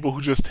some people who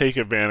just take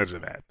advantage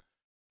of that.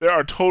 There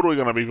are totally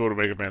going to be people who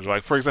make advantage.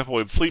 Like, for example,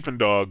 in Sleeping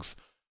Dogs,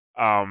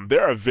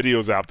 there are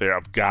videos out there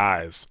of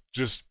guys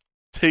just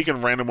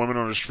taking random women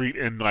on the street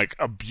and like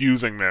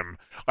abusing them,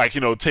 like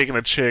taking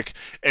a chick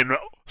and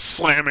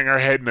slamming her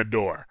head in a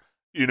door,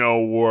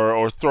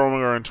 or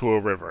throwing her into a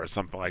river or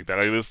something like that.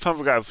 Like, there's tons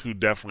of guys who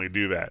definitely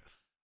do that.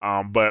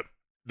 But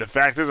the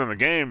fact is, in the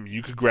game,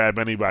 you could grab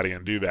anybody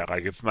and do that.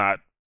 Like, it's not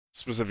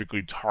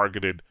specifically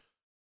targeted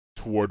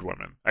toward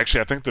women.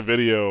 Actually, I think the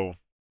video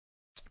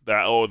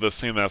the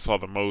scene that I saw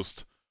the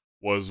most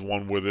was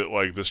one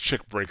where this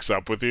chick breaks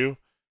up with you,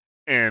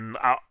 and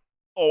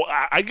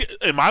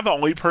am I the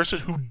only person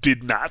who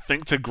did not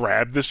think to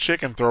grab this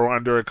chick and throw her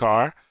under a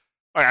car?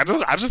 Like,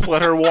 I just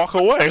let her walk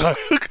away.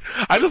 Like,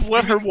 I just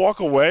let her walk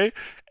away.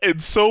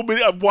 And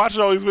I'm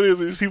watching all these videos of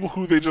these people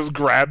who they just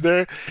grab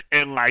her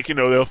and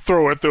they'll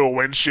throw her through a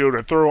windshield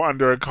or throw her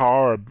under a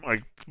car or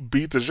like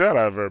beat the shit out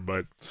of her.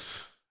 But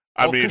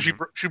I mean,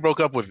 she broke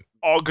up with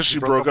all because she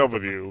broke up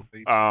with you.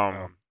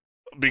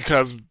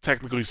 Because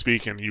technically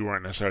speaking, you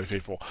weren't necessarily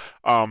faithful.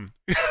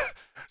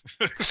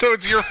 So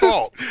it's your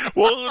fault.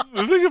 Well,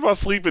 the thing about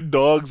Sleeping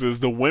Dogs is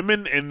the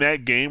women in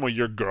that game are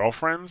your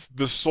girlfriends.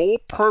 The sole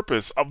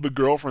purpose of the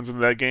girlfriends in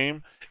that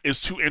game is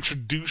to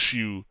introduce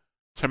you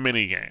to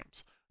mini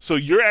games. So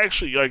you're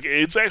actually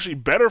it's actually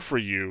better for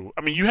you.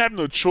 I mean, you have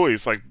no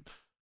choice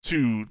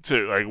to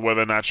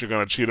whether or not you're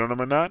gonna cheat on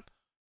them or not,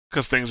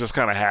 because things just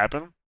kind of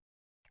happen.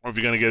 Or if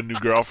you're gonna get a new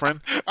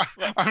girlfriend.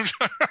 I'm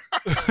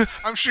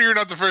sure you're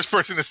not the first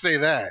person to say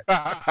that.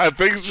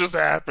 Things just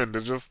happened.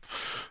 It just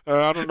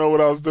I don't know what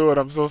I was doing.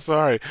 I'm so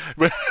sorry.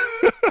 But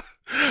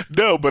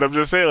no, but I'm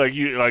just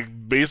saying,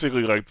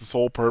 basically the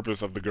sole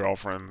purpose of the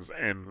girlfriends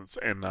and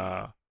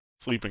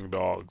Sleeping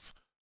Dogs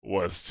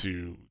was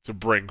to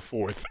bring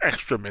forth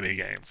extra mini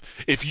games.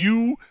 If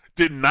you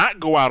did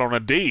not go out on a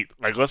date,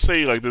 let's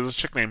say there's this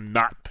chick named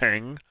Not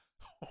Ping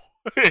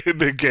in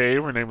the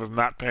game, her name is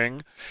Not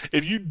Ping.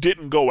 If you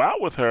didn't go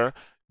out with her,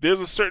 there's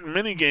a certain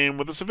mini game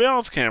with the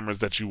surveillance cameras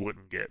that you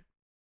wouldn't get.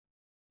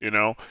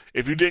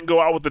 If you didn't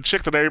go out with the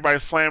chick that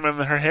everybody's slamming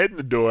her head in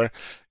the door,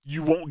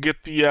 you won't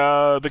get the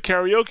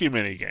karaoke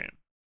mini game.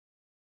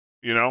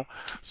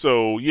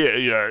 So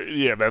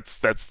yeah. That's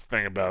the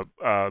thing about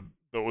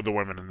the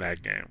women in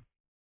that game.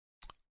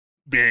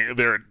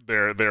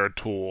 They're a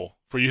tool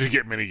for you to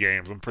get mini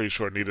games. I'm pretty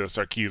sure Nita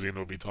Sarkeesian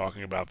will be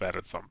talking about that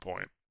at some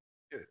point.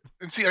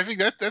 And see, I think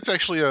that's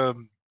actually a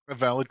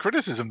valid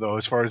criticism, though,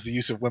 as far as the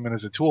use of women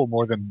as a tool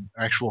more than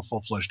actual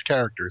full-fledged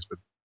characters. But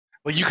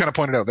like you kind of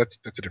pointed out, that's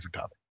a different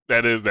topic.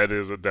 That is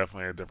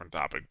definitely a different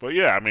topic. But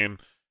yeah, I mean,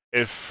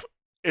 if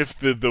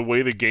the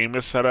way the game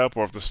is set up,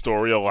 or if the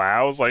story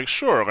allows,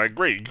 sure,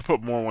 great, you can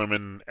put more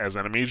women as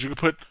enemies. You can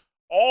put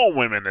all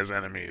women as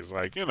enemies.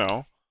 I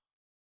don't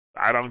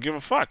give a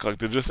fuck.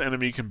 They're just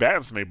enemy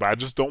combatants to me. But I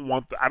just don't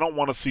want. I don't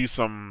want to see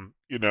some,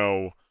 we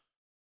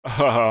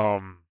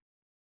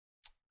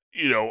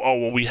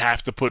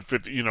have to put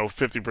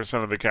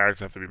 50% of the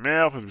characters have to be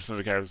male, 50% of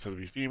the characters have to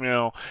be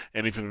female,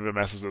 and if it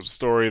messes up the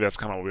story, that's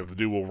kind of what we have to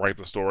do. We'll write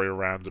the story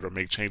around it or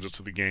make changes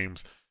to the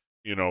games,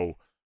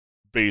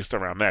 based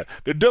around that.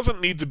 There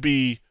doesn't need to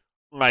be,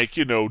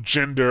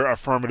 gender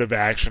affirmative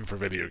action for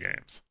video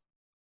games.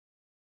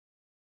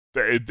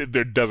 There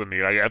doesn't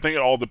need. I think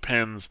it all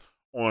depends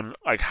on,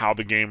 how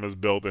the game is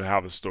built and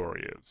how the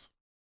story is.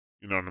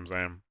 You know what I'm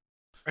saying?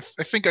 I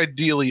think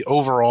ideally,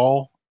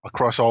 overall,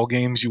 across all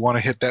games, you want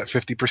to hit that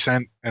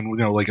 50%,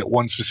 and at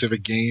one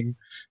specific game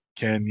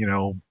can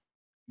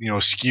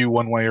skew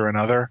one way or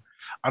another.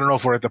 I don't know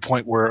if we're at the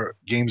point where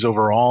games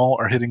overall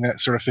are hitting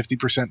that sort of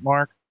 50%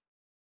 mark,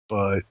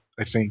 but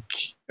I think,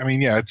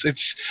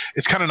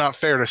 it's kind of not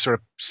fair to sort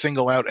of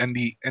single out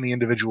any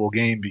individual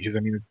game, because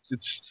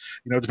it's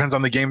it depends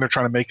on the game they're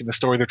trying to make and the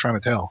story they're trying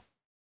to tell.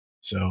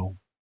 So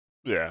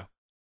yeah,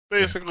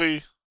 basically,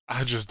 yeah.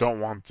 I just don't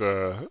want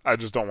to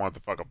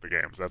fuck up the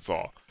games. That's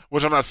all.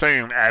 Which I'm not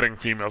saying adding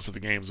females to the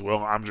games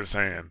will. I'm just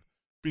saying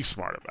be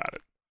smart about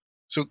it.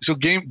 So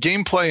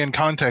gameplay and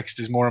context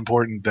is more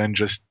important than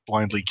just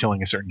blindly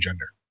killing a certain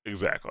gender.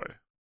 Exactly.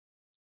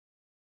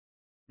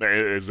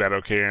 Is that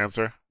okay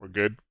answer? We're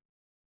good?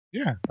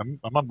 Yeah, I'm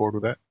on board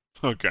with that.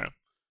 Okay.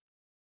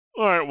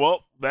 All right,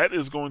 well, that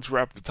is going to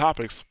wrap the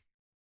topics.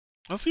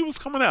 Let's see what's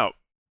coming out.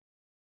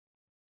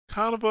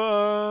 kind of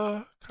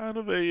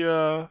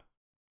a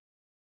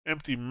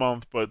empty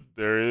month, but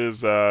there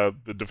is the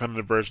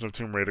definitive version of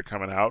Tomb Raider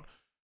coming out,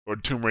 or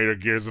Tomb Raider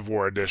Gears of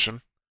War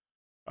Edition.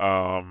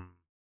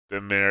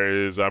 Then there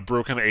is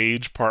Broken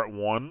Age Part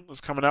 1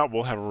 is coming out.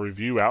 We'll have a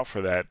review out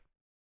for that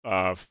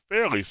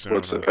fairly soon.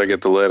 What's if I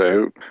get the lead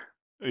out?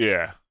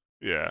 Yeah.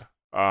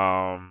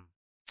 And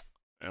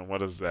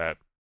what is that?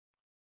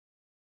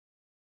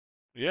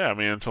 Yeah, I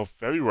mean, until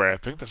February, I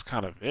think that's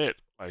kind of it.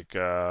 Like,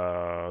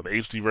 the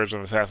HD version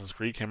of Assassin's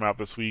Creed came out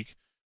this week.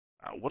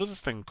 What is this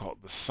thing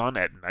called? The Sun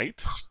at Night?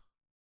 Is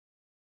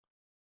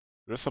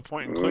this a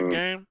point-and-click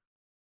game?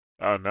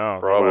 Oh, no.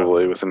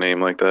 Probably, with a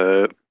name like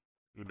that.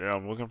 Yeah,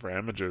 I'm looking for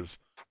images.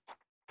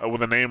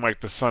 With a name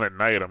like The Sun at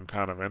Night, I'm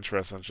kind of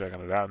interested in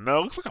checking it out. No,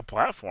 it looks like a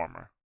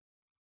platformer.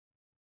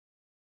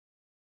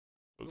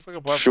 Looks like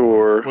a platformer.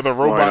 Sure. With a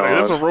robot.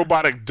 There's a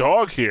robotic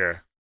dog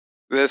here.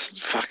 That's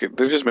fucking.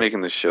 They're just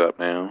making this shit up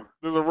now.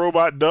 There's a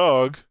robot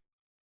dog.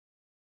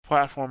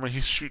 Platformer.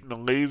 He's shooting a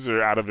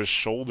laser out of his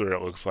shoulder,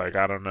 it looks like.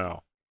 I don't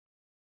know.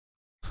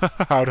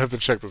 I would have to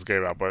check this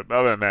game out. But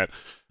other than that,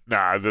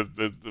 nah,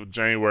 the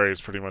January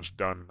is pretty much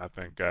done, I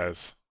think,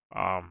 guys.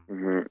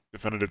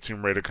 Definitive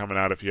Tomb Raider coming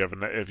out if you have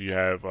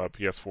a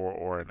PS4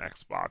 or an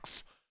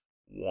Xbox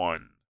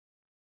One.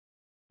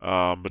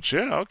 But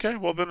yeah, okay.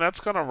 Well, then that's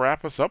gonna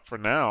wrap us up for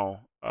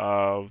now.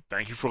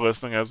 Thank you for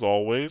listening as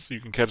always. You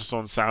can catch us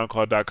on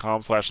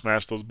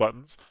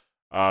SoundCloud.com/SmashThoseButtons.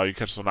 You can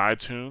catch us on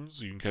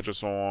iTunes. You can catch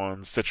us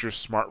on Stitcher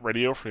Smart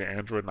Radio for your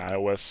Android and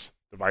iOS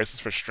devices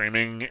for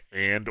streaming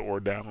and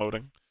or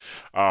downloading.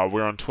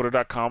 We're on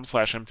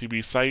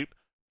Twitter.com/MTBSite,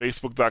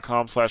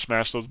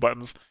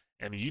 Facebook.com/SmashThoseButtons,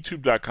 and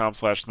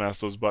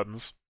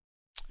YouTube.com/SmashThoseButtons.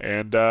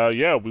 And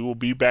yeah, we will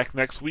be back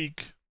next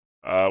week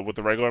with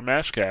the regular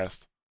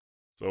Mashcast.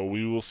 So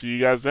we will see you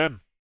guys then.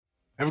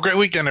 Have a great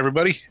weekend,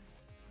 everybody.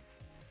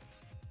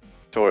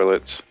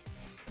 Toilets.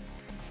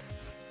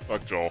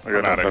 Fuck Joel.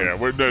 We're out of here.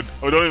 We're done.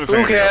 Oh, don't even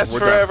say anything. We're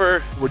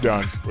forever.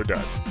 Done. We're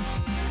done.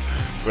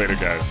 Later,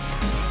 guys.